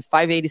claiming we're going to end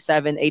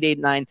 587,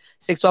 889,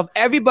 612.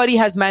 Everybody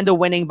has Mando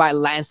winning by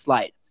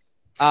landslide.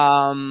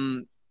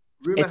 Rumor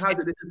has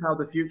it this is how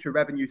the future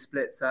revenue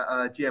splits at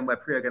GM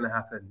Web 3 are going to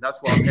happen.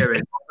 That's what I'm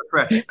hearing.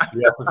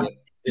 The opposite.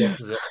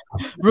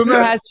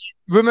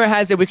 Rumor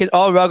has it we can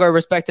all rug our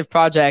respective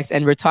projects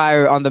and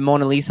retire on the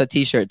Mona Lisa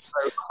t-shirts.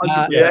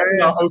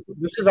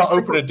 This is our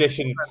open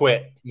edition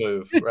quit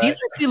move. Dude, right? these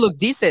actually look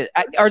decent.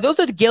 Are those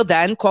the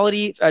Gildan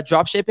quality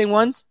drop shipping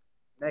ones?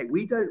 Mate,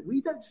 we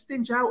don't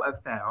stinge out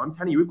at fair. I'm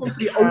telling you, we've gone for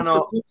the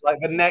ultra. Like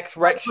the next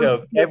rec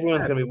show,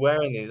 everyone's gonna be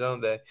wearing these,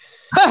 aren't they?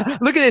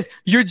 Look at this.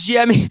 You're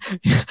GMing.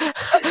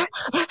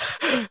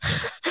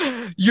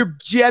 You're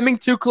GMing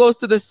too close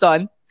to the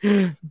sun.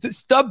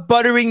 Stop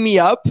buttering me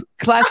up.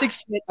 Classic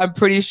fit, I'm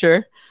pretty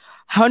sure.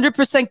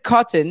 100%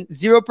 cotton,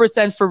 0%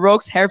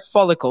 Farouk's hair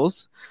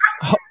follicles.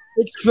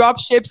 It's drop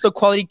ship, so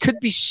quality could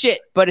be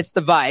shit, but it's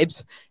the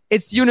vibes.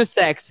 It's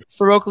unisex.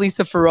 Farouk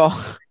Lisa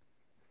Farouk.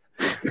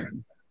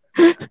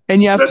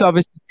 And you have to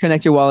obviously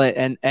connect your wallet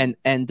and in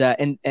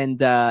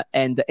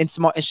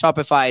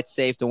Shopify, it's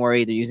safe. Don't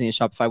worry, they're using a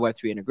Shopify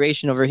Web3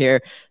 integration over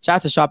here. Shout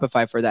out to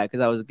Shopify for that because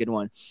that was a good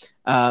one.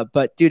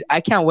 But dude,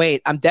 I can't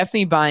wait. I'm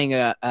definitely buying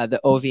the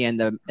Ovi and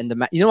the.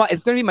 You know what?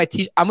 It's gonna be my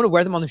t-shirt. I'm gonna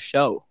wear them on the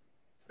show.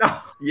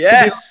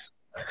 Yes.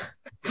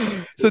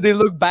 So they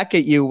look back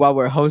at you while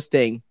we're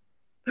hosting.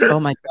 Oh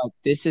my god,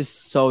 this is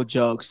so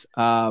jokes.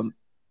 I've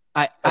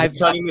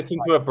turning this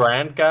into a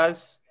brand,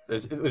 guys.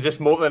 Is this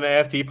more than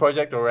an NFT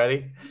project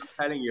already?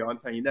 I'm telling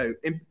you, no.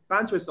 In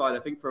banter aside, I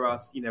think for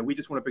us, we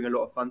just want to bring a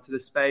lot of fun to the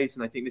space,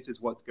 and I think this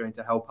is what's going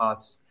to help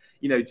us,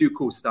 do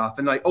cool stuff.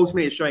 And like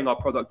ultimately, it's showing our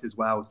product as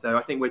well. So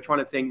I think we're trying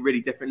to think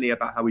really differently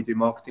about how we do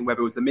marketing.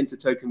 Whether it was the Minter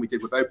token we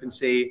did with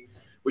OpenSea,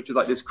 which was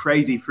like this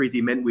crazy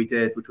 3D mint we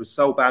did, which was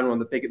soulbound,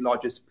 one of the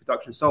largest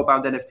production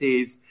soulbound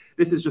NFTs.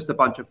 This is just a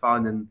bunch of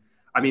fun, and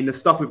I mean the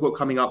stuff we've got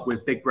coming up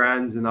with big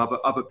brands and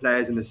other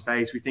players in the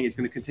space. We think it's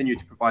going to continue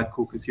to provide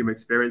cool consumer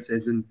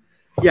experiences, and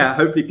yeah,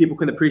 hopefully people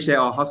can appreciate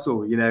our hustle.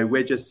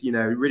 We're just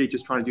really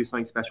just trying to do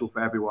something special for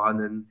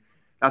everyone, and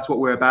that's what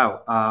we're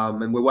about.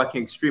 And we're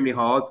working extremely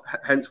hard.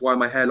 Hence why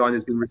my hairline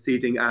has been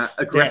receding at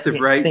aggressive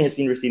rates. I think it's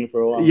been receding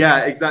for a while.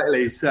 Yeah,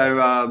 exactly.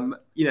 So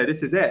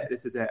this is it.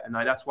 And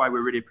that's why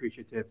we're really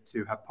appreciative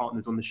to have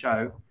partners on the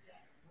show.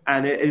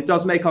 And it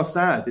does make us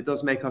sad.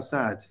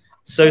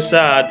 So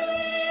sad.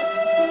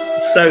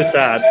 So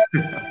sad.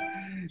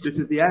 This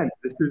is the end.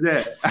 This is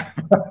it.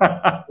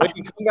 We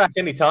can come back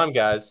anytime,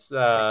 guys.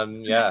 Now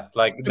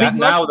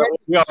that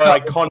we are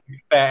iconic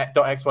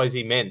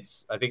Bear.xyz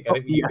mints, I think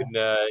you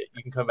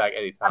can come back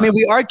anytime. I mean,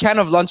 we are kind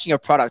of launching a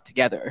product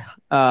together.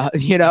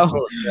 Course, yeah.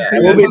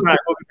 We'll be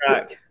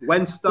back.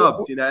 When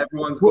Stubbs,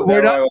 everyone's got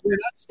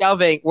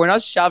we're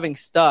not shelving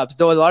Stubbs,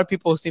 though a lot of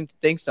people seem to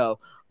think so.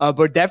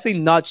 We're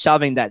definitely not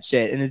shelving that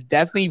shit, and it's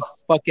definitely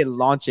fucking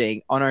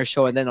launching on our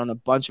show and then on a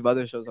bunch of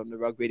other shows on the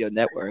Rug Radio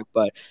Network.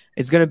 But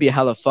it's gonna be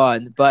hella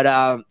fun. But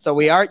so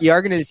you are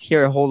gonna just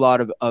hear a whole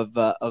lot of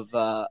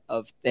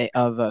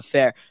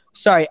fair.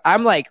 Sorry,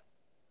 I'm like,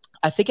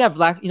 I think I've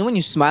laughed. When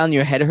you smile and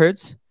your head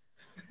hurts.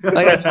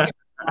 Like I think I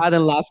smiled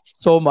and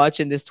laughed so much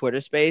in this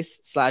Twitter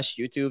space /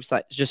 YouTube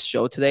 / just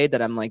show today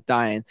that I'm like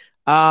dying.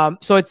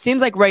 So it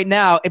seems like right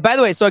now. By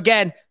the way, so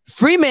again,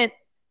 free mint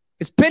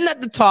is pinned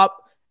at the top.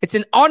 It's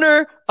in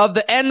honor of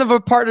the end of a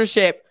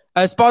partnership,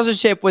 a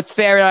sponsorship with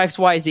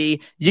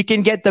Fair.xyz. You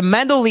can get the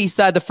Mando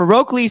Lisa, the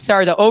Farouk Lisa,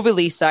 or the Ovi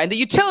Lisa. And the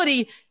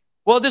utility,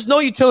 well, there's no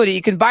utility.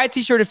 You can buy a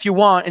t-shirt if you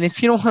want. And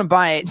if you don't want to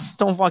buy it, just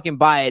don't fucking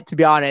buy it, to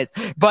be honest.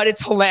 But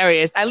it's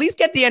hilarious. At least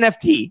get the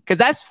NFT, because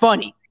that's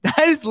funny.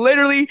 That is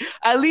literally,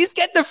 at least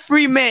get the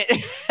free mint,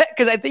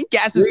 because I think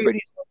gas is pretty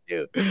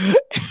too.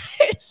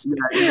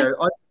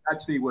 I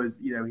actually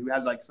was, we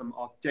had like some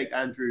Jake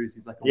Andrews,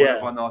 who's like a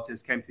one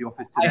artist, came to the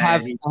office today. I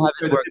have his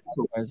work.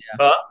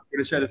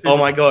 Oh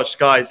my gosh,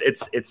 guys,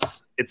 it's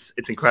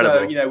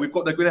incredible.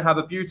 So they're going to have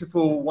a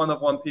beautiful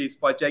one-of-one piece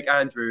by Jake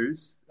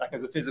Andrews, like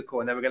as a physical,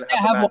 and then we're going to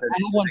have. I have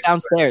one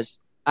downstairs.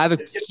 I have a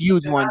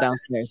huge one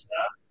downstairs.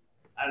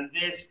 And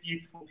this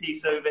beautiful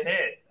piece over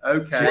here.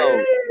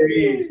 Okay.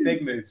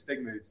 Big moves.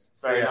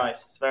 Very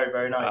nice. Very,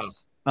 very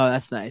nice. Oh,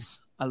 that's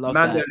nice. I love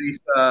Mando that.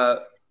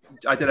 Lisa,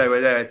 I don't know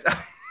where there is.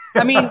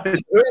 I mean, who are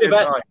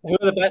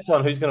the bets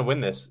on who's going to win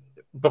this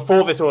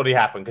before this already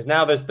happened? Because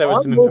now there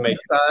was some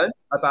information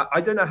about. I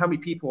don't know how many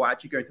people are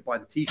actually going to buy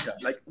the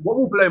T-shirt. Like, what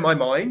will blow my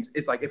mind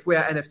is like if we're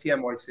at NFT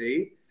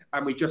NYC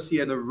and we just see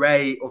an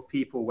array of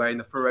people wearing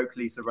the Farouk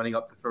Lisa running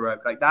up to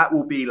Farouk. Like that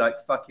will be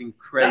like fucking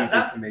crazy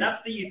for me.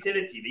 That's the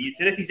utility. The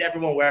utility is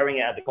everyone wearing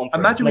it at the conference.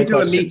 Imagine we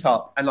do a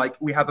meetup and like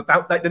we have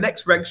like the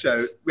next reg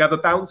show, we have a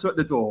bouncer at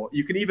the door.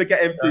 You can either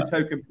get in through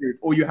token proof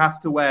or you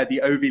have to wear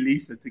the Ovi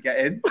Lisa to get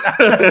in. I'm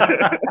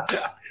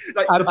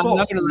not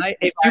gonna lie.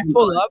 If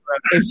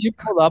you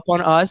pull up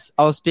on us,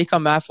 I'll speak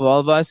on behalf of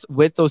all of us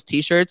with those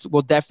T-shirts.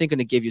 We're definitely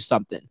gonna give you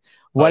something.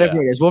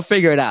 Whatever it is, we'll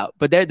figure it out.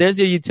 But there's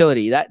your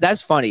utility.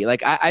 That's funny.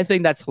 Like I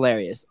think that's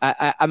hilarious.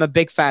 I'm a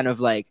big fan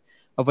of like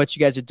of what you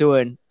guys are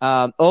doing.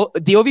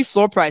 The OV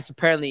floor price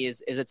apparently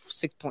is at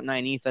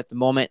 6.9 ETH at the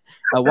moment.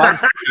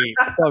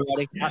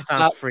 That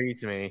sounds free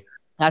to me.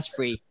 That's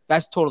free.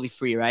 That's totally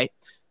free, right?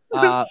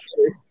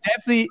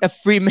 Definitely a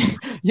free.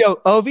 Yo,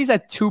 OV's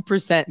at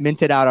 2%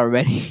 minted out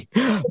already.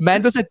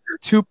 Mando's at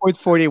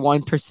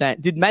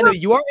 2.41%. Dude, Mando,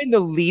 you are in the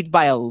lead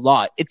by a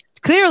lot. It's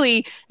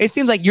clearly, it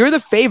seems like you're the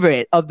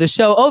favorite of the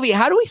show. Ovi,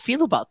 how do we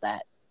feel about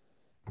that?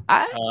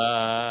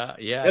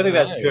 Yeah, I don't think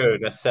that's true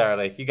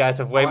necessarily. You guys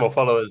have way more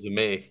followers than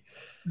me.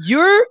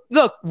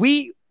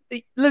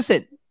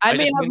 Listen. I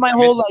may have my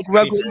whole like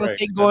rug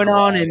thing going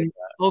on, and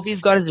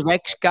Ovi's got his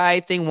rec guy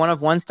thing, one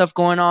of one stuff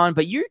going on.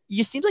 But you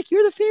seems like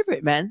you're the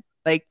favorite, man.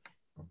 Like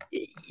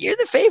you're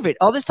the favorite.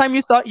 All this time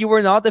you thought you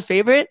were not the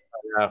favorite.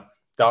 Yeah,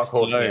 dark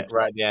horse right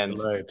at the end.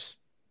 Lobes.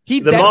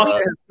 The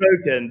market has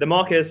spoken. The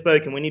market has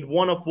spoken. We need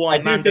one of one. I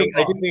do think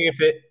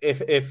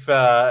if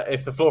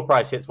the floor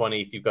price hits 1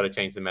 ETH, you've got to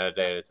change the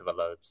metadata to the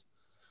lobes.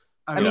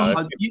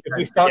 If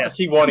we start to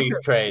see 1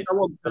 ETH trades,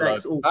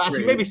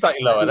 actually maybe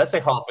slightly lower. Let's say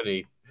half an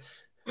ETH.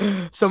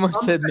 Someone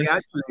said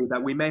actually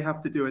that we may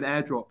have to do an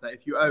airdrop that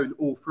if you own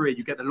all three,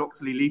 you get the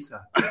Loxley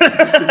Lisa.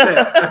 This is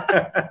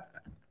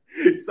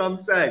it. Some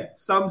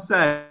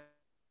say.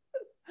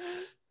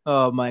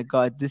 Oh my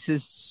god, this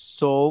is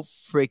so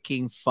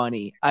freaking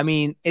funny. I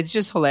mean, it's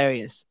just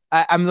hilarious.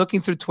 I'm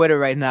looking through Twitter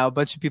right now. A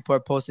bunch of people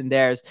are posting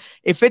theirs.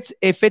 If it's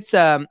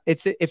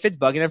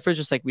bugging at first,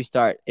 just like we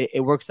start,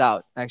 it works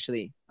out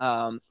actually.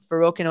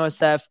 Farouk and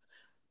OSF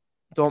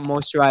don't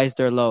moisturize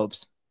their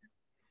lobes.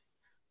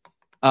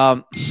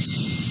 I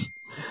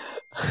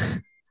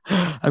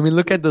mean,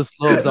 look at those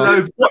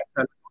lobes.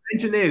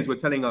 Engineers were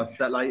telling us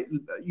that like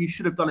you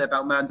should have done it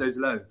about Mando's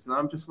lobes, and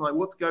I'm just like,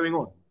 what's going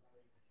on?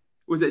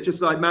 Was it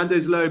just like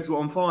Mando's lobes were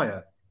on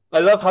fire? I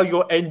love how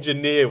your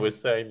engineer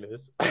was saying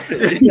this.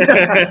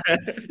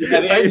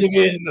 The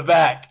engineers in the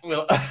back.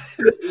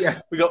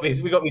 We got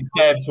these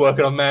devs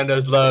working on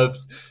Mando's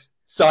lobes.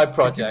 Side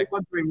project. If you're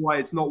wondering why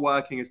it's not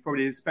working, it's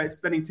probably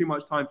spending too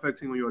much time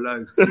focusing on your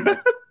lobes.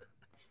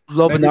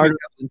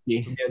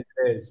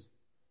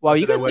 Wow,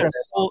 you guys got a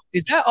full.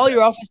 Is that all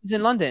your offices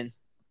in London?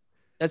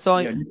 That's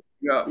all.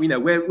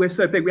 We're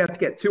so big. We have to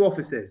get 2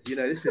 offices.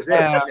 This is it.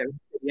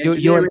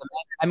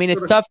 I mean,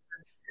 it's tough.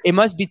 It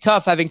must be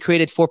tough having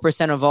created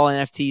 4% of all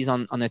NFTs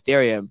on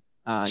Ethereum.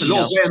 It's a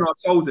lot of weight on our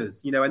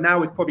shoulders, and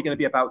now it's probably going to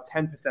be about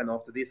 10%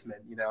 after this, man.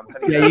 I'm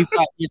telling you.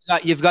 Yeah,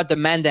 you've got the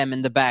Mandem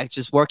in the back,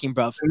 just working,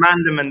 bro. The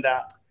Mandem and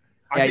that.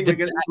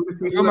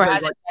 Rumor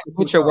has it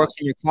Butcher works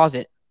in your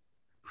closet.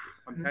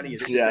 I'm telling you,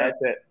 that's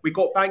it. We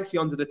got Banksy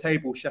under the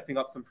table, chefing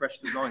up some fresh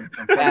designs.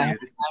 I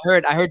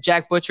heard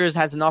Jack Butchers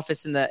has an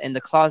office in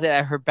the closet.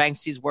 I heard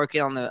Banksy's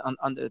working on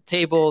the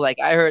table.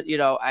 Like I heard,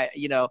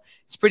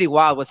 it's pretty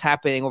wild what's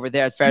happening over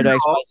there at Fairdox.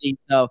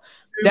 So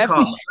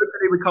definitely,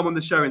 hopefully we come on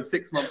the show in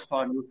 6 months'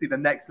 time. You'll see the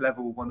next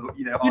level one.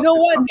 You know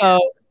what? No,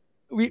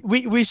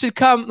 we should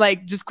come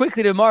like just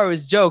quickly tomorrow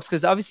as jokes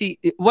because obviously,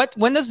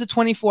 when does the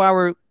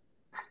 24-hour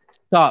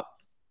stop?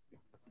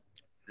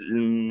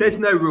 There's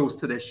no rules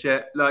to this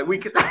shit. Like we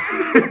could,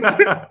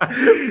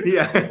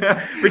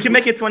 we can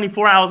make it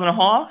 24 hours and a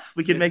half.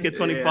 We can make it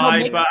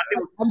 25. But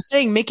I'm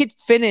saying make it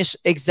finish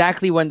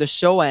exactly when the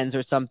show ends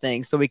or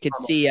something, so we could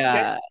see.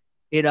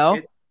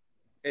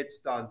 It's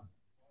done.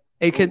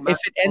 It could if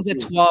it ends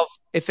at 12.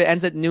 If it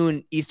ends at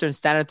noon Eastern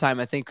Standard Time,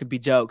 I think could be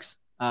jokes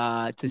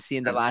to see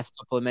in the last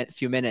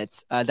few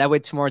minutes. That way,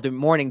 tomorrow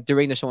morning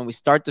during the show when we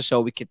start the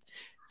show, we could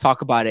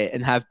talk about it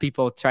and have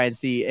people try and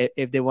see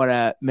if they want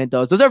to mint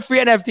those. Those are free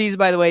NFTs,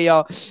 by the way,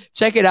 y'all.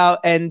 Check it out.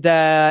 And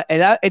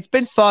it's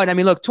been fun. I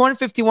mean, look,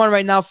 251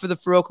 right now for the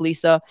Farouk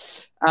Lisa.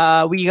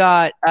 We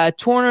got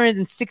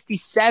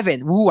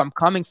 267. Ooh, I'm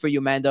coming for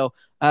you, Mando.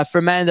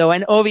 For Mando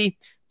and Ovi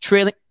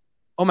trailing.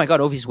 Oh my God,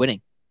 Ovi's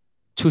winning.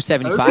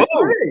 275.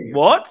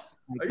 What?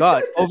 Oh my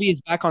God, Ovi is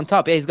back on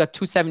top. Yeah, he's got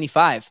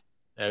 275.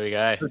 There we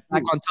go.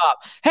 Back on top.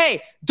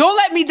 Hey, don't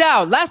let me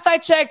down. Last I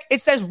checked, it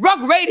says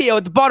Rug Radio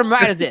at the bottom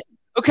right of this.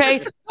 Okay,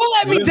 don't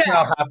let me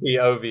down. How happy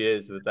Ovi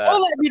is with that.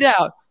 Don't let me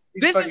down.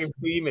 He's this is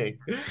beaming.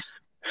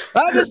 I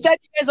understand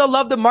you guys all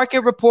love the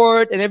market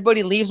report, and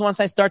everybody leaves once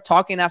I start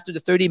talking after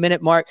the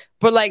 30-minute mark.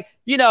 But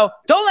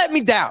don't let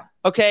me down.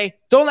 Okay,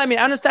 don't let me.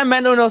 I understand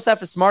Mando and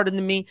Osef is smarter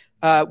than me.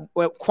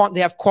 They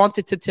have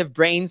quantitative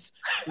brains,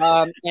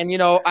 and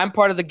I'm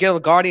part of the Guild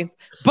of Guardians.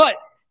 But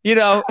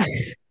don't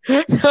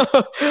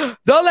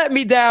let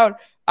me down.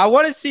 I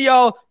want to see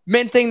y'all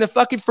minting the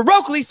fucking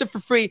Farouk Lisa for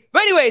free.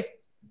 But anyways.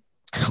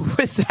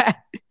 With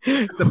that,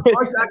 the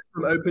price action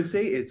from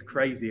OpenSea is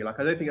crazy. Like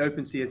I don't think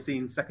OpenSea has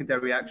seen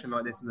secondary action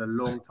like this in a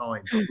long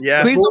time.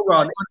 Yeah, please don't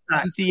run.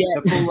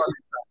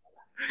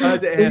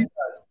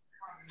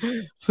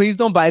 Please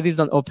don't buy these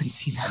on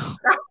OpenSea now.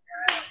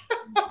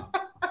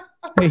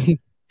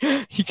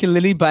 You can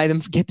literally buy them,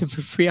 get them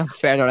for free on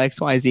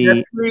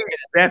Fair.xyz.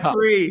 They're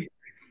free.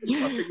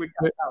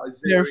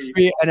 They're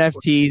free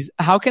NFTs.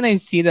 How can I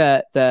see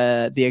the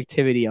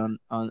activity on?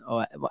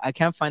 I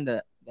can't find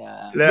the.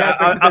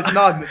 There's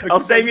none. I'll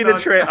save you the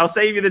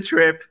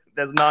trip.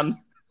 There's none.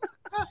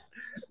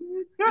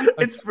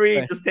 It's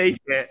free. Just take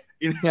it.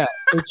 Yeah,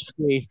 it's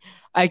free.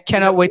 I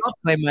cannot wait to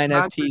play my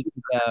NFTs.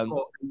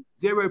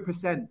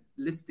 0%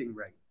 listing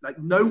rate. Like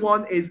no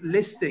one is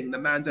listing the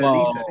Mando Whoa.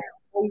 Lisa. They're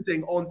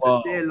holding on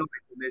to dear life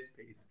in this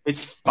piece.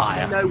 It's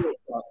fire. You know what's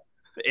up.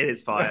 It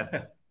is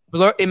fire.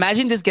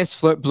 Imagine this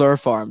gets blur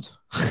farmed.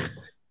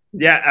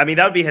 Yeah, I mean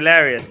that would be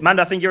hilarious.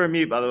 Mando, I think you're on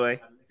mute, by the way.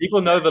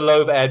 People know the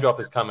Loeb airdrop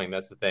is coming.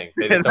 That's the thing.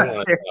 They just don't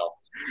want to tell.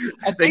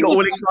 I They think, got all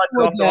we'll excited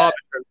start after with,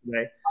 Arbitrum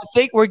today. I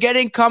think we're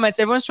getting comments.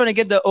 Everyone's trying to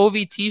get the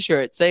OV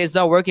t-shirt. Say it's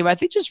not working, but I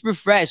think just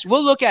refresh.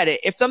 We'll look at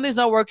it. If something's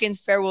not working,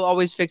 fair, we'll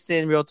always fix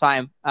it in real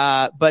time.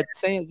 But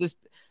saying this,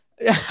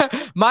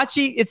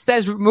 Machi, it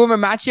says, rumor,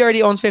 Machi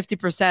already owns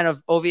 50%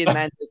 of OV and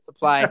Mando's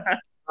supply.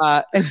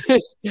 Wow,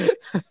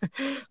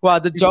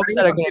 the jokes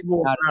that are going to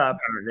come out.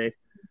 Apparently.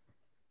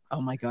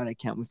 Oh my God, I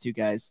can't with you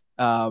guys.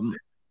 Too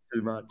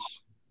much.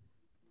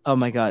 Oh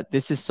my God,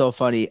 this is so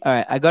funny. All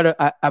right,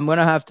 I'm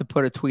gonna have to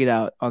put a tweet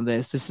out on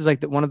this. This is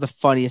like one of the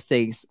funniest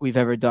things we've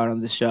ever done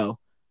on the show.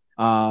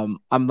 I'm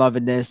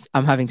loving this.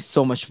 I'm having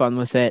so much fun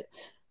with it.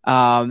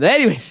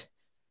 Anyways,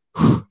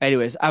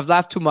 I've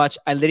laughed too much.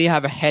 I literally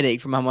have a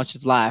headache from how much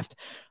I've laughed.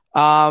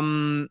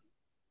 It's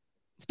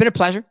been a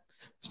pleasure.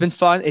 It's been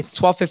fun. It's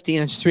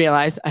 12:15. I just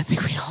realized I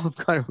think we all have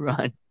got to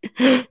run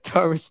to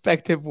our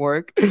respective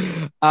work.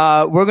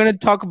 We're going to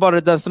talk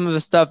about some of the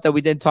stuff that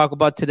we didn't talk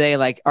about today,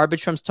 like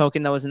Arbitrum's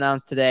token that was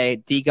announced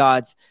today,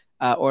 DeGods,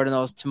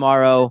 Ordinals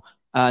tomorrow.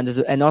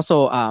 And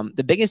also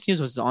the biggest news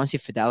was honestly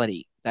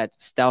Fidelity, that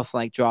stealth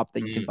like drop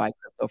that you can buy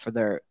crypto for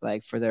their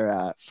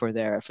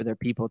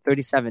people.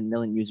 37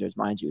 million users,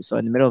 mind you. So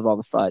in the middle of all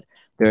the FUD,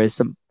 there is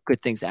some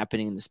good things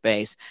happening in the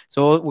space.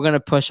 So we're going to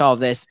push all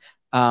this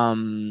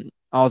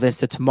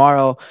to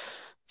tomorrow.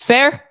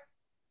 Fair?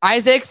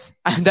 Isaacs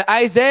per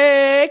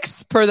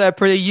the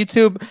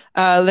YouTube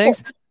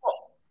links.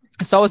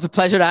 It's always a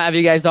pleasure to have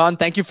you guys on.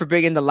 Thank you for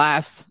bringing the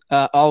laughs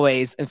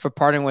always and for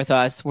partnering with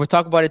us. We'll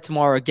talk about it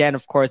tomorrow again,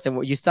 of course.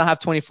 And you still have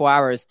 24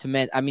 hours to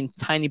mint. I mean,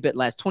 tiny bit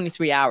less,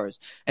 23 hours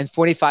and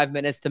 45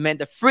 minutes to mint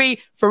the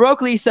free Farouk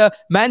Lisa,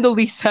 Mando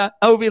Lisa,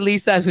 OV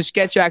Lisa, which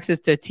gets you access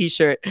to a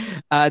t-shirt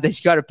that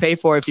you got to pay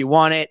for if you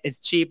want it. It's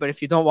cheap, but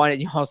if you don't want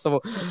it, you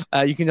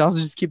can also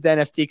just keep the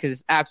NFT because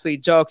it's absolutely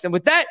jokes. And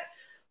with that,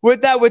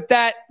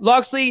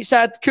 Loxley,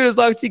 shout out to Kudos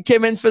Loxley,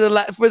 came in for the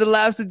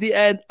laughs at the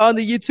end on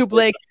the YouTube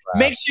link.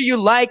 Make sure you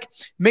like,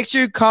 make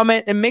sure you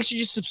comment, and make sure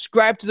you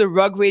subscribe to the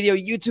Rug Radio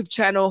YouTube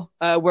channel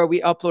where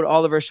we upload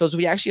all of our shows.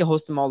 We actually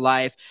host them all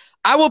live.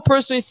 I will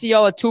personally see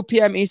y'all at 2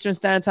 p.m. Eastern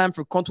Standard Time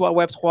for Comptoir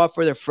Web3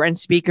 for the French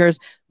speakers.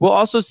 We'll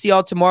also see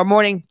y'all tomorrow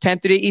morning,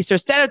 10:30 Eastern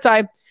Standard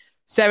Time,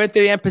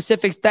 7:30 a.m.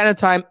 Pacific Standard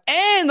Time,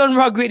 and on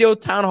Rug Radio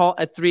Town Hall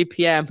at 3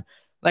 p.m.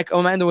 Like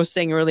Amanda was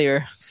saying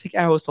earlier, I think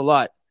I host a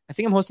lot. I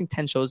think I'm hosting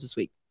 10 shows this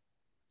week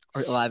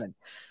or 11.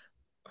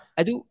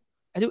 I do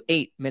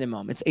 8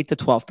 minimum. It's 8 to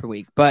 12 per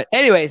week. But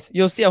anyways,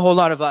 you'll see a whole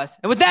lot of us.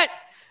 And with that,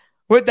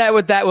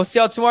 we'll see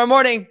y'all tomorrow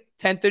morning,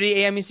 10:30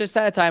 a.m. Eastern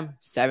Standard Time,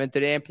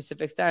 7:30 a.m.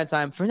 Pacific Standard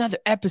Time for another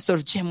episode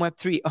of Gem Web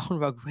 3 on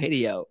Rug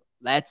Radio.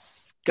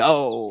 Let's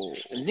go.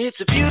 And it's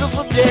a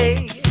beautiful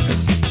day.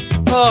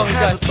 Oh my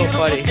God, it's so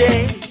funny.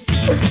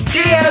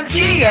 GM.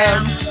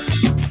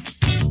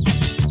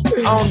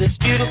 On this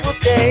beautiful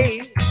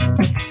day.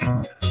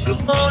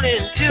 Good morning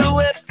to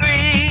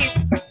Web3.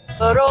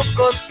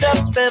 Barocco,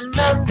 Sep, and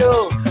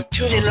Mando.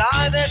 Tune in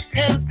live at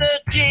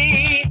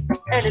 10:30.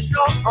 And it's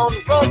all on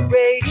Rug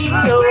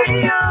Radio.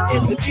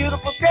 It's a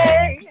beautiful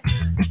day.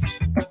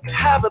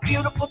 Have a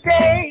beautiful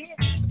day.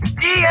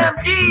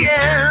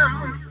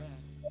 GM.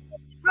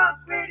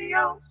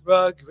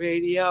 Rug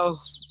Radio.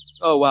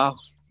 Oh, wow.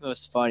 That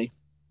was funny.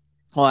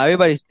 Well,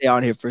 everybody stay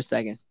on here for a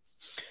second.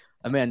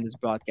 I'm in this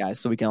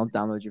broadcast so we can all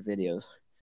download your videos.